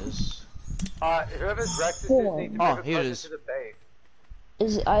 390, wyvern right? is. Whoever's Rex is Four. needs to Oh, move it here it closer is. to the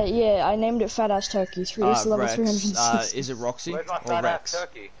base. Yeah, I named it Fat Ass Turkey. It's level Rex. 360. Is it Roxy Where's my or fat Rex? ass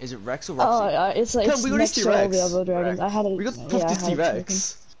turkey? Is it Rex or Oh, Roxy? it's like Come, it's we got next this to all T-Rex. the other dragons. I had it. We got the yeah, I fifth had it taken.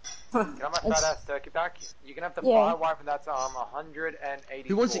 T-Rex. Can I have my fat ass turkey back? You can have the Yeah. fire wyvern that's 180.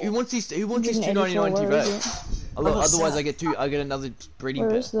 Who wants these 299 184, where is T-Rex? Otherwise I get another breeding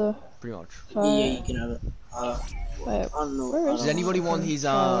Where pair. is the? Pretty much. Yeah, you can have it. Wait, I don't know. where is Does anybody want his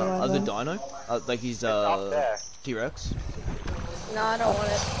other dino? Like his up there. T-Rex? no, I don't want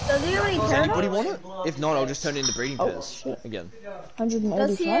it. does he have any Does anybody pterodons? want it? If not, I'll just turn it into breeding Oh, pairs shit. again.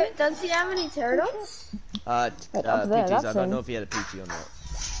 185. Does he have any pterodons? Right up there, PTs. I that don't know thing. if he had a PT or not.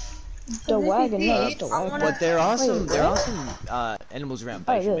 The wagon, no, it's the I wagon. wanna- But there are Wait, some animals around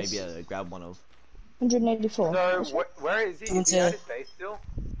Oh, base you this. maybe grab one of. 184. So where is he? Someone's Is he at here. his base still?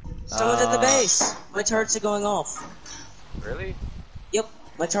 Someone's at the base! My turrets are going off. Really? Yep,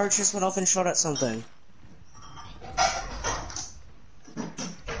 my turret just went off and shot at something.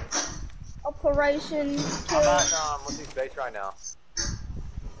 Operation I'm Kill. at what's his base right now?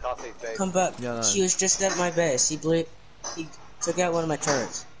 Cassie's base. Come back. Yeah, no. He was just at my base. He took out one of my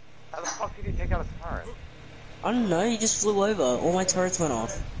turrets. How the fuck did he take out his turret? I don't know, he just flew over. All my turrets went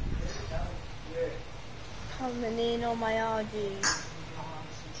off. Coming in on my RG.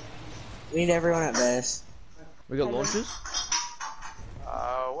 We need everyone at base. We got launchers?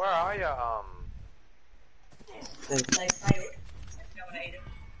 Where are you?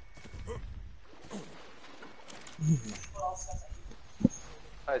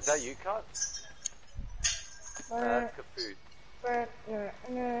 Oh, is that you, Cut? That's Cafood.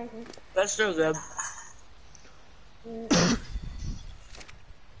 That's still good.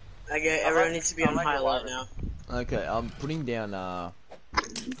 Okay, everyone needs to be on high alert now. Okay, I'm putting down,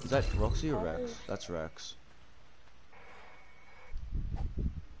 is that Roxy or Rex? That's Rex.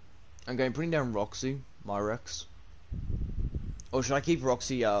 I'm going putting down Roxy, my Rex. Or should I keep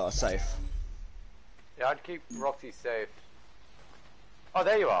Roxy, safe? Yeah, I'd keep Roxy safe. Oh,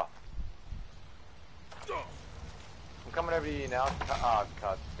 there you are. I'm coming over to you now.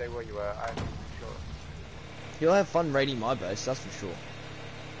 Cut. Stay where you were. I'm sure. He'll have fun raiding my base, that's for sure.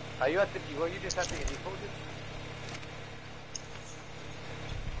 Are you at the? Were you just at the default?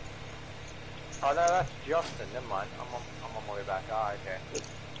 Oh no, that's Justin. Never mind. I'm on my way back. Ah, okay.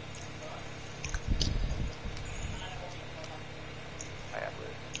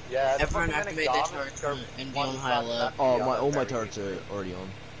 Yeah, everyone activate their turrets and be on high alert. Oh, all my turrets are already on.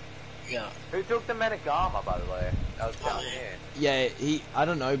 Yeah. Who took the Menagama, by the way? That was down here. Yeah, I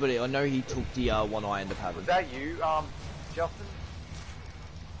don't know, but I know he took the one I ended up having. Was that you, Justin?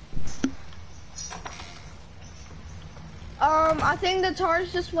 I think the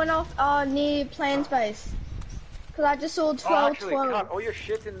turrets just went off near Plan's base. Cause I just saw 12. Oh, actually, cut all your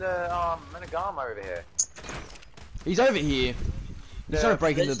shit in the Menagama over here. He's over here. He's trying to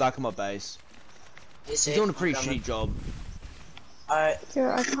break into the back of my base. He's doing a pretty shitty job. Alright.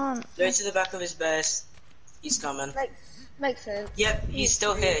 Yeah, I can't. Go to the back of his base. He's coming. Makes sense. Yep, he's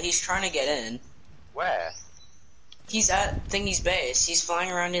still here. He's trying to get in. Where? He's at Thingy's base. He's flying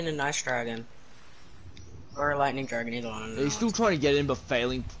around in a nice dragon. Or a lightning dragon, either one. He's still trying to get in, but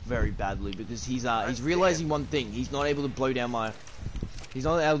failing very badly because he's realizing one thing. He's not able to blow down my. He's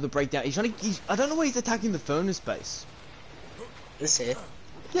not able to break down. He's trying to. I don't know why he's attacking the furnace base. This here.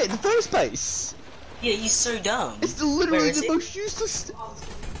 Yeah, the furnace base. Yeah, he's so dumb. It's literally the most useless.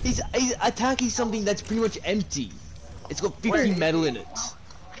 He's attacking something that's pretty much empty. It's got 50 metal in it.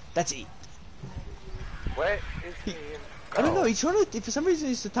 That's it. Where is he? I don't know. He's trying to. For some reason,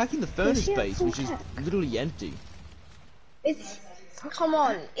 he's attacking the furnace base, which is literally empty. It's. Come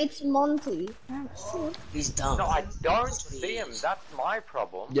on, it's Monty. He's dumb. No, I don't see him. That's my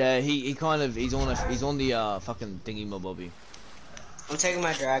problem. Yeah, he's on the fucking thingy mobobby. I'm taking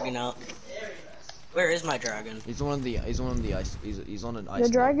my dragon out. Where is my dragon? He's on the ice. He's on an ice.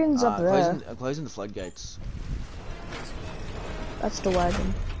 The dragon's up there. Closing the floodgates. That's the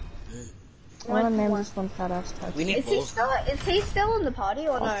wagon. I wanna name this one Fat Ass Taxi. We need Is he still in the party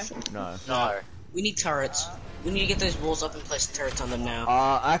or no? No. No. We need turrets. We need to get those walls up and place turrets on them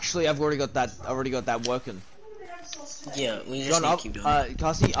now. Actually, I've already got that working. Yeah, we just need to keep doing it.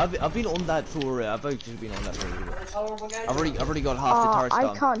 Cassie, I've been on that for. I've actually been on that for a little bit. I've already got half the turrets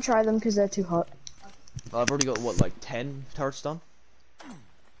done. I can't try them because they're too hot. I've already got what, like 10 turrets done.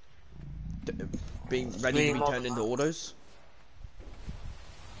 Being ready to be turned into autos.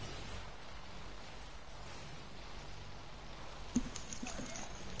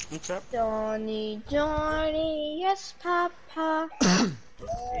 What's up? Johnny, yes, Papa.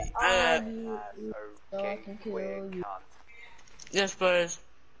 Yes, please.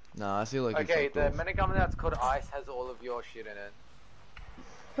 No, I feel like okay, it's the Menagama that's called Ice has all of your shit in it.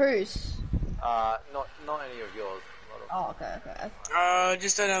 Whose? Not any of yours. Oh, okay.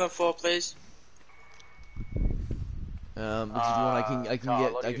 Just another 4, please. If you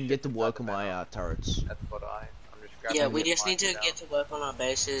want, I can get to work on my turrets. That's what I'm just grabbing. Yeah, we just need to get to work on our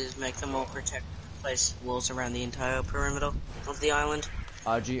bases, make them all protect, place walls around the entire perimeter of the island.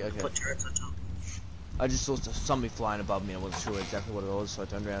 RG, okay. Put turrets on top. I just saw something flying above me. I wasn't sure exactly what it was, so I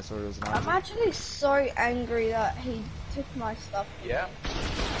turned around and saw it was an I'm RG. actually so angry that he took my stuff. Yeah.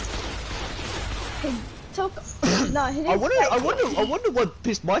 He took. No, he didn't. I wonder what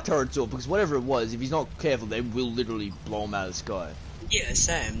pissed my turrets off, because whatever it was, if he's not careful, they will literally blow him out of the sky. Yeah,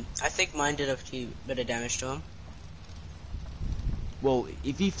 same. I think mine did a few bit of damage to him. Well,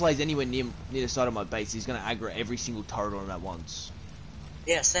 if he flies anywhere near the side of my base, he's gonna aggro every single turret on him at once.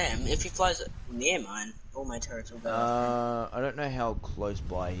 Yeah, same. If he flies near mine, all my turrets will go. I don't know how close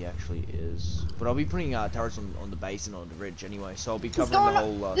by he actually is, but I'll be putting turrets on the base and on the ridge anyway, so I'll be covering the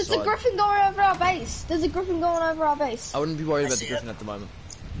whole There's side. a griffin going over our base. There's a griffin going over our base. I wouldn't be worried about the griffin at the moment,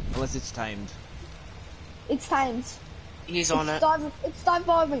 unless it's tamed. It's tamed. He's on it. It's dive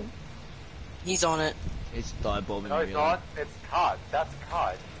bombing. He's on it. It's dive bombing. No, it's not. It's Cut. That's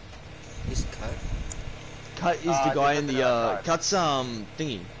Cut. He's cut. Cut is the guy in the Cut's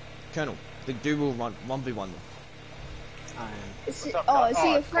thingy, Colonel. The dude will run 1v1. Is he Cut?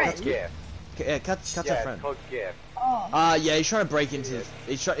 a friend? Cut's gift. Yeah, Cut's a friend. Called gift. Oh. Yeah, he's trying to break into.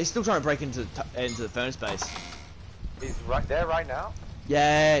 He's still trying to break into the furnace base. He's right there right now.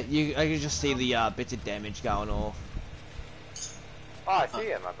 Yeah, I can just see the bits of damage going off. Oh, I see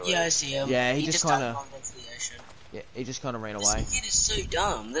him. I believe. Yeah, I see him. Yeah, he just kinda- dive bombed into the ocean. Yeah, he just kind of ran This away. kid is so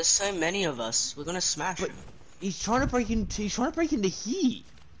dumb. There's so many of us. We're gonna smash But him. he's trying to break into. He's trying to break into here.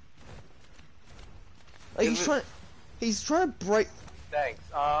 Like he's trying to break. Thanks.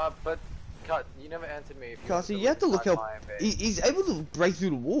 But Cut, you never answered me. Cassie, you have to look how he's able to break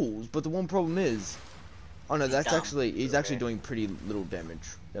through the walls, but the one problem is, oh no, that's dumb. he's actually doing pretty little damage.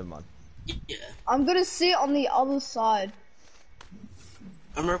 Never mind. Yeah. I'm gonna sit on the other side.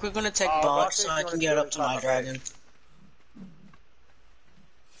 I'm we're gonna take Oh, Bart Bucky, so you I wanna can do get it up to my inside my dragon.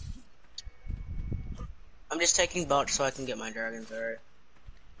 I'm just taking Bart so I can get my dragons, alright?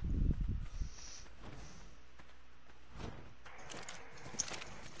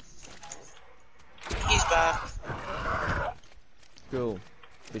 back. Cool.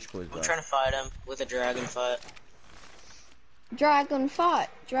 Bitch boy's I'm back. trying to fight him with a dragon fight. Dragon fight,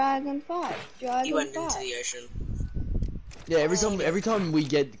 dragon fight, dragon He went fight. into the ocean. Yeah, every time we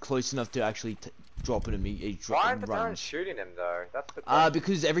get close enough to actually drop him, he Why aren't the runs. turrets shooting him though? That's the question.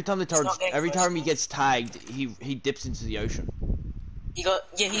 Because every time he gets tagged, he dips into the ocean.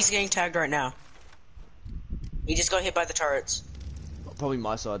 He's getting tagged right now. He just got hit by the turrets. Probably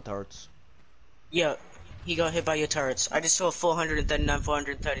my side turrets. Yeah, he got hit by your turrets. I just saw 439,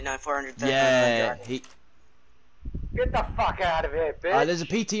 439, 439. Yeah, Get the fuck out of here, bitch! there's a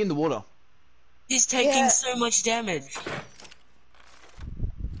PT in the water. He's taking so much damage.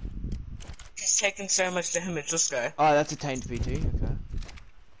 He's taking so much damage. This guy. Oh, that's a tamed PT. Okay.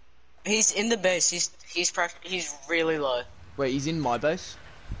 He's in the base. He's really low. Wait, he's in my base?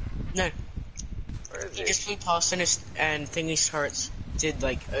 No. Where is He he? just flew past and Thingy's turrets did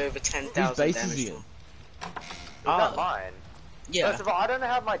like over 10,000 Whose base damage. is he in? Is that mine? Yeah. First of all, I don't know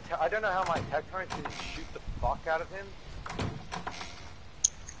how my tech turrets didn't shoot the fuck out of him.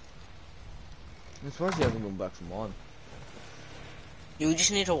 I'm surprised he hasn't gone back for mine. You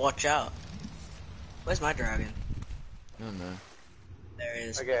just need to watch out. Where's my dragon? I don't know. There he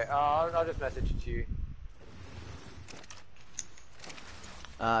is. Okay, I'll just message it to you.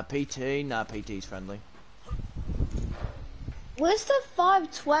 PT? Nah, PT's friendly. Where's the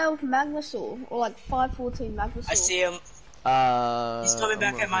 512 Magmasaur? Or like 514 Magmasaur? I see him. He's coming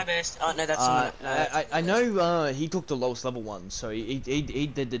back at my base. Oh no, that's someone. I know he took the lowest level one, so he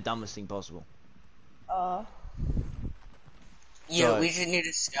did the dumbest thing possible. Yeah, So- we just need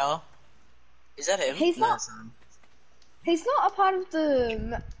a scout. Is that him? He's No, not- that's him. He's not a part of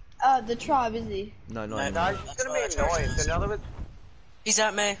the tribe, is he? No, No, no. No, it's gonna be annoying. So in other words, He's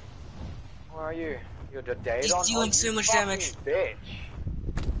at me. where are you? You're the date He's on. doing you so much fucking damage. Bitch.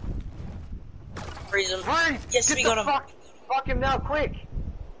 Freeze him. Freeze! Yes, Get we the got him. Fuck him now, quick!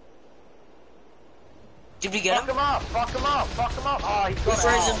 Did we get Fuck him? him up! Fuck him up! Fuck him up! Oh, he's We got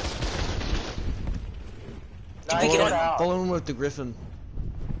freeze out. him. No, we he get got him? out. Follow him with the Griffin.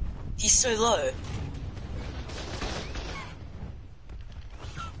 He's so low.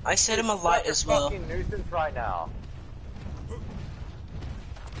 I set him a light as well. Fucking nuisance right now.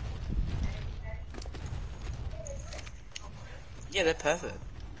 Yeah, they're perfect.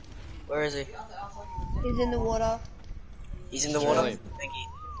 Where is he? He's in the water. He's in the water. Really? Thank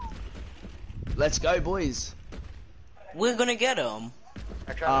you. Let's go, boys. We're gonna get him.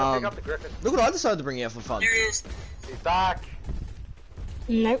 Actually, I'm gonna pick up the Griffin. Look what I decided to bring out for fun. There he is. He's back.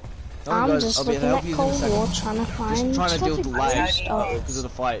 Nope. Alright, I'm guys, just I'll be looking help at you in a Cold second. War, trying to find. Just trying to deal with the lag Oh. because of the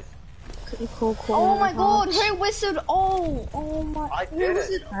fight. Cool. Oh my god, who whistled? Oh my. I Who did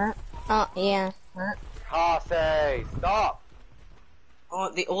whistled? it. Oh yeah. Carsey, stop. Oh,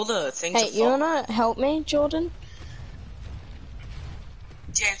 all the things Hey, are you full. wanna help me, Jordan?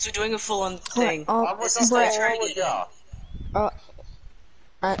 James, we're doing a full-on thing. Oh, This is bro. like trying to get in. Uh,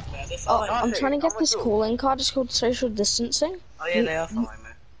 Yeah, they're following me. I'm trying to get I'm this with you. calling card. It's called social distancing. Oh yeah, they are following me.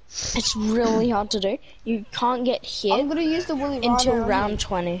 It's really hard to do. You can't get hit I'm gonna use the Willy until Rider on round him.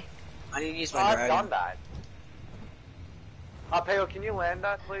 20. I need to use my I've dragon. done that. Peo, can you land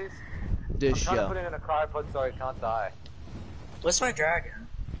that, please? I'm Dish, trying to put yeah. it in a cryopod so he can't die. What's my dragon?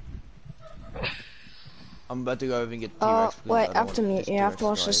 I'm about to go over and get T-Rex. because Wait, I I don't have to want mute this you. I have to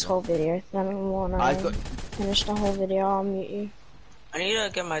T-Rex watch this guy whole video. Then when I've got- I finish the whole video, I'll mute you. I need to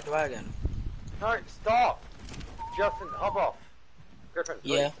get my dragon. No, stop! Justin, hop off. Griffin,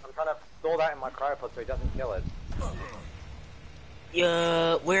 please. Yeah. I'm trying to store that in my cryopod so he doesn't kill it.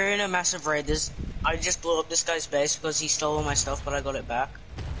 Yeah, we're in a massive raid. I just blew up this guy's base because he stole all my stuff, but I got it back.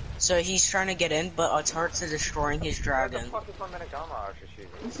 So he's trying to get in, but our turrets are destroying his What dragon. the fuck is my Menagama I was just shooting?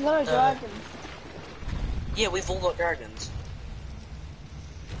 It's not a dragon. Yeah, we've all got dragons.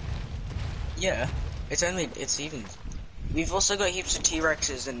 Yeah, it's even. We've also got heaps of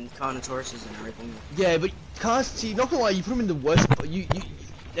T-Rexes and Carnotauruses and everything. Yeah, but can't see. Not gonna lie, you put them in the worst.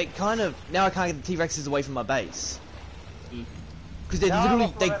 They kind of now I can't get the T-Rexes away from my base because they're No,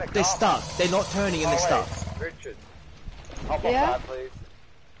 literally that's not they're Menagama. stuck. They're not turning and they're Oh, stuck. wait, Richard. Hop Yeah? off that, please.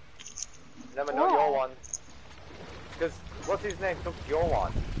 Never know your one. Because, what's his name took your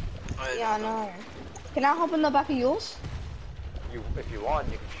one. Yeah, I know. Can I hop in the back of yours? If you want,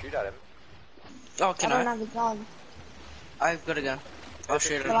 you can shoot at him. Oh, can I don't I? have a gun. I've got a gun. I'll It's a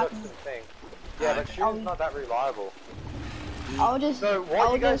shoot two him. person thing. Yeah, but shooting's not that reliable. I'll just. So what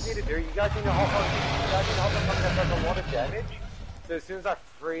I'll you guys just. need to do, you guys need to hop on something that does a lot of damage. So as soon as I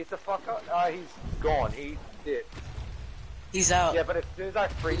freeze the fuck up, he's gone. He did. He's out. Yeah, but as soon as I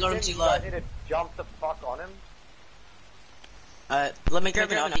freeze got him, him too you low. guys need to jump the fuck on him. Let me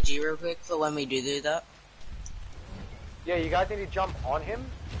grab an RPG real quick for when we do that. Yeah, you guys need to jump on him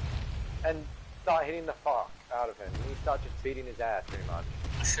and start hitting the fuck out of him. You need to start just beating his ass, pretty much.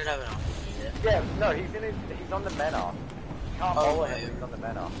 I should have it on here. Yeah, no, he's on the meta. You can't follow him, he's on the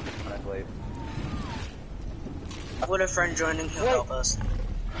meta, I don't believe. I've got a friend joining, he'll help us.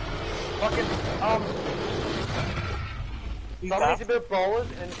 Fucking, someone needs to build bowlers,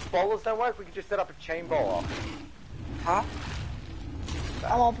 and if bowlers don't work, we can just set up a chain bowler. Huh?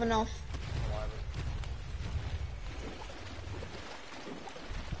 I'm up enough.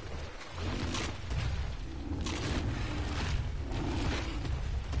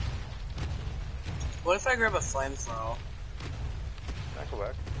 What if I grab a flamethrower? That could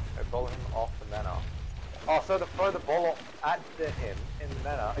work. I bowl him off the mana. Oh, so to throw the ball at him in the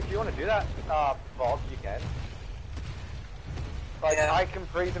mana. If you want to do that, Bob, you can. Like, yeah. I can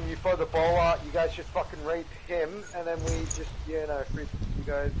freeze him, you throw the ball out, you guys just fucking rape him, and then we just, you know, freeze you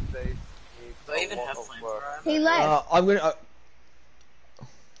guys. They need Do I even have flamethrower? He left. I'm gonna.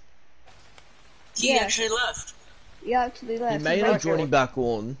 He actually left. You actually left. He may not joining back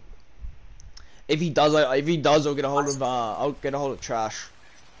on. If he does, I'll get a hold of Trash.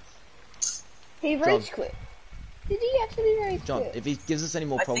 He rage quit. Did he actually rage John, quit? if he gives us any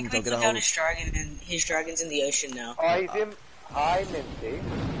more problems, I'll get a I hold think we took out his dragon's in the ocean now. Oh, he's in. Hi, Minty.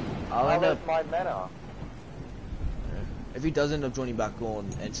 I'll end up. My mana. If he does end up joining back on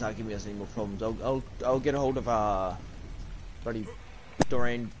and start giving us any more problems, I'll get a hold of buddy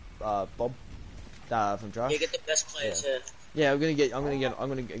Doreen Bob from Trash. You get the best players here. Yeah, I'm gonna get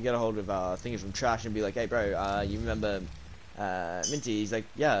a hold of things from Trash and be like, hey bro, you remember Minty? He's like,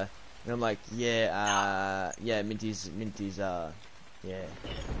 yeah, and I'm like, yeah, Minty's yeah.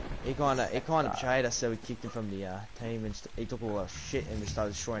 He kinda betrayed us, so we kicked him from the team and he took all our shit and we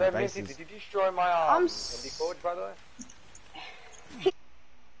started destroying the bases. Minty, did you destroy my Indy Forge, by the way?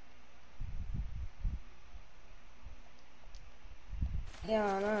 Yeah,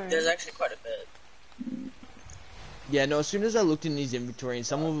 I know. There's actually quite a bit. Yeah, no, as soon as I looked in his inventory and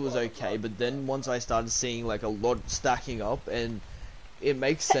some of it was okay, but then once I started seeing like a lot stacking up, and it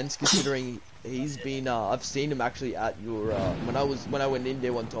makes sense considering he's been, I've seen him actually at your, when I went in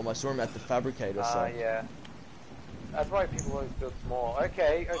there one time, I saw him at the fabricator, so. Yeah. That's why people always build small.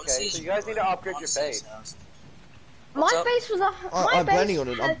 Okay, so you guys need to upgrade your base. My base was a. I'm planning on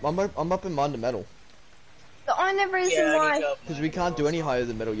it, I'm up in Mine to Metal. The only reason why. Because we can't do any higher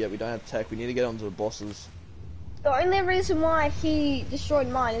than metal yet, we don't have tech, we need to get onto the bosses. The only reason why he destroyed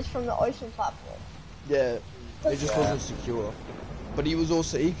mine is from the ocean platform. Yeah, it just wasn't secure. But he was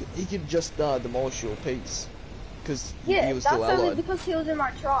also, he could just demolish your piece. Because he was still allied. That's only because he was in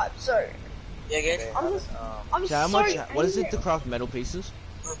my tribe, so... Yeah, good. I'm so how so much, angry. what is it to craft metal pieces?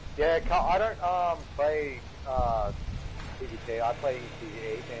 Yeah, I don't play PvP, I play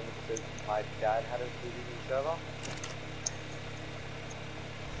PvE games because my dad had a PvE server.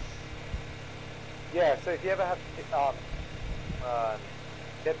 Yeah, so if you ever have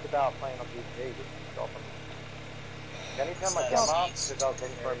tips about playing on PvP, just stop them. Can you turn my camera up? Because I was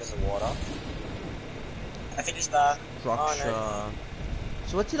looking for him in the water. I think he's back. Structure. Oh, no.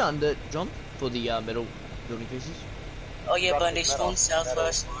 So what's it under, John, for the metal building pieces? Oh yeah, Bundy, spawn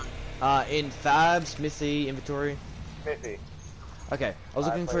southwest one. In Fab, Smithy, Inventory. Smithy. Okay, I was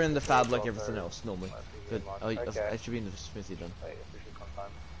looking for in the Fab like everything else, normally. Good. Oh, Okay. I should be in the Smithy then. Play official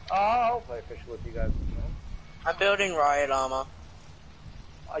sometime. I'll play official with you guys. I'm building riot armor.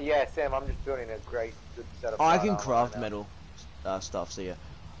 Yeah, Sam, I'm just building a good set of I can armor craft right now. metal stuff, so yeah.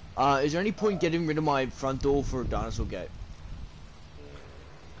 Is there any point getting rid of my front door for a dinosaur gate?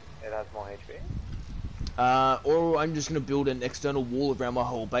 It has more HP. Or I'm just gonna build an external wall around my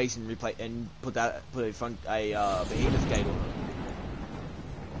whole base and put a behemoth gate on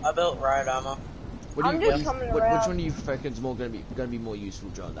it. I built riot armor. Which one do you reckon is gonna be more useful,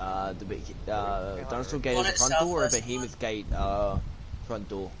 John? The dinosaur gate as a front door or a behemoth gate front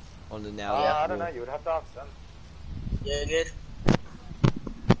door on the now? I don't know. You would have to ask them. Yeah, good.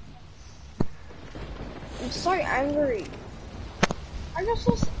 I'm so angry. I just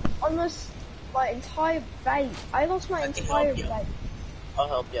lost almost my entire base. I lost my entire base. I'll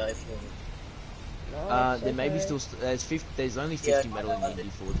help you if you want. No, there may be still there's only 50 metal in the Indy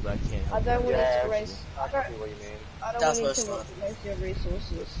Forge, but I can't help. I don't want Yeah, to waste. I can see what you mean. I don't want to waste your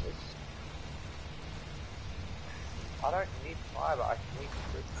resources. I don't need fiber. I need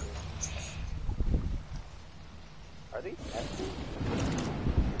crystals. Are these empty?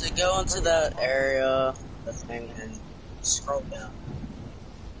 To go into that area, the thing, and scroll down.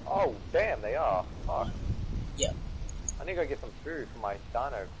 Oh, damn, they are. Fuck. Yeah. I need to go get some food for my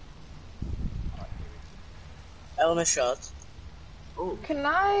dino. Element shots. Can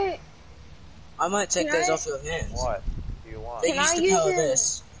I? I might take those off your hands. What? want? They Can used I to use power it?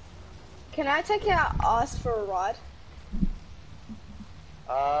 this. Can I take out us for a ride?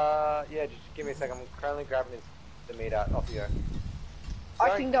 Yeah, just give me a second. I'm currently grabbing the meat out off you. I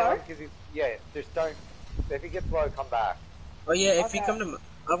Don't can kill go? him 'cause yeah, just don't. If he gets low, come back. Oh yeah, if you Okay. come to,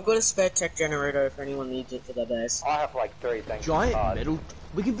 I've got a spare tech generator if anyone needs it for their base. I have like 3 things. Giant metal.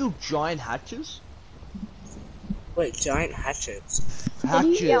 We can build giant hatches. Wait, giant hatchets. How do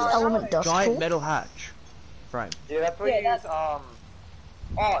you Hatches. use element dust Giant torch? metal hatch. Frame. Yeah, that's what Yeah, you use.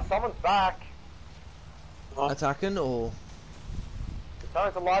 Oh, someone's back. Attacking or It's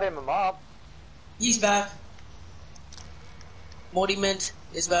time to light him up. He's back. Morty Mint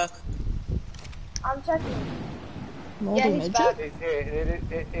is back. I'm checking. Moldy Yeah, he's midget? back. He's here.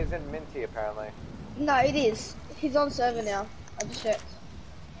 It isn't Minty apparently. No, it is. He's on server now. I just checked.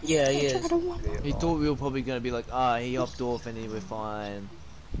 Yeah, he is. he thought we were probably gonna be like, he hopped off and we're fine.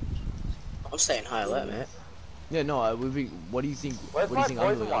 I'm staying high alert, mate. Yeah, no, what do you think? Where's What do you my think I'm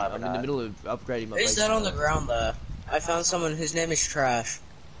poison doing? wyvern I'm in the at? middle of upgrading my Who's base. that on the ground there? I found someone, his name is Trash.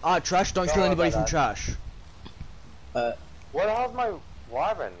 Trash, don't Don't kill worry anybody about from that. trash. Where the hell's my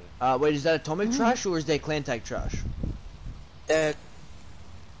wyvern? Wait, is that atomic trash or is there clan tag trash?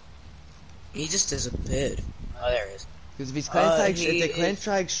 He just disappeared. Oh, there he is. Because if he's clan tag, he if they're clan is-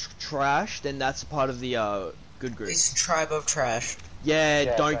 tags trash, then that's part of the good group. He's tribe of trash. Yeah,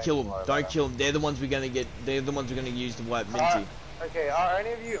 Yeah, don't don't kill them. worry about Don't it. kill them. They're the ones we're gonna get. They're the ones we're gonna use to wipe Minty. Okay, are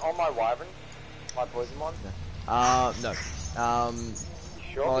any of you on my wyvern? My poison one? No. You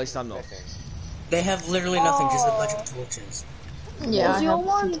sure? Well, at least I'm not. They have literally nothing, just a bunch of torches. Yeah, was I your have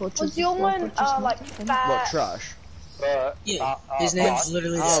one? two torches. Was your four one torches, like nothing. fat? What trash? But, Yeah, his name's but-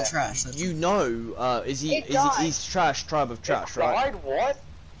 literally just Trash. That's You know, is he? It died. He's trash. Tribe of trash, it right? died, what?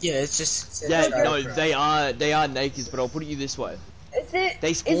 Yeah, it's just. Yeah, Tribe no, of Trash. they are naked, but I'll put it you this way: Is it?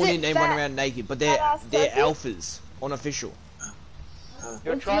 they spawn is it in, they run fat? around naked, but fat-ass they're turkey? alphas, unofficial.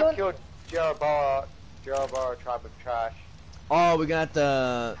 Your What's tribe your- killed Jeroboam tribe of trash. Oh, we're gonna have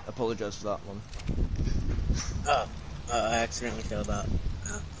to apologize for that one. Oh, I accidentally killed that.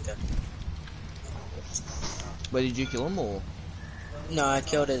 Oh, okay. Where did you kill him, or? No, I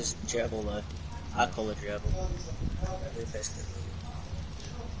killed his gerbil though. I call it gerbil.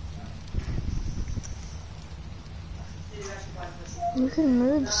 You can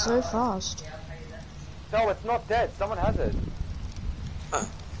move so fast. No, it's not dead. Someone has it.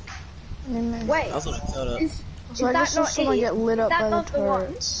 Wait, I thought I killed it. is So I that just saw not someone it? get lit Is up that by the not the one?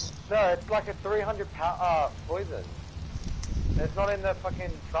 turrets. No, it's like a 300 poison. It's not in the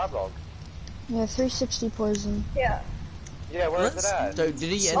fucking tribe log. Yeah, 360 poison. Yeah. Yeah, where is it What? at? So did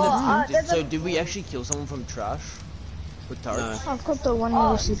he end Oh, up? there's So a- did we actually kill someone from trash with turrets? I've got the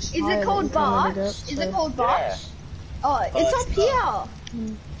 186 Is it called Barch? Is it called Barch? Yeah. Oh, it's up here.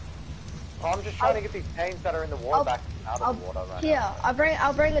 Oh, I'm just trying to get these pains that are in the water I'll- back out of the water right Here, now. I'll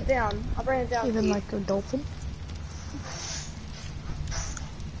bring it down. I'll bring it down. Even to you. like a dolphin.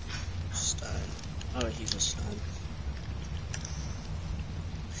 Stone. Oh, he's a stone.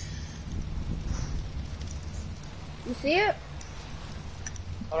 You see it?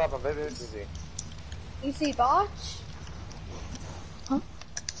 Hold up, I'm very busy. You see Barch? Huh?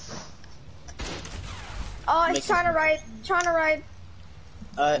 Oh, it's Make trying to it- raid. Trying to raid.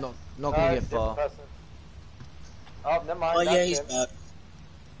 Not gonna get different far. person. Oh, never mind. Oh yeah, that's he's him. back.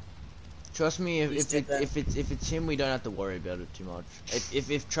 Trust me, He's dead then. if it's him, we don't have to worry about it too much.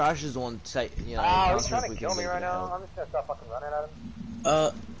 If trash is on, say, you know, Ah, he's ask trying if to we kill can me get right now. help. I'm just gonna start fucking running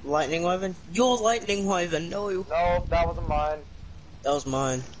at him. Lightning Wyvern? Your Lightning Wyvern, no. No, that wasn't mine. That was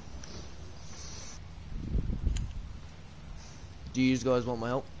mine. Do you guys want my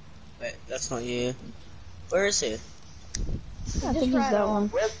help? Wait, that's not you. Where is he? I think he's ran that off. one.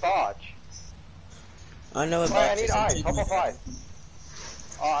 Where's Barch? I know Wait, about I need ice. Hop off ice.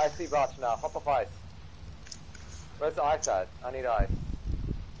 Oh, I see Barch now. Hop off ice. Where's the ice at? I need ice.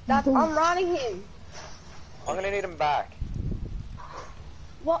 I'm running him. I'm gonna need him back.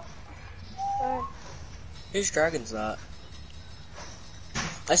 What? Whose dragon's that?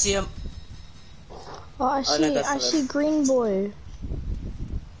 I see him. Oh, I no, see. that's I the- see green boy.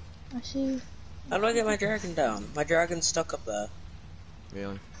 I see. How do I get my dragon down? My dragon's stuck up there.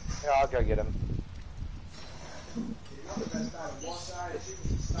 Really? Yeah, I'll go get him.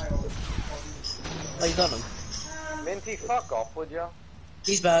 Oh, you got him. Minty, fuck off, would ya?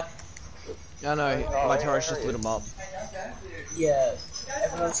 He's back. I know. Oh, My yeah, turrets there just he lit is. him up. Yeah.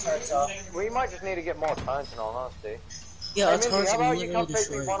 Everyone starts off. We might just need to get more turns in all honesty. Yeah, Hey, it's Minty, hard how to about you literally come face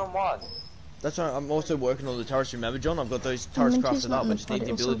me destroy. one-on-one? That's right. I'm also working on the turrets. Remember, John? I've got those turrets Minty's crafted not up. in I the just need the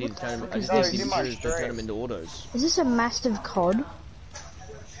party, ability also. to turn them. I just No, need he's the in my ability to turn stream. them into autos. Is this a mastiff cod?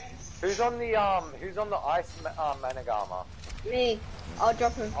 Who's on the ice managama? Me. I'll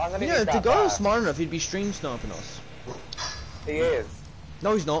drop him. I'm gonna You know, need if the that guy back. was smart enough, he'd be stream sniping us. He is.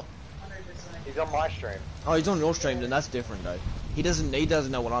 No, he's not. He's on my stream. Oh, he's on your stream, then that's different, though. He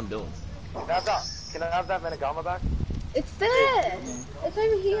doesn't know what I'm doing. Can I have that Menagama back? It's there. It's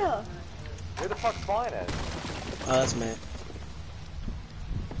over here. Who the fuck's flying it? Oh, that's me.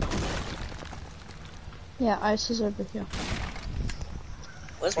 Yeah, ice is over here.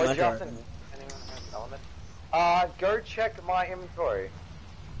 Where's Boy, my Justin, dragon? anyone have element? Go check my inventory.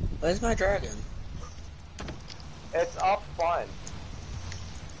 Where's my dragon? It's up fine.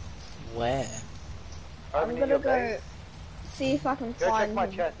 Where? Over I'm near gonna your go base. see if I can Go check find my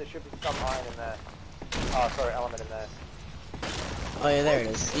him. chest, there should be some iron in there. Oh, sorry, element in there. Oh yeah, there it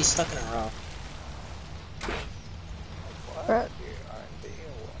is. He's stuck in a rock. Brett,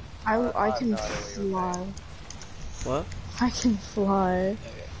 I have can no idea what you were fly. What? I can fly.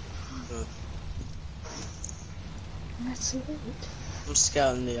 Good. That's it. I'm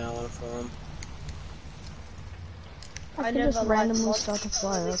scouting the island for him. I I can just never randomly liked start to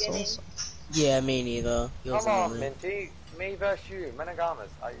fly, that's beginning. awesome. Yeah, me neither. He Come wasn't on, really- Minty. Me versus you. Menagamas.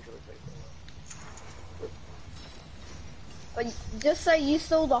 I usually say so. But just so you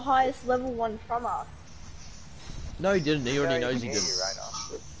saw the highest level one from us. No, he didn't. He already Yeah, knows he can did. hear you right now.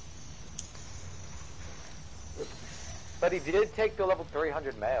 But he did take the level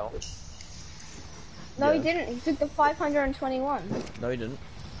 300 male. No, he Yeah. didn't. He took the 521. No, he didn't.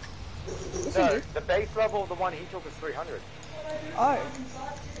 Yes, No, he did. the base level, the one he took was 300. Oh.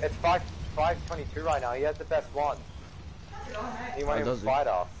 It's 522 right now. He has the best one. He won't Oh, even does he? fight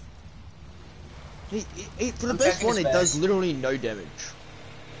off. For the I'm best checking one, his it does base. literally no damage.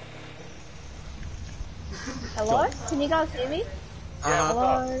 Hello? Can you guys hear me? Yeah, Uh-huh.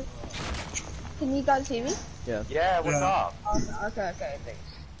 what's Hello? Can you guys hear me? Yeah. Yeah, what's Yeah. up? Okay, thanks.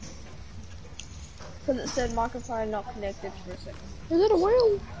 Because it said microphone not connected for a second. Is it a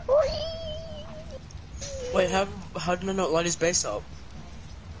whale? Wait, how did I not light his base up?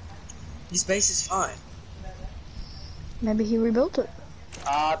 His base is fine. Maybe he rebuilt it.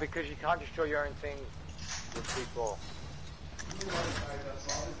 Because you can't destroy your own thing with people.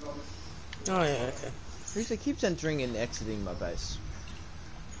 Oh yeah, okay. He keeps entering and exiting my base.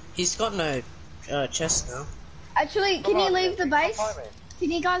 He's got no chest now. Actually, can Come you on, leave the Minty, base? come find me.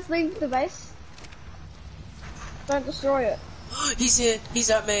 Can you guys leave the base? Don't destroy it. He's here. He's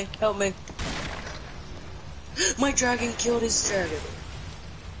at me. Help me. My dragon killed his dragon.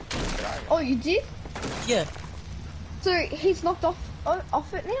 Oh, you did? Yeah. So he's knocked off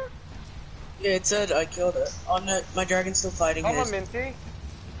it now? Yeah, it said I killed it. Oh no, my dragon's still fighting Come his. on, Minty.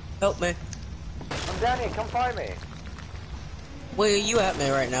 Help me. I'm down here. Come find me. Wait, are you at me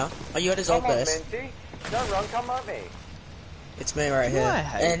right now? Are you at his old Come on, base? Minty. Don't run. Come at me. It's me right You know here. what I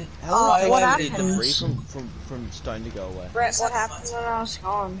hate? And How long what it takes happened? the debris from stone to go away? Brett, what happened when I was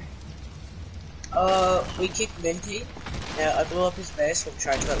gone? We kicked Minty. Yeah, I blew up his base, or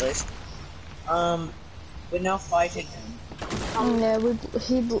tried to at least. We're now fighting him. Yeah,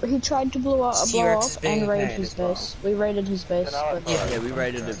 he tried to blow up T-Rex is being and a raid pain his as well. base. We raided his base, Then I'll- but Yeah. Yeah, we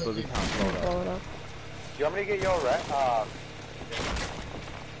raided it, but we can't blow it up. blow it up. Do you want me to get your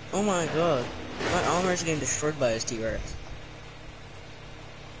Oh my god. My armor is getting destroyed by his T-Rex.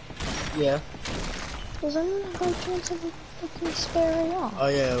 Yeah. Does anyone have a chance of a fucking spare AR? Oh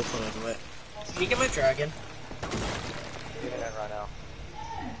yeah, we'll put it away. Can you get my dragon? internet right now?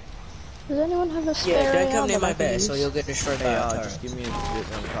 Does anyone have a spare Yeah, don't AR come near that I my can base or use? you'll get destroyed by Hey, our turret. just give me a bit on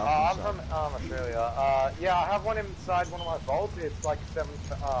the I'm crafting from side. Australia. Yeah, I have one inside one of my vaults. It's like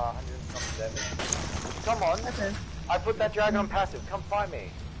 700 and something damage. Come on. Okay. I put that dragon on passive. Come find me.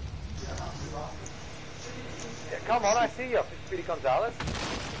 Yeah, come on, I see you, Speedy Gonzalez.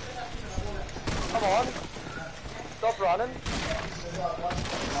 Come on. Stop running.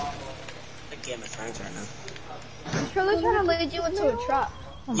 I can't my friends right now. He's probably trying to lead you into a trap.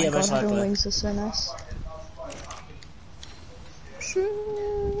 Oh my Yeah, god, most Hidden likely. Wings is so nice.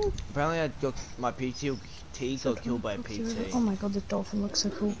 Apparently, my PT got killed by a PT. Oh my god, the dolphin looks so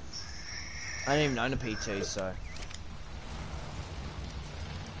cool. I didn't even own a PT, so.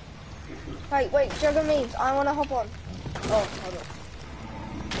 Wait, Jugger memes. I want to hop on. Oh, hold on.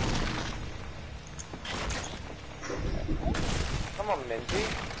 Come on, Minty.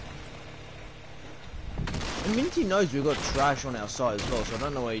 And Minty knows we've got trash on our side as well, so I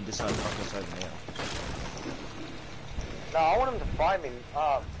don't know why he decided to fuck us over now. No, I want him to fight me.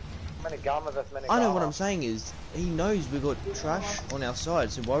 Menagama versus Menagama. I know what I'm saying is, he knows we've got trash on our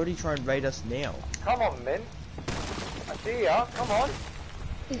side, so why would he try and raid us now? Come on, Min. I see ya. Come on.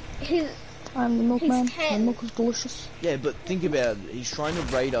 His I'm the milkman. He's The milk is delicious. Yeah, but think about it, he's trying to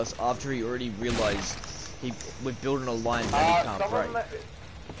raid us after he already realized we're building a line that he can't break.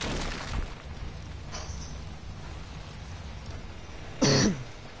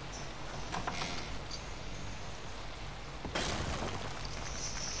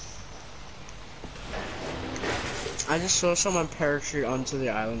 I just saw someone parachute onto the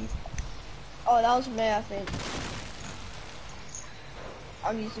island. Oh, that was me, I think.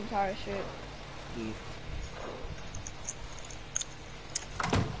 I'm using parachute. Mm.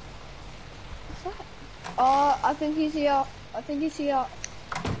 What's that? Oh, I think he's here. I think he's here.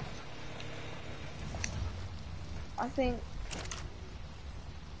 I think.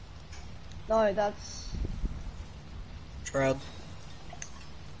 No, that's. Drug.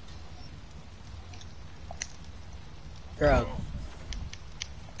 Drug.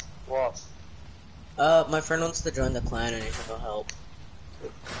 What? My friend wants to join the clan and he's no help.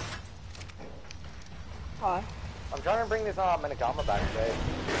 Hi. I'm trying to bring this Minigama back today.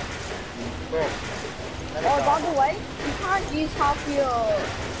 Look. Oh, by the way, you can't use half your.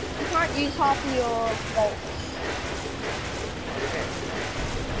 You can't use half of your bolts.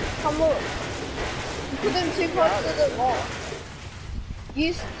 Come look. You put them too close to the wall.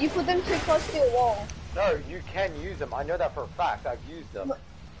 You put them too close to your wall. No, you can use them. I know that for a fact. I've used them.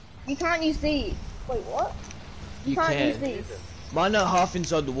 You can't use these. Wait, what? You can't can. use these. Mine are half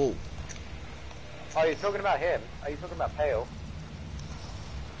inside the wall. Oh, you're talking about him? Are you talking about Pale?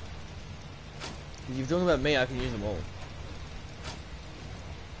 If you're talking about me, I can use them all.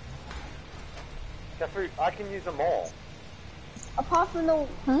 Fruit, I can use them all. Apart from the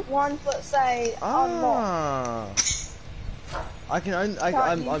ones that say unlocked. I can only.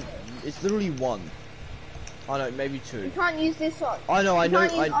 I'm. It's literally one. I know, maybe two. You can't use this one. I know. You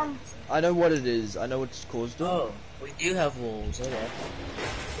can't use, I know what it is. I know what's caused it. Oh, we do have walls. Okay.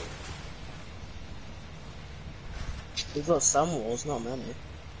 We've got some walls, not many.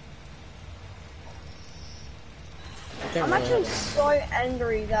 I'm actually so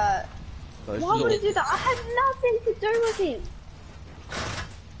angry that. Those Why would he little- do that? I had nothing to do with him.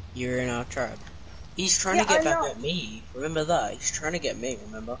 You're in our tribe. He's trying Yeah, to get I back know. at me. Remember that? He's trying to get me,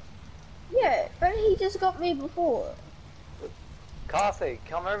 remember? Yeah, but he just got me before. Carthy,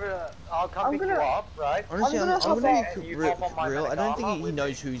 come over. I'll come pick you up, right? Honestly, I'm I'm gonna gonna hop be You real. hop on my I don't think Minigama he with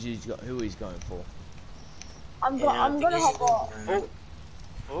knows who he's going for. I'm Yeah, I think gonna he's hop off. going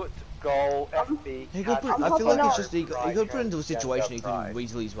Foot, goal, FB. He got put, I'm I feel hopping like it's off. just he got put into a situation he couldn't Right.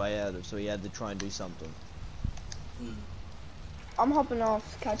 weasel his way out of, so he had to try and do something. I'm hopping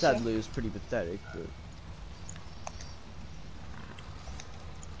off. Catch Sadly, it was pretty pathetic, but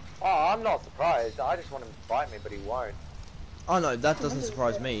Oh, I'm not surprised. I just want him to fight me, but he won't. oh no, that doesn't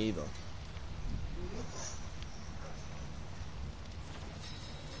surprise me either.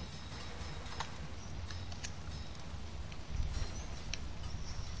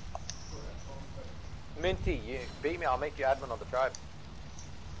 Minty, you beat me. I'll make you admin on the tribe.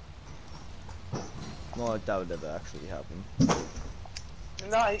 Well, that would never actually happen.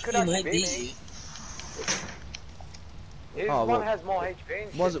 No, he could He actually might beat be. me. His Oh, one well, has more HP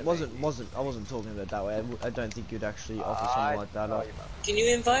and shit Wasn't than me. I wasn't talking about it that way. I don't think you'd actually offer I something like that know up. you must. Can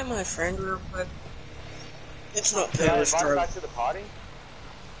you invite my friend real quick? It's not Can I Paris invite him Drug. back to the party?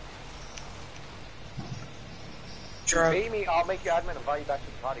 Drug. Beat me, I'll make you admin and invite you back to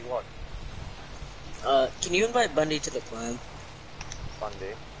the party. What? Can you invite Bundy to the clan? Bundy.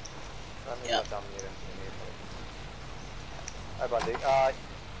 Bundy's Yeah. not dominating me. Hi Bundy.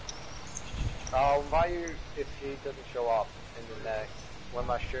 I'll invite you if he doesn't show up in the next, when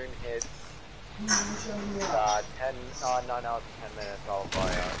my stream hits 9 hours and 10 minutes, I'll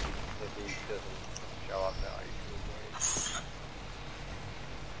invite if he doesn't show up now.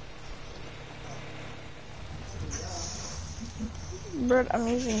 Brett, I'm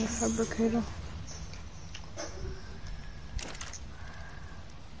using a fabricator.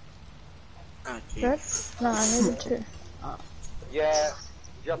 Brett? No, I needed to. Yeah,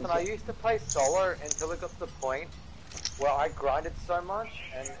 Justin, I used to play solo until it got to the point where I grinded so much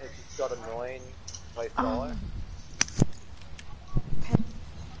and it just got annoying to play solo.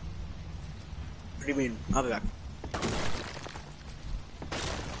 What do you mean? I'll be back.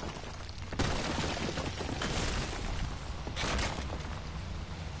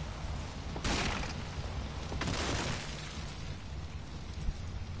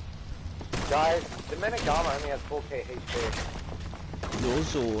 Guys, the Minigama only has 4k HP.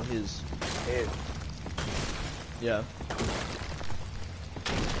 Yours or his? His. Yeah.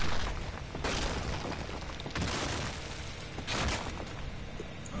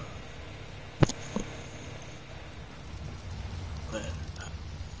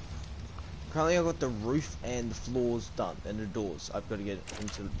 currently I've got the roof and the floors done, and the doors. I've got to get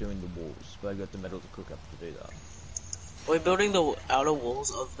into doing the walls, but I've got the metal to cook up to do that. Are we building the outer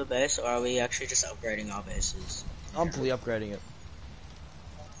walls of the base, or are we actually just upgrading our bases? I'm fully upgrading it.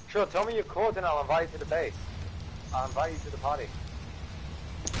 Sure, tell me your codes and I'll invite you to the base. I'll invite you to the party.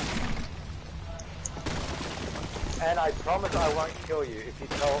 And I promise I won't kill you if you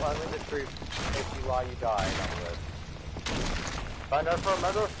tell only the truth. If you lie, you die, in other words. But I know for a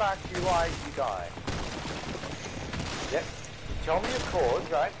matter of fact you lie, you die. Yep. Tell me your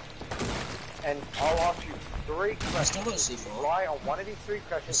codes, right? And I'll ask you 3 questions. If you lie on one of these 3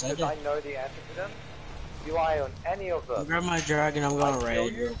 questions, because I know the answer to them. If you lie on any of them, Grab my dragon, I'm gonna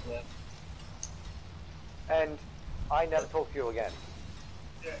raid real quick. And I never talk to you again.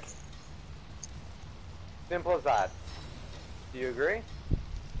 Simple as that. Do you agree?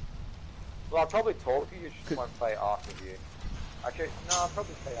 Well, I'll probably talk to you, just won't play Ark with you. Actually, no, I'll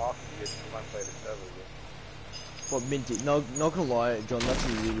probably play Ark with you, just won't play the server with you. What, Minty? No, not gonna lie, John, that's a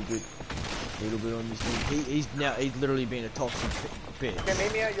little bit on this thing. He's literally been a toxic bitch. Okay,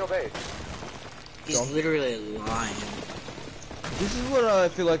 meet me at your base. He's literally lying. This is what I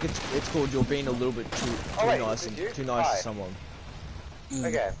feel like it's called. You're being a little bit too nice to someone.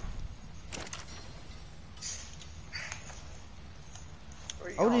 Okay.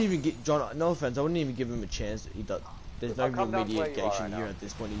 I wouldn't even get John. No offense, I wouldn't even give him a chance. He does. There's no real mediation here at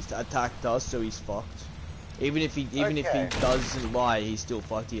this point. He's attacked us, so he's fucked. Even if he doesn't lie, he's still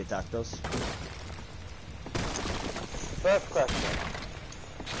fucked. He attacked us. First question.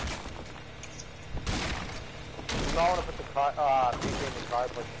 You might want to put the PC in the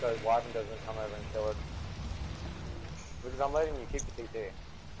cryopod so Wyvern doesn't come over and kill it. Because I'm letting you keep the PC.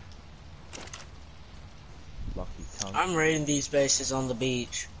 Lucky cunt. I'm raiding these bases on the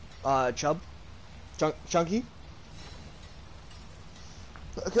beach. Chunky?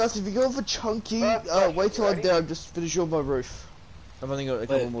 Guys, if you're going for Chunky, wait till I'm down, just finish on my roof. I've only got a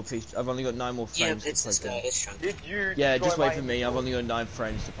couple more pieces. I've only got 9 more frames to place down. Did you just wait for me. I've only got 9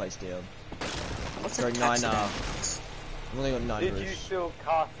 frames to place down. What's Sorry, 9 I've only got 9 Did roofs. you still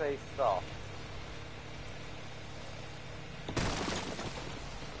cast a stuff?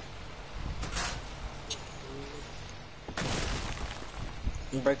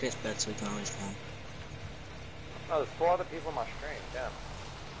 Break this bed so we can always come. Oh, there's 4 other people on my stream, damn.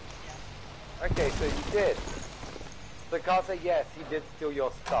 Okay, so you did. So can't say yes, he did steal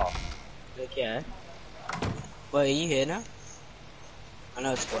your stuff. Okay. Wait, are you here now? I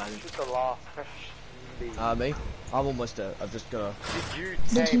know it's flagging. What's the last question? Me? I'm almost there. I've just gotta...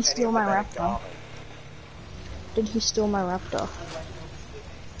 Did he steal my raptor? Did he steal my raptor?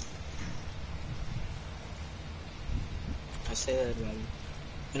 I say that again.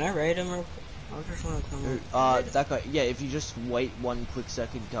 Can I raid him real quick? I just want to come that guy, yeah, if you just wait 1 quick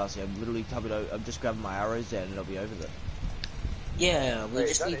second, Cassie, I'm literally covered over, I'm just grabbing my arrows down and I'll be over there. Yeah, we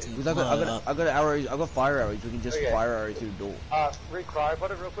just need to. Because I got arrows, I got fire arrows, we can just fire arrow through the door.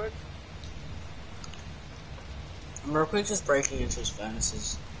 Re-cryopod it real quick. I'm real quick just breaking into his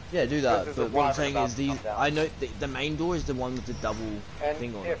furnaces. Yeah, do that, but what I'm saying is I know the main door is the one with the double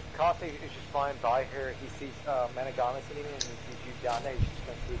thing on it. And if Kasi is just flying by here, he sees Managama sitting and he sees you down there, he's just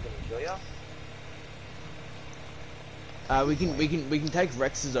going to sweep in and kill you? We can take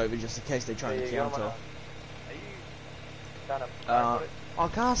Rexes over just in case they try and counter. Are you kind of oh,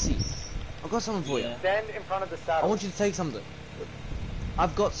 Kasi, I've got something for you. Stand in front of the saddle. I want you to take something.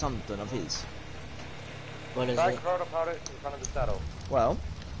 I've got something of his. What is it? Powder in front of the saddle. Well,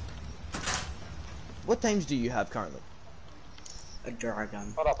 what names do you have currently? A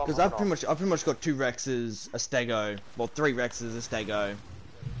dragon. Because I've pretty much got 2 Rexes, a Stego. Well, 3 Rexes, a Stego.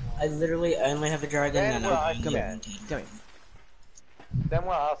 I literally only have a dragon and come here. Then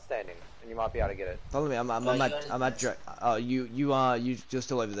we're all standing, and you might be able to get it. Follow me. I'm at you're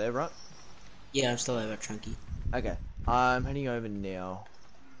still over there, right? Yeah, I'm still over at Chunky. Okay. I'm heading over now.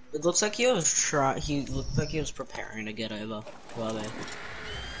 It looks like he was preparing to get over. Well, there.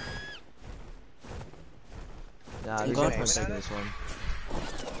 Nah, we're going for a second this one.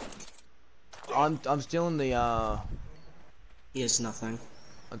 I'm still in the He has nothing.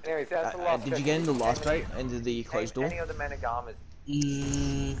 Anyways, that's the last did you get in the last bait into the closed door? Any of the Managamas?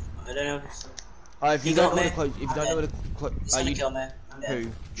 I don't know. If you don't know where to close, He's gonna kill me. Who?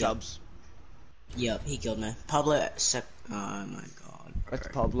 Chubbs. Yep, he killed me. Pablo oh my god. Bro. That's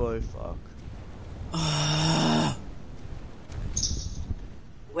Pablo. Fuck.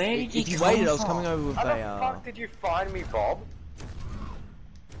 Where did he If you come waited, from? I was coming over with How the fuck did you find me, Bob?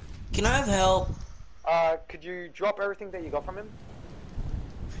 Can I have help? Could you drop everything that you got from him?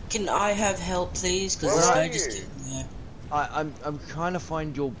 Can I have help, please? Because this guy just killed me. I'm trying to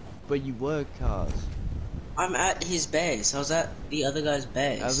find your where you work, Cars. I'm at his base. I was at the other guy's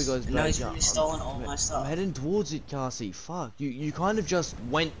base. And now he's really stolen all my stuff. I'm heading towards it, Carsey. Fuck. You kind of just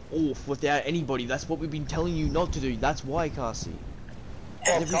went off without anybody. That's what we've been telling you not to do. That's why, Carsey.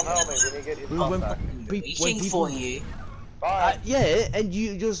 Oh, come help me. We need to get his back. Waiting for you. Bye. Yeah, and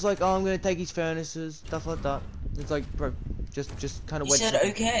you just like, oh, I'm gonna take his furnaces, stuff like that. It's like, bro, just kind of You said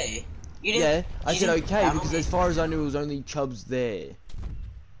okay. You didn't, yeah, I said okay battle because me. as far as I knew, it was only Chubbs there.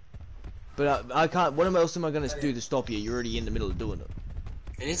 But I can't. What else am I gonna do to stop you? You're already in the middle of doing it.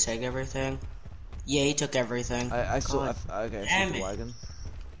 Did he take everything? Yeah, he took everything. I saw. God. Okay, I Damn saw the it. wagon.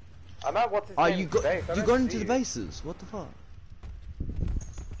 I'm at what's his Oh, name's you got base. I you don't got into see the you. bases. What the fuck?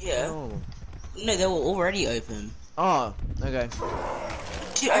 Yeah. Oh. No, they were already open. Oh, okay.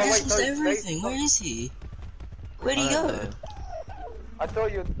 Dude, Oh, I wait, just lost so everything. they- Where is he? Where'd he I don't go? know. I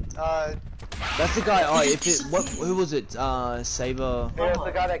thought you. That's the guy. Oh, if it what? Who was it? Saber. It was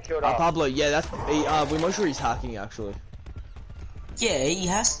the guy that killed us. Pablo. Yeah, that's. We're most sure he's hacking actually. Yeah, he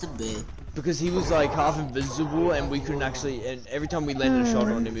has to be. Because he was like half invisible and we couldn't actually, and every time we landed a shot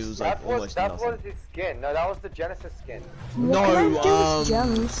on him, it was like almost That nothing. was his skin. No, that was the Genesis skin. What can I do with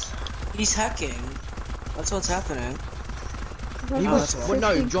gems? He's hacking. That's what's happening. He I've was, got well,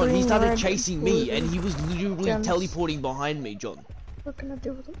 no, 50 John, he green, started red, chasing blue, me and he was literally gems. teleporting behind me, John. What can I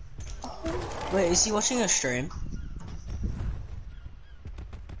do with it? Wait, is he watching a stream?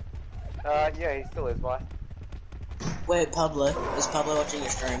 Yeah, he still is. Why? Wait, Pablo. Is Pablo watching a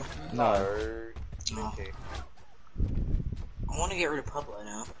stream? No. Oh. Okay. I want to get rid of Pablo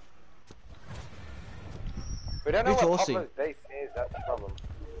now. We don't know Who's what Aussie? Pablo's base is. That's the problem.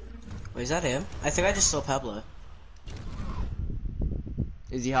 Wait, is that him? I think I just saw Pablo.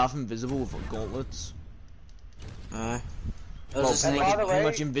 Is he half invisible with gauntlets? It was Well, just And like, by the pretty way,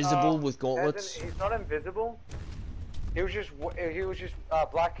 much invisible with gauntlets? He's not invisible. He was just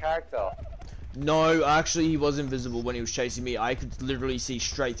black character. No, actually he was invisible when he was chasing me. I could literally see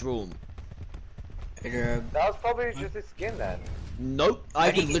straight through him. That was probably just his skin then. Nope, I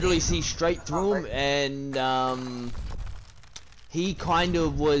How do you could get literally it? see straight through him, and he kind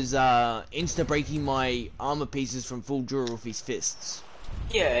of was insta breaking my armor pieces from full draw with his fists.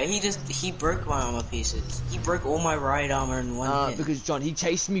 yeah, he broke my armor pieces. He broke all my right armor in one hit. Because John, he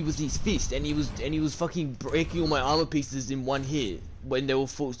chased me with his fist, and he was fucking breaking all my armor pieces in one hit when they were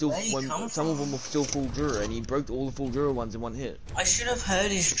full, still Where you when come some of from? them were still full draw, and he broke all the full draw ones in one hit. I should have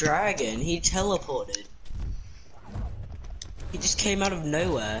heard his dragon. He teleported. He just came out of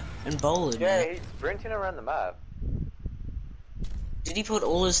nowhere and bowled Yeah, me. he's sprinting around the map. Did he put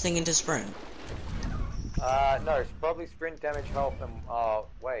all his thing into sprint? No, it's probably sprint, damage, health, and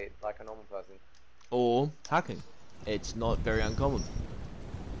wait, like a normal person. Or hacking. It's not very uncommon.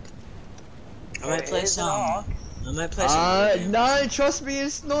 I might play it is an some. Ark. I might play some. No, trust me,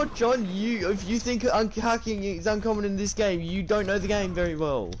 it's not, John. If you think hacking is uncommon in this game, you don't know the game very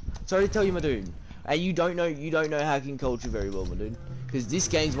well. Sorry to tell you, my dude. And you don't know hacking culture very well, my dude. Because this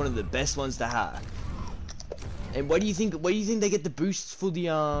game's one of the best ones to hack. And where do you think they get the boosts for the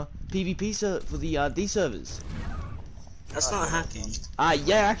PvP for the D servers? That's not hacking.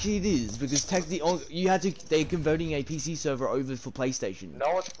 Yeah, actually it is, because they're converting a PC server over for PlayStation.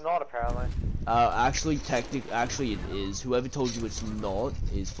 No, it's not apparently. Actually it is. Whoever told you it's not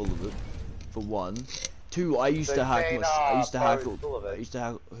is full of it. For one. Two, I used So to hack. saying, I used to hack. Bo's full of it. I used to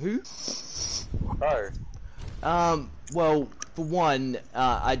hack. Who? Oh. Well, for one,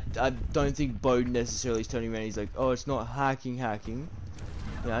 I don't think Bo necessarily is turning around. He's like, oh, it's not hacking, you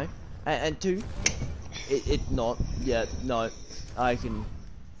know. And two, it not. Yeah, no, I can.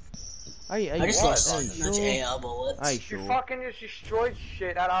 I just lost so much sure? AR bullets. Are you You sure? fucking just destroyed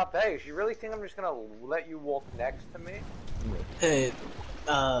shit at our base. You really think I'm just gonna let you walk next to me? Who?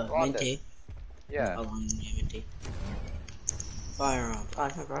 Rhonda. Minty. Yeah. Oh, yeah, Minty. Firearm. I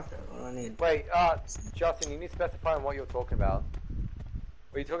can craft it. What do I need? Wait, Justin, you need to specify on what you're talking about.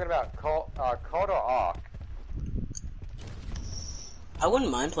 Were you talking about COD or Ark? I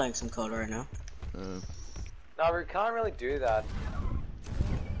wouldn't mind playing some COD right now. No, we can't really do that.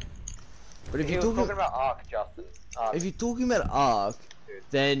 But if He you're was talking talking about Ark, Justin. if you're talking about Ark, Dude.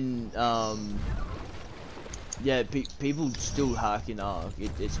 then yeah, people still hack in Ark.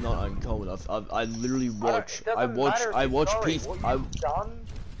 It's not uncommon. I literally watch. I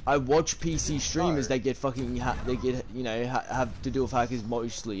watch PC streamers that get fucking have to deal with hackers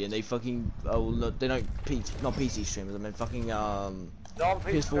mostly, and they fucking not PC streamers. I mean fucking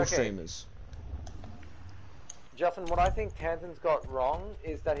PS4 streamers. Justin, what I think Tanzan's got wrong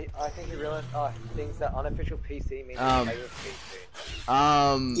is that I think he realized thinks that unofficial PC means player's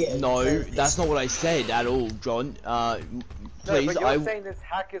PC. No, that's not what I said at all, John. Please, no, but you're saying there's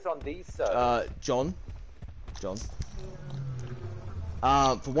hackers on these servers. John. For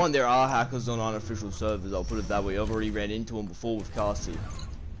one, there are hackers on unofficial servers. I'll put it that way. I've already ran into them before with Cassie.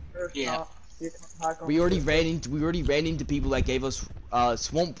 Yeah. We already ran into people that gave us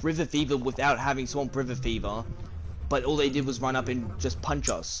Swamp River Fever without having Swamp River Fever, but all they did was run up and just punch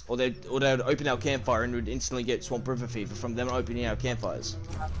us, or they'd open our campfire and would instantly get Swamp River Fever from them opening our campfires.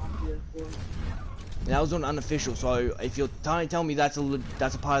 And that was on unofficial, so if you're trying to tell me that's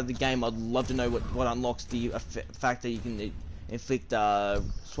a part of the game, I'd love to know what unlocks the fact that you can inflict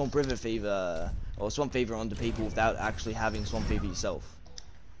Swamp River Fever or Swamp Fever onto people without actually having Swamp Fever yourself.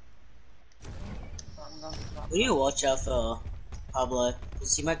 Will you watch out for Pablo?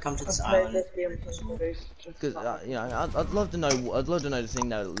 Because he might come to this island. Because you know, I'd love to know the thing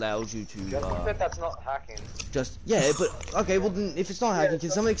that allows you to. Justin said that's not hacking. Yeah, but okay, well then if it's not hacking, can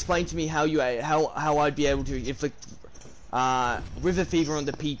someone explain to me how I'd be able to inflict River Fever on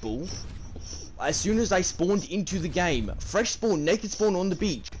the people as soon as I spawned into the game? Fresh spawn, naked spawn on the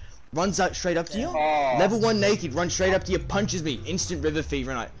beach, runs out straight up to you. Level 1 naked, runs straight up to you, punches me, instant River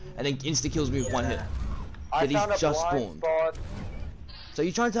Fever, and then insta kills me with one hit. But he's just spawned. Spot. So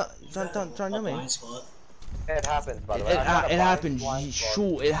you trying to tell me? It happens, by the way. It happens.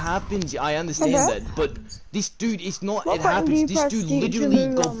 Sure, it happens. I understand that, but this dude is not. It happens. This dude literally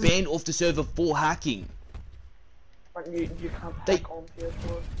got banned off the server for hacking. You can't hack on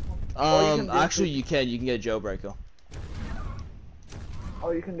PS4. Actually, you can. You can get a jailbreaker.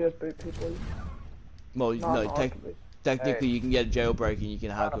 All you can do is boot people. Well, no, technically you can get a jailbreaker and you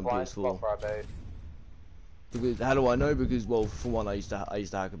can hack on PS4. Because how do I know? Because well, for one, I used to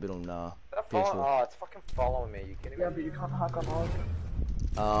hack a bit on PS4. Oh, it's fucking following me. You kidding me? Yeah, but you can't hack on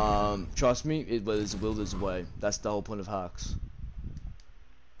Ark. Trust me, where there's a will, there's a way. That's the whole point of hacks.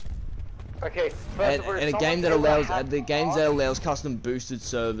 Okay, and a game that allows custom boosted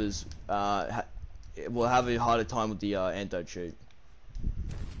servers will have a harder time with the anti cheat.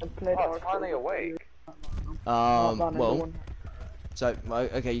 Oh, it's finally awake. Well. So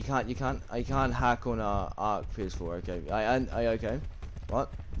okay, you can't hack on Ark PS4. Okay, okay, right.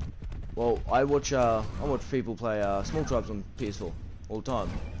 Well, I watch people play Small Tribes on PS4 all the time,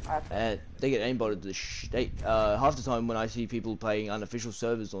 and they get aimbotted to the shit. Half the time when I see people playing unofficial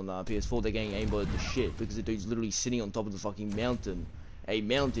servers on PS4, they're getting aimbotted to shit because the dude's literally sitting on top of the fucking mountain,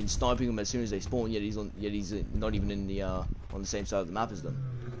 sniping them as soon as they spawn. Yet he's not even in the on the same side of the map as them.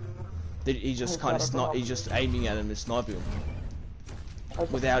 He's just he's just aiming at them and sniping them.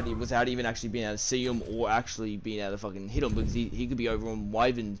 Without even actually being able to see him or actually being able to fucking hit him, because he could be over on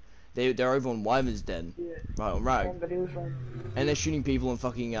Wyvern. They're over on Wyvern's Den, right on Rag, and they're shooting people on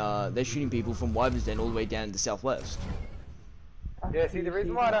fucking from Wyvern's Den all the way down to the southwest. Yeah, see, the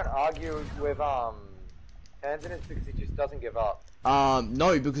reason why I don't argue with Tanzan is because he just doesn't give up.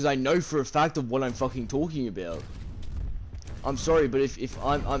 No, because I know for a fact of what I'm fucking talking about. I'm sorry, but if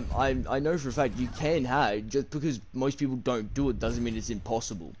I know for a fact you can hack. Just because most people don't do it doesn't mean it's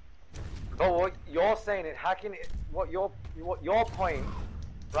impossible. But what you're saying is hacking. What your point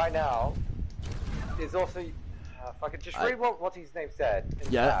right now is also. If I could just read what his name said.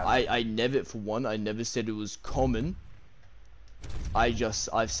 Yeah, I never said it was common.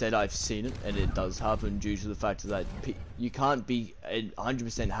 I've said I've seen it, and it does happen due to the fact that you can't be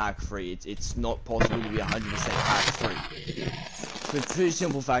 100% hack free. It's not possible to be 100% hack free. For the pretty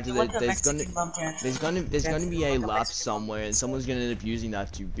simple fact that there's gonna be a lapse somewhere, and someone's gonna end up using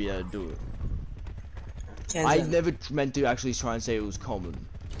that to be able to do it. I never meant to actually try and say it was common.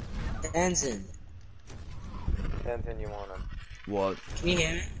 Tanzan, you want him? What? Can you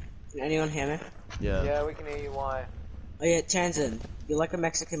hear me? Can anyone hear me? Yeah. Yeah, we can hear you. Why? Oh yeah, Tanzan, you're like a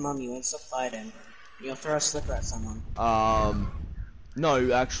Mexican mum. You won't stop fighting. You'll throw a slipper at someone.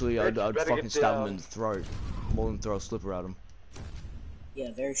 No, actually, I'd fucking stab him in the throat more than throw a slipper at him.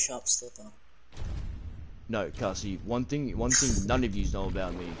 Yeah, very sharp slipper. No, Cassie. One thing none of yous know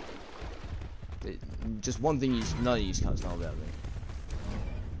about me. Just one thing none of yous can't know about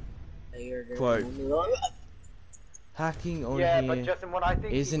me. Quote. Hacking on here but Justin, what I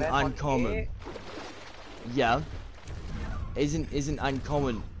think isn't uncommon. Yeah. Isn't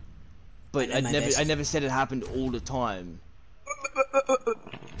uncommon, but I never said it happened all the time.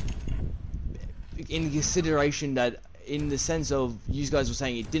 In consideration that, in the sense of you guys were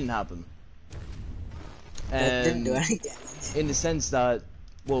saying it didn't happen, and it didn't do anything. In the sense that,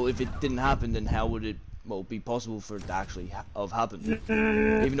 well, if it didn't happen, then how would it well, be possible for it to actually have happened.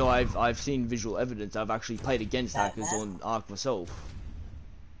 Even though I've seen visual evidence, I've actually played against hackers on Ark myself.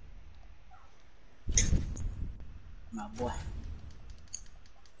 My boy.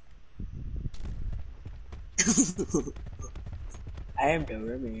 I am the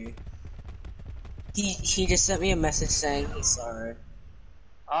Remy. He just sent me a message saying he's sorry.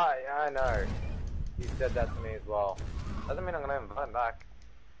 I know. He said that to me as well. Doesn't mean I'm gonna invite him back.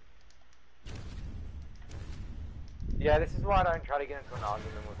 Yeah, this is why I don't try to get into an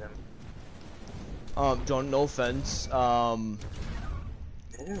argument with him. John, no offense. For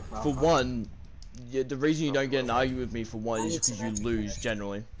one, the reason you don't get an argument with me for one is because you lose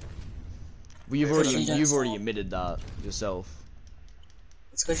generally. Well, you've already admitted that yourself.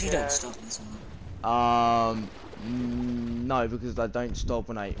 It's because you don't stop this one. No, because I don't stop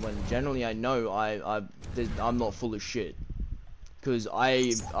when generally I know I'm not full of shit. Because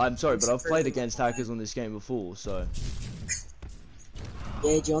I'm sorry, but I've played against hackers on this game before, so.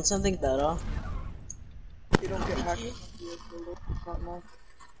 Yeah, do you want something better? You don't get hacked. It's not enough.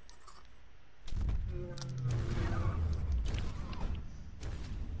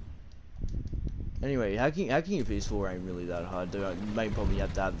 Anyway, hacking your PS4 ain't really that hard. You may probably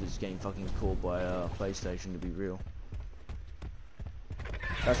have to have this game fucking caught by PlayStation to be real.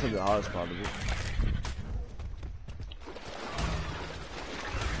 That's probably the hardest part of it.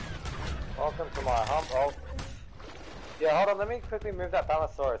 Welcome to my hump. Oh. Yeah, hold on. Let me quickly move that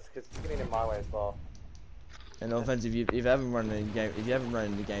Balasaurus because it's getting in my way as well. And no offense, if you haven't run any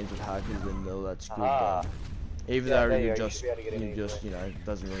games with hackers, then no, that's good. But either that or you just you know, it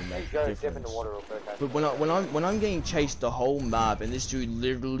doesn't really make a difference. In the water real quick, but when I'm getting chased the whole map and this dude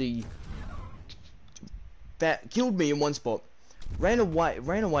literally killed me in one spot, ran away,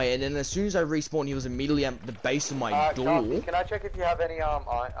 and then as soon as I respawned, he was immediately at the base of my door. Kelsey, can I check if you have any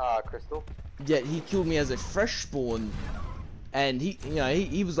crystal? Yeah, he killed me as a fresh spawn, and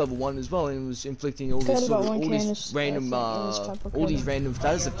he was level 1 as well, and was inflicting all these random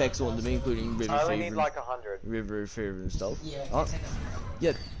status effects onto me, including river fever. I only need like 100. River fever and stuff. Yeah. Oh,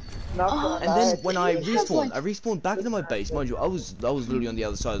 And then when I respawned back into my base. Mind you, I was literally on the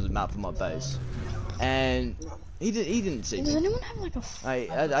other side of the map from my base, and he didn't see me. Does anyone have like a?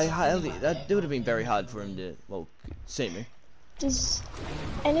 That would have been very hard for him to see me. Does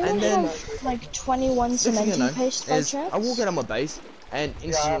anyone have like 21 cementing paste by chance? I walk out of my base and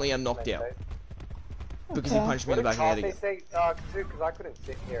instantly I'm knocked out because he punched me in the back of the head again. Because I couldn't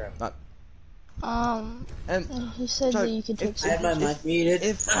hear him. And he said that you could take some. I had my mic muted.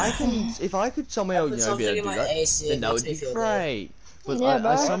 If I could somehow be able to do that, then that would be great. But yeah,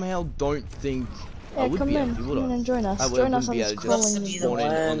 I somehow don't think I would come be in, able to, would I? and join us. I Join us on wouldn't this be able to calling. just spawn in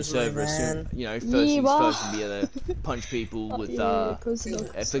on the server as soon, first things first, and be able to punch people with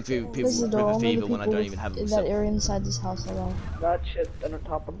afflict people with river fever when I don't even have it myself. That area inside this house at all. That shit's on the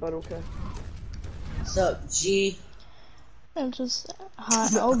top of it, okay. What's up, G? I'm just hi.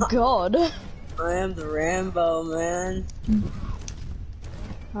 Oh God. I am the Rambo, man.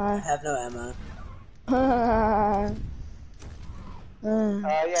 Hi. I have no ammo.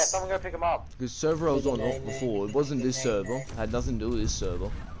 Yeah, someone go pick him up. Because server I was on before, it wasn't this server, had nothing to do with this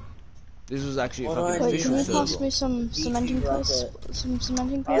server. This was actually a fucking official server. Can you pass me some cementing paste? Some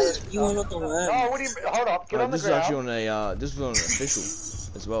cementing paste? You want the one? Oh, what do you? Hold up, get on the ground. This was actually on a, this was on an official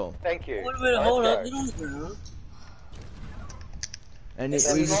as well. Thank you. Wait a minute, hold up, get on the ground. And we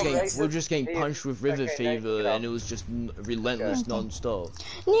were just getting punched with river fever, and it was just relentless, non-stop.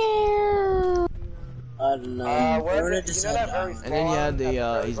 Yeah. I don't know. And then you had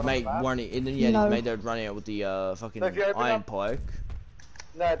the his mate running, and then you had his mate that was running out with the fucking iron pike.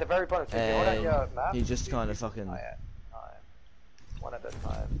 No, at the very bottom. So and hold on your map. he just kind of fucking. One at a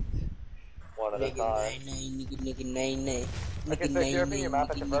time. One at a time. Okay, so if you open your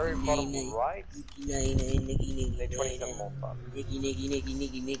map at the very bottom right, need 27 more stuff.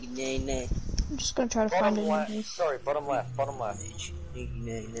 I'm just gonna try to find it. Sorry, bottom left, bottom left. Just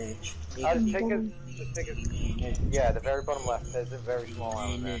take it. Yeah, the very bottom left. There's a very small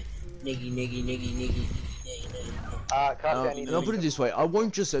island there. And I'll put it this way: I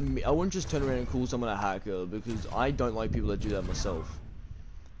won't just turn around and call someone a hacker because I don't like people that do that myself.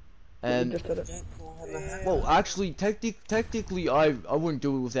 And well, actually, technically, I wouldn't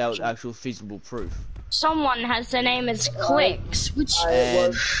do it without actual feasible proof. Someone has the name as Clicks, which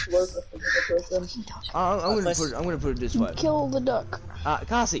I'm gonna put it this way. Kill the duck.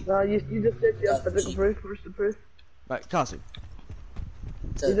 Cassie. You just said you have physical proof. Where's the proof? Right, Cassie.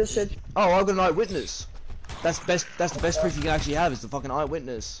 You just said. Oh, I've got an eyewitness. That's the best proof you can actually have is the fucking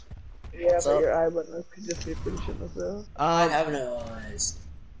eyewitness. Yeah, but your eyewitness could just be bullshit as well. I have no eyes.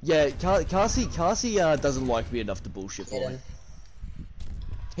 Yeah, Carsey doesn't like me enough to bullshit for me.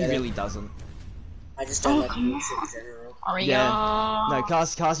 He really doesn't. I just don't like bullshit in general. Yeah. No,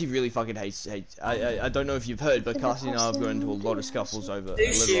 Carsey really fucking hates. I don't know if you've heard, but Carsey and I have got into a lot of scuffles over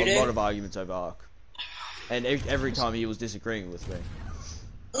a lot of arguments over Ark, and every time he was disagreeing with me.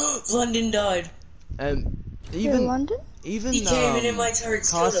 London died. Even London? Even he came in my turret.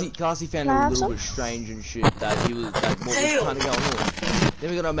 Carsey found it a little bit strange and shit that what was kind of going on. Then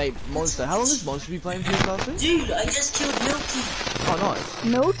we got our mate Monster. How long has Monster been playing for you, Carsey? Dude, I just killed Milky. Oh, nice.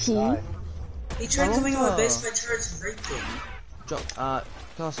 Milky? Nice. He tried coming on my base, my turrets raped him.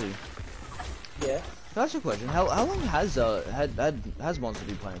 Carsey. Yeah? Can I ask you a question? How long has Monster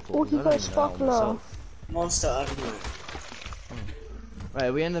been playing for? Oh, he goes Sparkler. Monster, I don't know.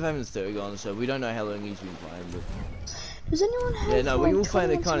 Right, we end up having 30 on, so we don't know how long he's been playing, but... Does anyone have Yeah, no, we like, all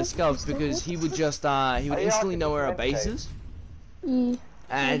find it kind of 21 scuffed because he would just, he would instantly know where our base is. Yeah.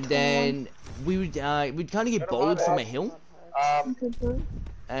 And then we'd kind of get bowled from a hill.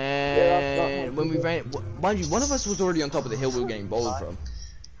 And when we ran, mind you, one of us was already on top of the hill we were getting bowled from.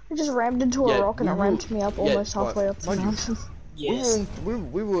 I just rammed into a rock and it rammed me up almost halfway up the mountain. Yes.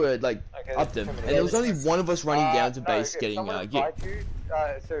 We were like up them, and there was only one of us running down to base getting and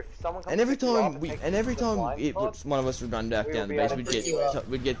every time one of us would run back down the base,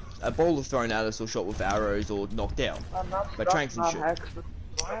 we'd get a boulder thrown at us or shot with arrows or knocked out by tranks and shit. Right,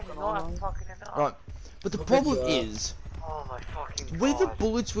 but the problem is where the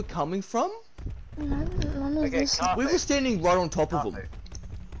bullets were coming from. We were standing right on top of them.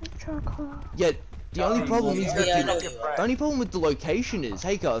 Yet the only problem is the only problem with the location is,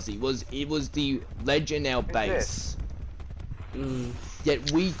 hey Carsey, it was the ledge in our base.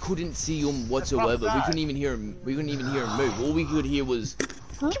 Yet we couldn't see him whatsoever. We couldn't even hear him. We couldn't even hear him move. All we could hear was,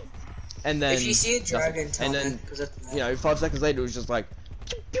 and then if you see a dragon, and then 5 seconds later it was just like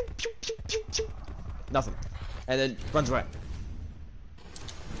nothing, and then runs away.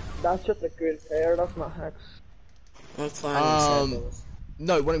 That's just a good player. That's not hacks. I'm fine.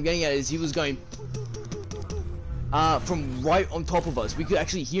 No, what I'm getting at is he was going from right on top of us. We could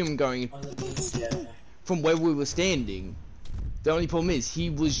actually hear him going from where we were standing. The only problem is he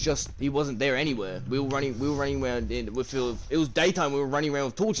wasn't there anywhere. We were running around it was daytime. We were running around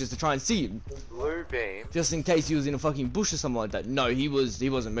with torches to try and see him. Blue beam. Just in case he was in a fucking bush or something like that. No, he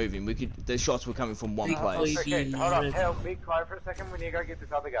wasn't moving. The shots were coming from one place. Okay, hold on. Hey, be quiet for a second. We need to go get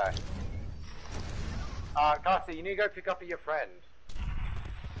this other guy. Carsey, you need to go pick up your friend.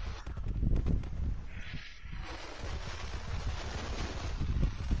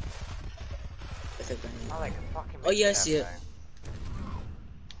 Oh yeah, I see it.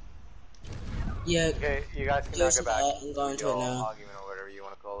 Yeah. Okay, you guys can now go back. I'm going to it now. Argument or whatever you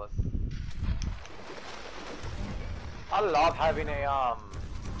want to call it. I love having a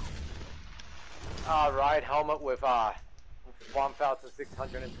ride helmet with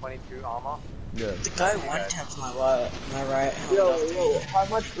 1,622 armor. Yeah. The guy one-tapped my right. Yo, how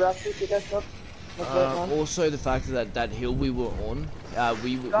much graphics you guys up? Also the fact that hill we were on,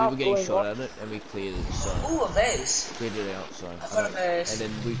 we were getting shot at it and we cleared it, so ooh, a base. Cleared it out, so A base. and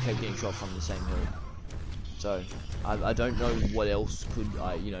then we kept getting shot from the same hill. So I don't know what else could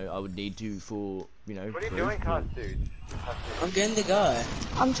I would need to for What are you doing, Cars, dude? I'm getting the guy.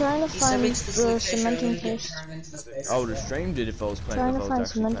 I'm trying to find the cementing post. I would have streamed it if I was playing. Trying if to I find was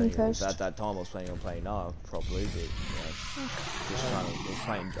actually cementing playing post. At that time I was playing Ark properly, but just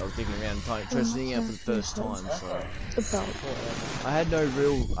kind of I was digging around and testing it out for the first time, so I had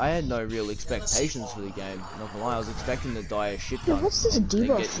no real expectations for the game. Not gonna lie, I was expecting to die a shit ton. Yeah, what's this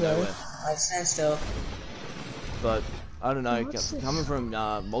debuff though? I stand still. But I don't know, coming from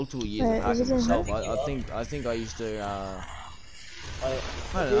multiple years of hacking myself, I think I used to I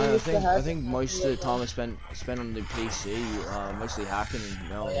don't know, I think most of the time I spent on the PC, mostly hacking and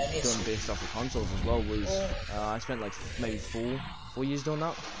doing big stuff with consoles as well, was I spent like maybe 4 years doing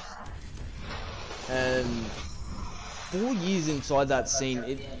that. And 4 years inside that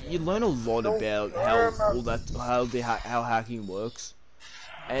scene, you learn a lot about how hacking works.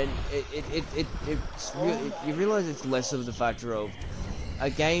 And you realize it's less of the factor of a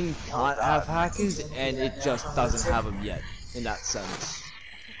game can't have hackers and it just doesn't have them yet, in that sense.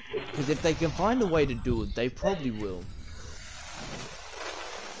 Because if they can find a way to do it, they probably will.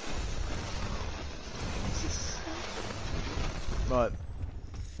 Right.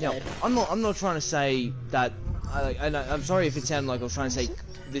 Yeah, I'm not trying to say that. I'm sorry if it sounded like I was trying to say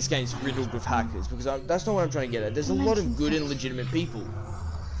this game's riddled with hackers, because that's not what I'm trying to get at. There's a lot of good and legitimate people.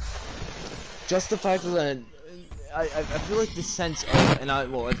 Just the fact that I feel like the sense of, and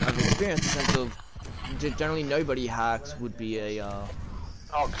I've experienced the sense of generally nobody hacks would be a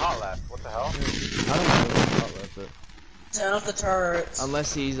Oh, car left. What the hell? I don't know what car left it. Turn off the turrets.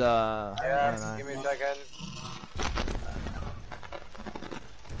 Unless he's I don't Yeah, know. give me a second.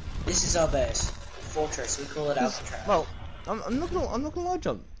 This is our base. Fortress, we call it Alcatraz. Well, I'm not gonna lie,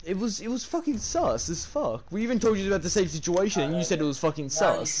 John. It was fucking sus as fuck. We even told you about the same situation, and you said it was fucking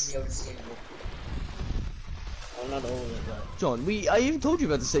sus. Well, not all of it, but... John, I even told you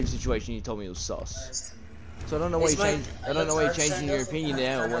about the same situation. You told me it was sus. So I don't know why you're changing your opinion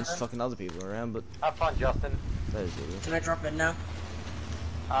now once fucking other people are around. But Have fun, Justin. that is it. Can I drop in now?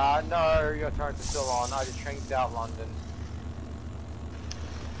 No, your turrets are still on. I just trained out London.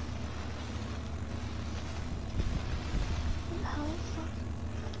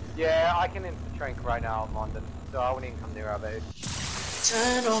 Yeah, I can infiltrate right now in London, so I wouldn't even come near our base.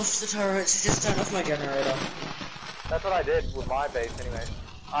 Turn off the turrets, just turn off my generator. That's what I did with my base anyway.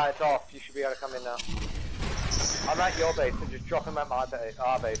 Alright, it's off. You should be able to come in now. I'm at your base, so just drop him at my base,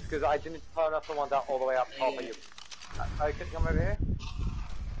 our base, because I didn't turn off the ones out all the way up top of you. Can you come over here?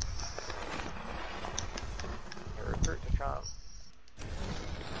 Recruit to charm.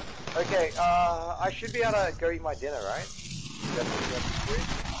 Okay, I should be able to go eat my dinner, right?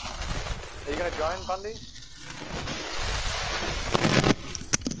 Are you gonna join, Bundy?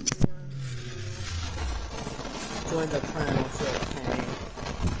 Join the clan for a pain.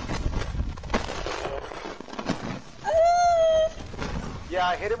 Yeah,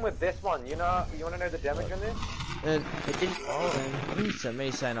 I hit him with this one. You wanna know the damage on this? And It didn't I think it's me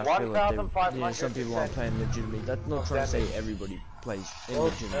saying I feel like some people aren't playing legitimately. That's not trying to say everybody plays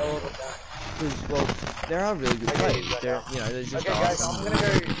illegitimately. Because, well, there are really good players. There, there's just okay, guys, I'm gonna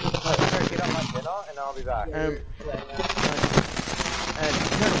go get on my dinner and I'll be back. And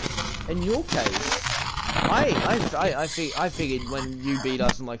in your case, I figured when you beat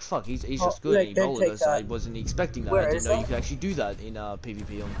us, I'm like, fuck, he's just good. He bowled us. I wasn't expecting that. I didn't know you could actually do that in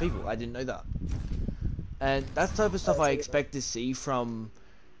PvP on people. I didn't know that. And that's the type of stuff I expect to see from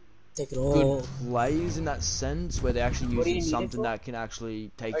good plays in that sense, where they're actually using something that can actually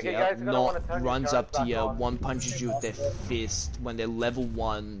take you out, not runs up to you, one punches you with their fist when they're level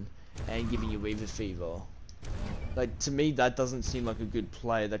 1 and giving you Weaver Fever. Like, to me, that doesn't seem like a good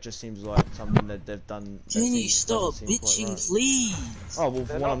play. That just seems like something that they've done. Can you stop bitching, please? Oh, well,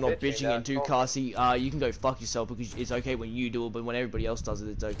 for one, I'm not bitching, and two, Cassie, you can go fuck yourself because it's okay when you do it, but when everybody else does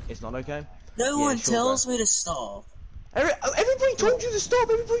it, it's not okay. No one tells me to stop. Everybody told you to stop.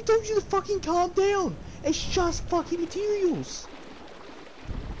 Everybody told you to fucking calm down. It's just fucking materials.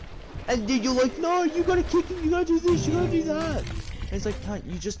 And then you're like, no, you gotta kick him. You gotta do this. You gotta do that. And it's like, cunt,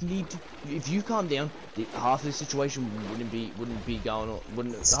 you just need to. If you calm down, half of the situation wouldn't be going on.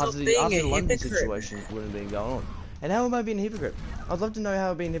 Half of the London situation wouldn't be going on. And how am I being a hypocrite? I'd love to know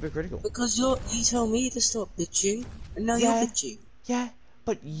how I'm being hypocritical. Because you tell me to stop bitching, and now you're bitching. Yeah.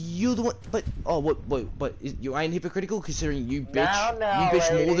 But you're the one. But you ain't hypocritical considering you bitch. You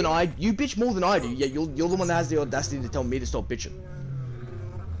bitch more than I. You bitch more than I do. Yeah, you're the one that has the audacity to tell me to stop bitching.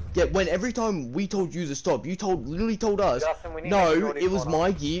 Yeah, when every time we told you to stop, you literally told us, Justin, no, it was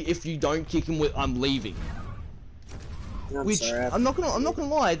my gear. If you don't kick him with, I'm leaving. I'm not gonna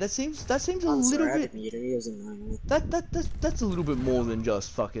lie. That seems a little bit. That's a little bit more than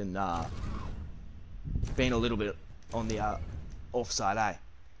just fucking being a little bit on the offside, eh?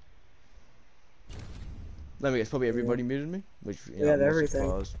 Let me guess, probably everybody muted me? Which, everything.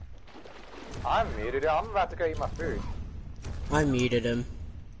 Surprised. I'm muted. I'm about to go eat my food. I muted him.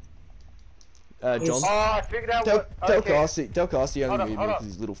 John. Oh, I figured out Tell Cassie only muted me because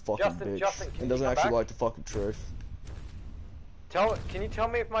he's a little fucking bitch. Justin, and doesn't actually like the fucking truth. Can you tell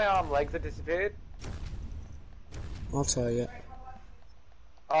me if my legs have disappeared? I'll tell you.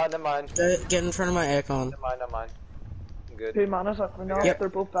 Oh, never mind. Get in front of my aircon. Never mind. I'm good. Two manas up and down. Yep. They're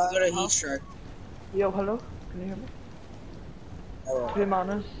both bad. Got a heat stroke. Yo, hello? Can you hear me? Oh. Two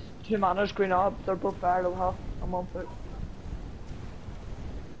manas, green up. They're both bad. I'm on foot.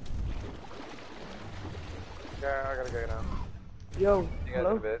 Yeah, I gotta go now. Yo, You guys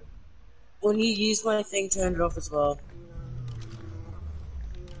hello? in a bit. When you use my thing, turn it off as well.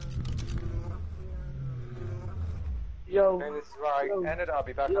 Yo. Okay, this is where I ended. I'll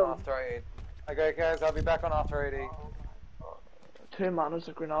be back on after I eat. Okay, guys, I'll be back on after I eat. Two manas,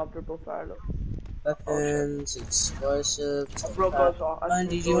 a grenade. They're both bad. Weapons, explosives.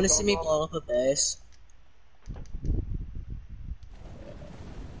 Andy, do you want to see me blow up a base?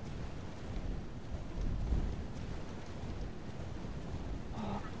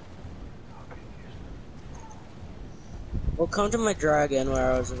 Well, come to my dragon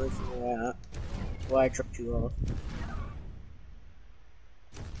where I was originally at. Where I dropped you off.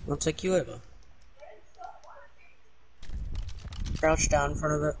 I'll take you over. crouch down in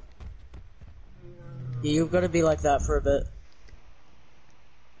front of it. Yeah, you've got to be like that for a bit.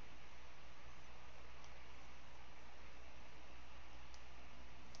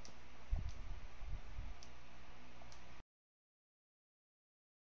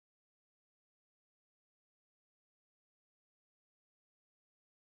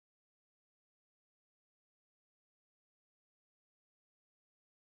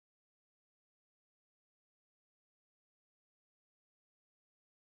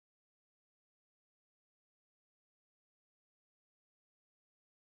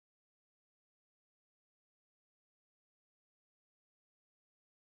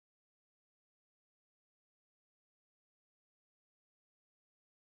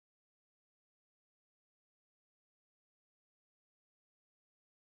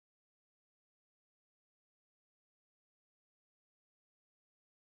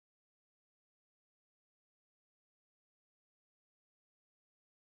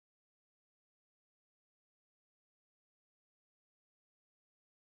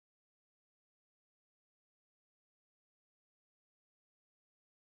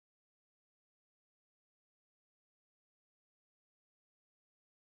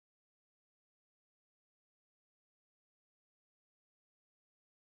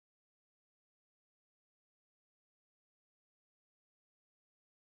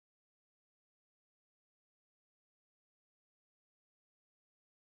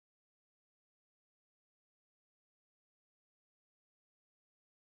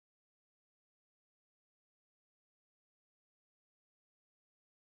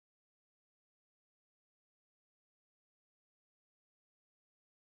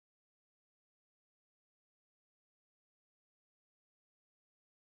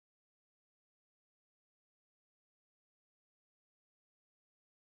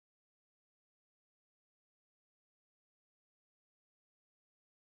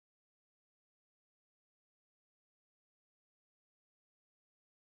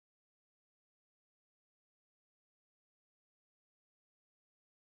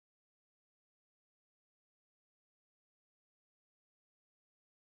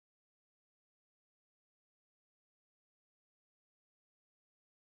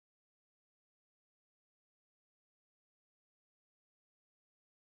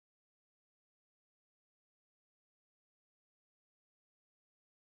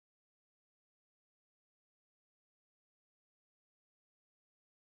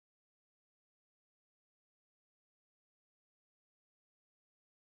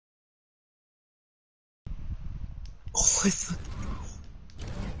 Oh my fuck.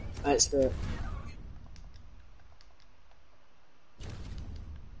 Alright, screw it.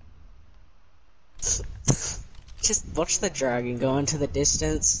 Just watch the dragon go into the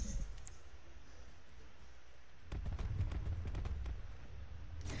distance.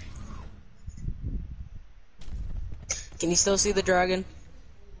 Can you still see the dragon?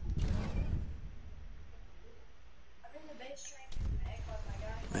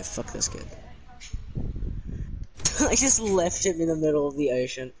 Alright, fuck this kid. I just left him in the middle of the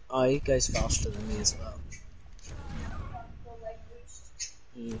ocean. Oh, he goes faster than me as well.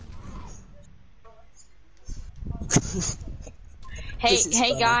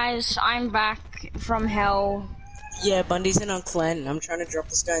 Hey guys, I'm back from hell. Yeah, Bundy's in on Clan. I'm trying to drop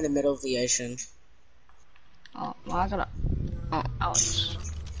this guy in the middle of the ocean. Oh, well, I gotta. Oh, Alex.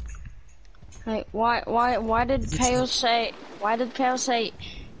 Hey, why did Pale say? Why did Pale say?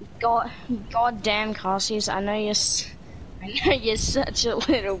 God damn, Cassius, I know you're such a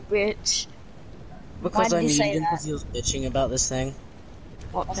little bitch. Because I you muted say him that? because he was bitching about this thing.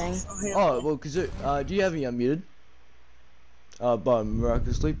 What thing? Oh, well, cause do you have me unmuted? But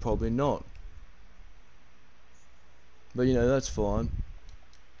miraculously, probably not. But you know, that's fine.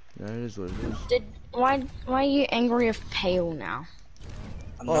 You know, it is what it is. Why are you angry with Pale now?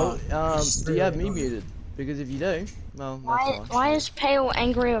 Oh, do you have me muted? Because if you do, well, that's fine. Why is Pale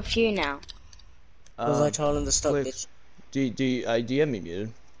angry with you now? Because I told him to stop Cliff, bitching. do you have me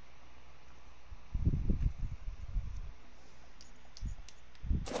muted?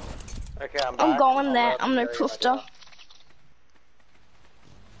 Okay, I'm back. I'm going there. I'll I'm no carry my poofter. job.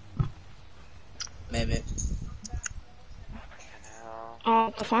 Maybe.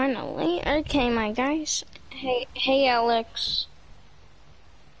 Oh, finally. Okay, my guys. Hey, Alex.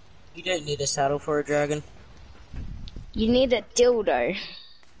 You don't need a saddle for a dragon. You need a dildo.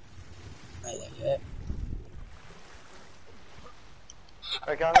 I like it.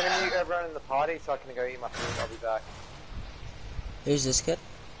 Okay, I'm gonna mute everyone in the party so I can go eat my food. I'll be back. Who's this kid?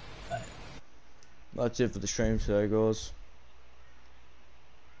 That's it for the stream today, guys.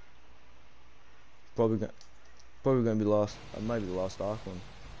 Probably gonna. Probably gonna be maybe the last Ark one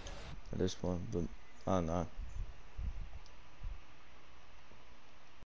at this point, but I don't know.